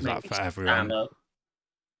save Make that me for stand everyone. up.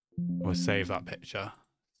 We'll save that picture.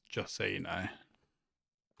 Just so you know.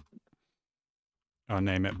 I'll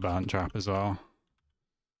name it Burnt Trap as well.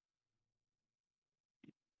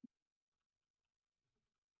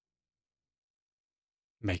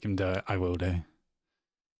 Make him do it. I will do.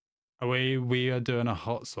 We are doing a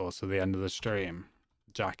hot sauce at the end of the stream.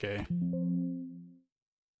 Jackie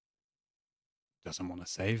doesn't want to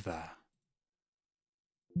save that.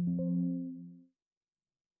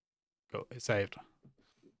 Cool, it's saved.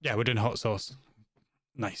 Yeah, we're doing hot sauce.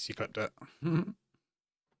 Nice, you clipped it.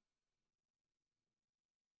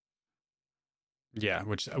 Yeah,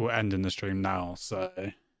 which we're ending the stream now, so.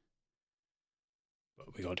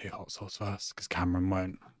 But we gotta do hot sauce first, because Cameron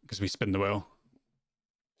won't, because we spin the wheel.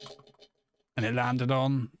 And it landed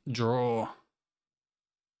on draw.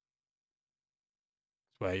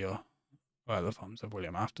 Where the thumbs of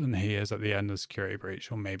William Afton. He is at the end of Security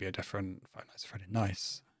Breach, or maybe a different Five Nights at Freddy.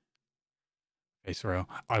 Nice. Face real.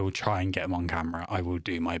 I will try and get him on camera. I will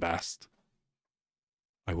do my best.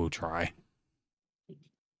 I will try.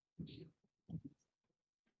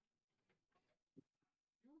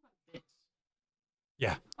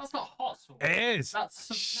 Yeah. That's not hot sauce. It is. That's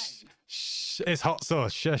cement. Shh. It's hot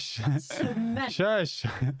sauce. Shush. Cement. Shush.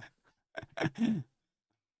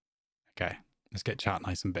 Okay. Let's get chat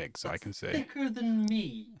nice and big so I can see. Thicker than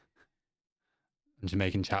me. I'm just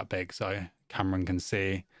making chat big so Cameron can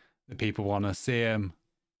see. The people want to see him.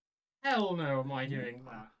 Hell no, am I doing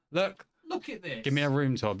that? Look. Look at this. Give me a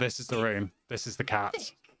room tour. This is the room. This is the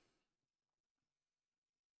cats.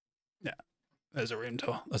 Yeah. There's a room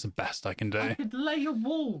tour. That's the best I can do. I could lay a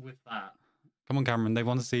wall with that. Come on, Cameron. They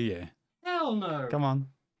want to see you. Hell no. Come on.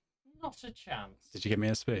 Not a chance. Did you give me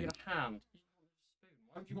a spoon? Your hand.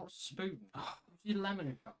 Why would you want a spoon? Use your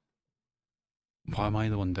lemon cup. Why am I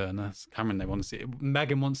the one doing this? Cameron, they want to see.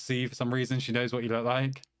 Megan wants to see you for some reason. She knows what you look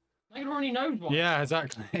like. Megan already knows what. Yeah,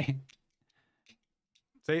 exactly.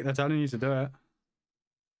 See, they're telling you to do it.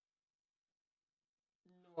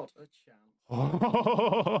 Not a chance.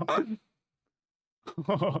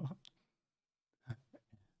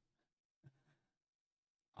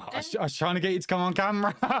 I was trying to get you to come on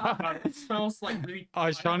camera. It smells like really. I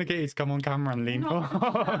was trying to get you to come on camera and lean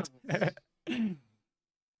forward. The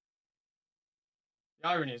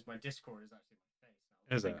irony is my Discord is actually my face.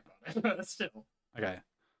 Now. Is it? But still. Okay.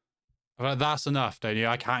 Well, that's enough, don't you?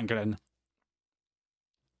 I can't get in.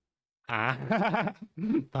 Ah.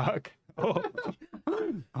 Fuck. Oh.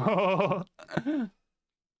 Oh.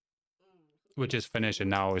 We're just finishing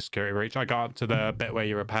now with Security Breach. I got up to the bit where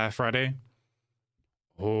you repair Freddy.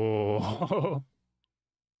 Oh. How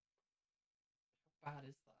bad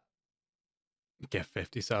is that? Give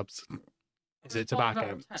 50 subs. Is it It's not tobacco?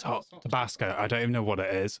 about It's 10, hot it's not Tabasco. I don't even know what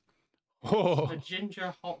it is. Oh. A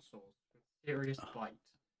ginger hot sauce with serious bite.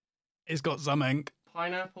 It's got something.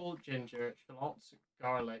 Pineapple, ginger, shallots,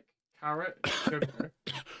 garlic, carrot, sugar,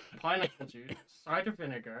 pineapple juice, cider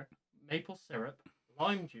vinegar, maple syrup,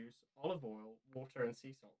 lime juice, olive oil, water, and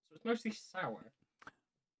sea salt. So it's mostly sour.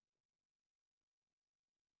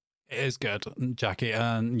 It is good, Jackie.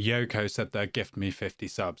 And Yoko said they'll gift me 50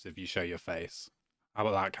 subs if you show your face. How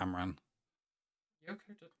about that, Cameron?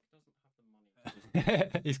 Yoko doesn't have the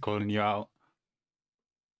money. He's calling you out.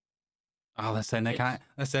 Oh, they're saying they can't.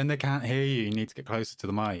 They're saying they can't hear you. You need to get closer to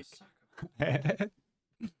the mic.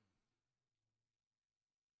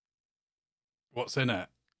 What's in it?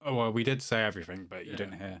 Oh well, we did say everything, but you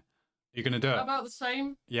didn't hear. You're gonna do it. About the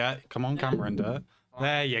same. Yeah, come on, camera and do it.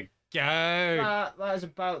 There you go. That is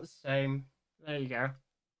about the same. There you go.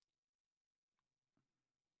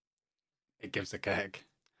 It gives a kick.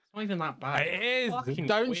 It's not even that bad. It is. Fucking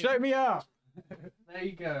Don't weird. show me up. There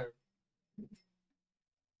you go.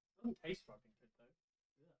 Doesn't taste fucking good though.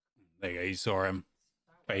 There you go. You saw him.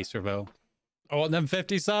 Face reveal. I want them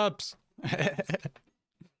 50 subs.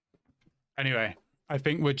 Anyway, I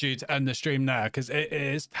think we're due to end the stream now because it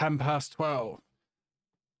is 12:10.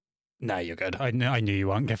 No, you're good. I knew you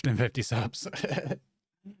weren't gifting 50 subs.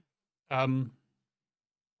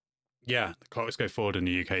 Yeah, the clocks go forward in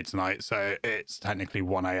the UK tonight, so it's technically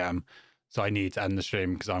 1 a.m. So I need to end the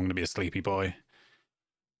stream because I'm going to be a sleepy boy.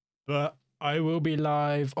 But I will be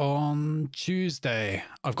live on Tuesday.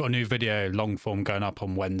 I've got a new video, long form, going up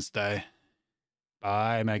on Wednesday.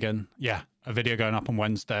 Bye, Megan. Yeah, a video going up on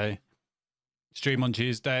Wednesday. Stream on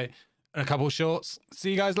Tuesday. And a couple shorts.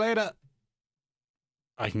 See you guys later.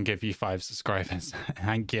 I can give you 5 subscribers.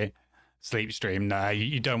 Thank you. Sleep stream. No,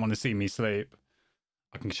 you don't want to see me sleep.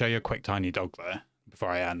 I can show you a quick tiny dog there before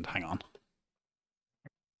I end. Hang on.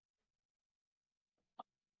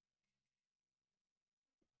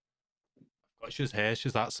 I've got she's here.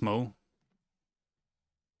 She's that small.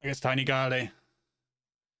 I guess tiny girly.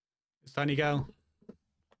 It's tiny girl.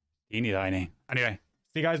 Teeny tiny. Anyway,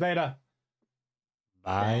 see you guys later.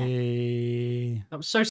 Bye. That was so